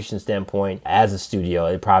distribution standpoint as a studio,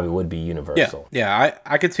 it probably would be Universal.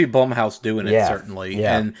 I could see Blumhouse doing it, certainly.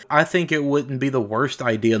 And I think it wouldn't be the worst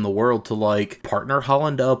idea in the world to like partner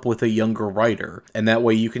Holland up with a younger writer, and that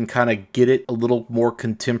way you can kind of get it a little more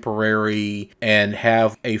contemporary and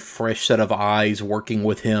have a fresh set of eyes working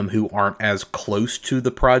with him who aren't as close to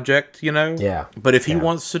the project, But if he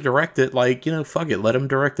wants to direct it, like, fuck it, let him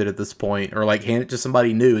direct it at this point, or like hand it to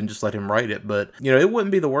somebody new and just let let him write it. But, you know, it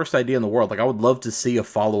wouldn't be the worst idea in the world. Like, I would love to see a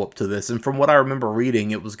follow-up to this. And from what I remember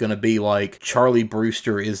reading, it was going to be like Charlie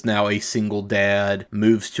Brewster is now a single dad,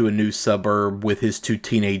 moves to a new suburb with his 2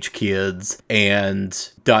 teenage kids,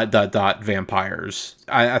 and ... vampires.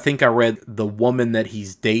 I think I read the woman that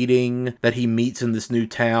he's dating, that he meets in this new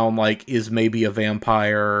town, like, is maybe a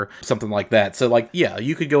vampire, something like that. So, like, yeah,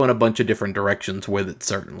 you could go in a bunch of different directions with it,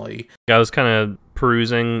 certainly. I was kind of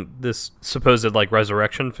perusing this supposed like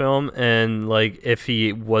resurrection film, and like if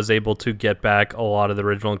he was able to get back a lot of the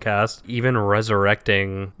original cast, even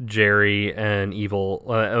resurrecting Jerry and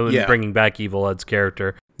bringing back Evil Ed's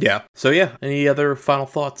character. Yeah. So yeah, any other final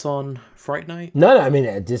thoughts on Fright Night? No, I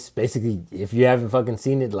mean, just basically, if you haven't fucking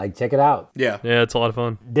seen it, like, check it out. Yeah, it's a lot of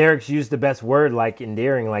fun. Derek's used the best word, like,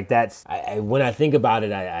 endearing. Like, that's, when I think about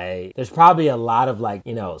it, there's probably a lot of, like,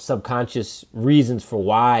 you know, subconscious reasons for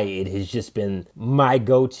why it has just been my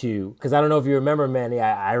go-to. Because I don't know if you remember, Manny,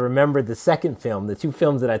 I remember the second film, the 2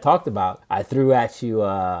 films that I talked about. I threw at you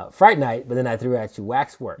Fright Night, but then I threw at you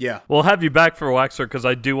Waxwork. Yeah. We'll have you back for Waxwork, because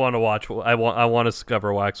I do want to watch, I want to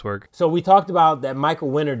discover Waxwork. So we talked about that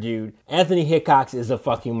Michael Winner dude. Anthony Hickox is a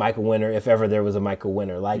fucking Michael Winner, if ever there was a Michael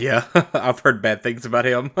Winner. Like, yeah, I've heard bad things about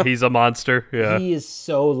him. He's a monster. Yeah, he is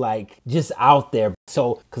so, like, just out there.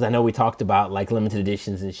 So, because I know we talked about, like, limited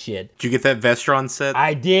editions and shit. Did you get that Vestron set?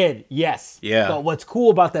 I did, yes. Yeah. But what's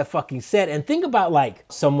cool about that fucking set, and think about, like,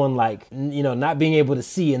 someone, like, you know, not being able to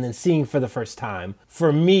see and then seeing for the first time.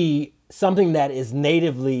 For me, something that is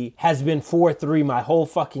natively has been 4:3 my whole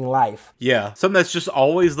fucking life. Yeah, something that's just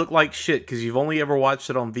always looked like shit because you've only ever watched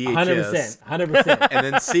it on VHS. 100%. And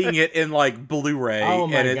then seeing it in like Blu-ray,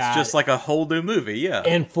 and it's God. Just like a whole new movie. Yeah,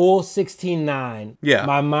 in full 16:9. Yeah,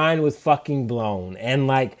 my mind was fucking blown, and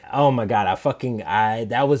like, oh my God,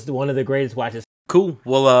 that was one of the greatest watches. Cool.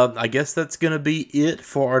 Well, I guess that's going to be it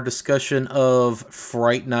for our discussion of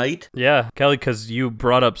Fright Night. Yeah, Kelly, because you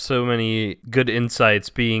brought up so many good insights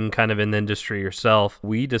being kind of in the industry yourself,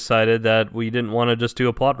 we decided that we didn't want to just do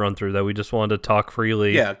a plot run through, that we just wanted to talk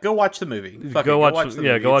freely. Yeah, go watch the movie. Go watch the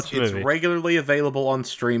movie. It's regularly available on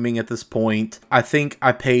streaming at this point. I think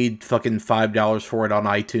I paid fucking $5 for it on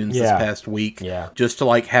iTunes this past week. Yeah. Just to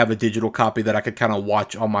like have a digital copy that I could kind of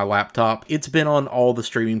watch on my laptop. It's been on all the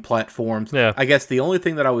streaming platforms. Yeah. I guess the only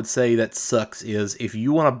thing that I would say that sucks is if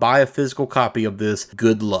you want to buy a physical copy of this,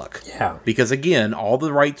 good luck. Yeah. Because again, all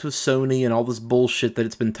the rights with Sony and all this bullshit that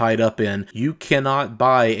it's been tied up in, you cannot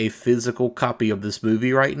buy a physical copy of this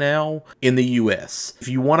movie right now in the US. If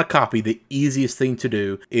you want a copy, the easiest thing to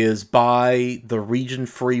do is buy the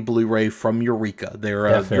region-free Blu-ray from Eureka. They're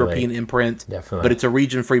a European imprint, but it's a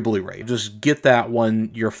region-free Blu-ray. Just get that one,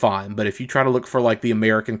 you're fine. But if you try to look for like the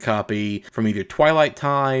American copy from either Twilight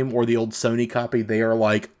Time or the old Sony copy, they are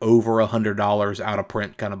like over $100 out of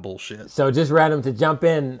print kind of bullshit. So just random to jump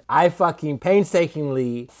in, I fucking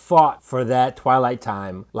painstakingly fought for that Twilight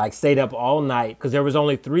Time, like stayed up all night because there was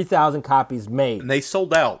only 3,000 copies made. And they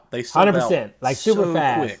sold out. They sold 100%, out like super so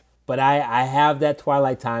fast. Quick. But I have that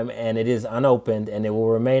Twilight Time, and it is unopened, and it will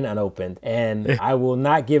remain unopened. And I will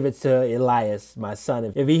not give it to Elias, my son.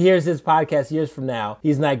 If he hears this podcast years from now,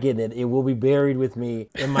 he's not getting it. It will be buried with me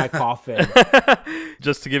in my coffin.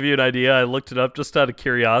 Just to give you an idea, I looked it up just out of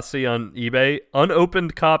curiosity on eBay.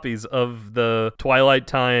 Unopened copies of the Twilight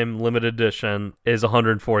Time limited edition is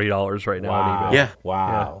 $140 right now on eBay. Yeah.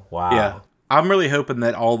 Wow. Yeah. I'm really hoping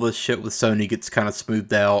that all this shit with Sony gets kind of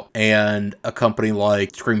smoothed out and a company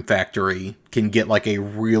like Scream Factory can get like a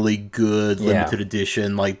really good limited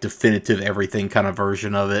edition, like definitive everything kind of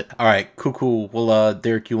version of it. All right, cool. Well,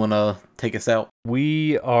 Derek, you want to take us out?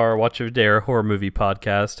 We are Watch of Dare, horror movie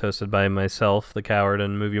podcast hosted by myself, the Coward,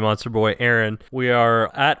 and movie monster boy Aaron. We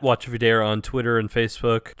are at Watch of Dare on Twitter and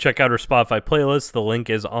Facebook. Check out our Spotify playlist. The link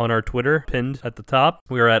is on our Twitter, pinned at the top.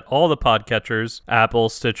 We are at all the podcatchers: Apple,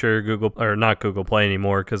 Stitcher, Google, or not Google Play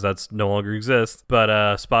anymore because that's no longer exists, but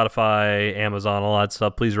Spotify, Amazon, all that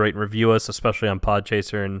stuff. Please rate and review us, especially on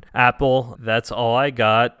Podchaser and Apple. That's all I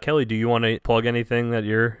got. Kelly, do you want to plug anything that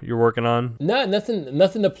you're working on? No, nothing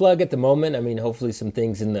to plug at the moment. I mean, hopefully some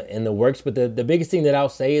things in the works, but the biggest thing that I'll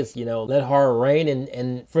say is, let horror reign,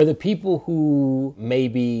 and for the people who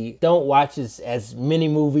maybe don't watch as many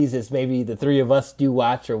movies as maybe the three of us do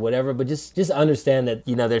watch or whatever, but just understand that,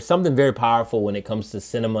 there's something very powerful when it comes to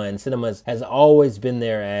cinema, and cinema has always been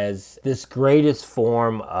there as this greatest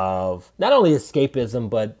form of not only escapism,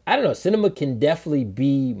 but I don't know, cinema can definitely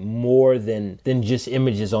be more than just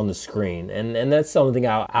images on the screen, and that's something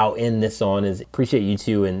I'll end this on is appreciate you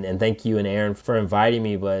two, and thank you and Aaron for inviting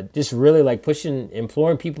me, but just really like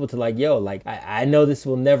imploring people to like, yo, like I know this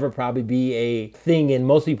will never probably be a thing in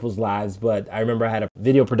most people's lives, but I remember I had a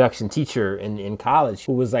video production teacher in college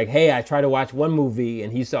who was like, hey, I try to watch one movie,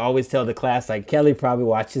 and he used to always tell the class like, Kelly probably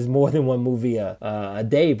watches more than one movie a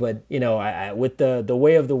day, but you know, I with the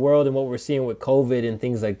way of the world and what we're seeing with COVID and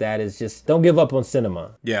things like that, is just don't give up on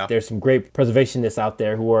cinema. Yeah, there's some great preservationists out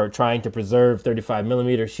there who are trying to preserve 35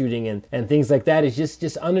 millimeter shooting and things like that. Is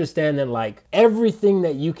just understand that like everything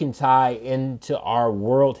that you can tie into our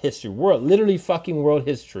literally fucking world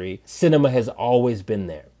history, cinema has always been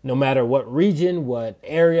there. No matter what region, what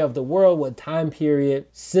area of the world, what time period,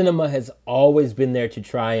 cinema has always been there to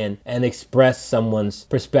try and express someone's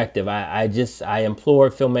perspective. I implore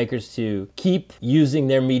filmmakers to keep using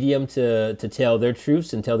their medium to tell their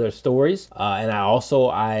truths and tell their stories. And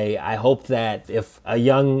I hope that if a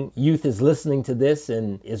young youth is listening to this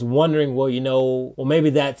and is wondering, well, maybe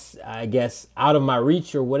that's, I guess, out of my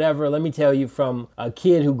reach or whatever. Let me tell you, from a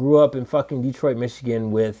kid who grew up in fucking Detroit, Michigan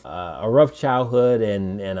with a rough childhood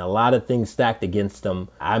and a lot of things stacked against them,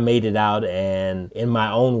 I made it out, and in my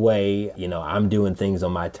own way, you know, I'm doing things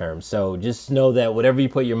on my terms. So just know that whatever you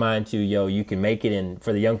put your mind to, you can make it. And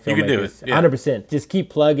for the young filmmakers, you can do it. Yeah. 100%. Just keep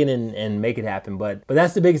plugging and make it happen. But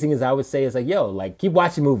that's the biggest thing, is I would say, is like, keep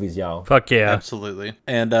watching movies, y'all. Fuck yeah. Absolutely.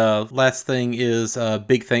 And last thing is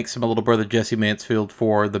big thanks to my little brother Jesse Mansfield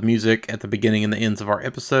for the music at the beginning and the ends of our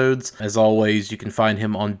episodes. As always, you can find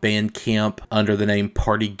him on Bandcamp under the name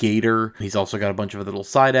Party Gator. He's also got a bunch of other little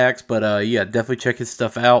side acts, but yeah, definitely check his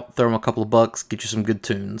stuff out. Throw him a couple of bucks, get you some good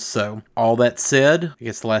tunes. So all that said, I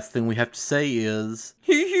guess the last thing we have to say is,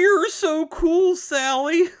 you're so cool,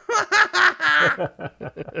 Sally.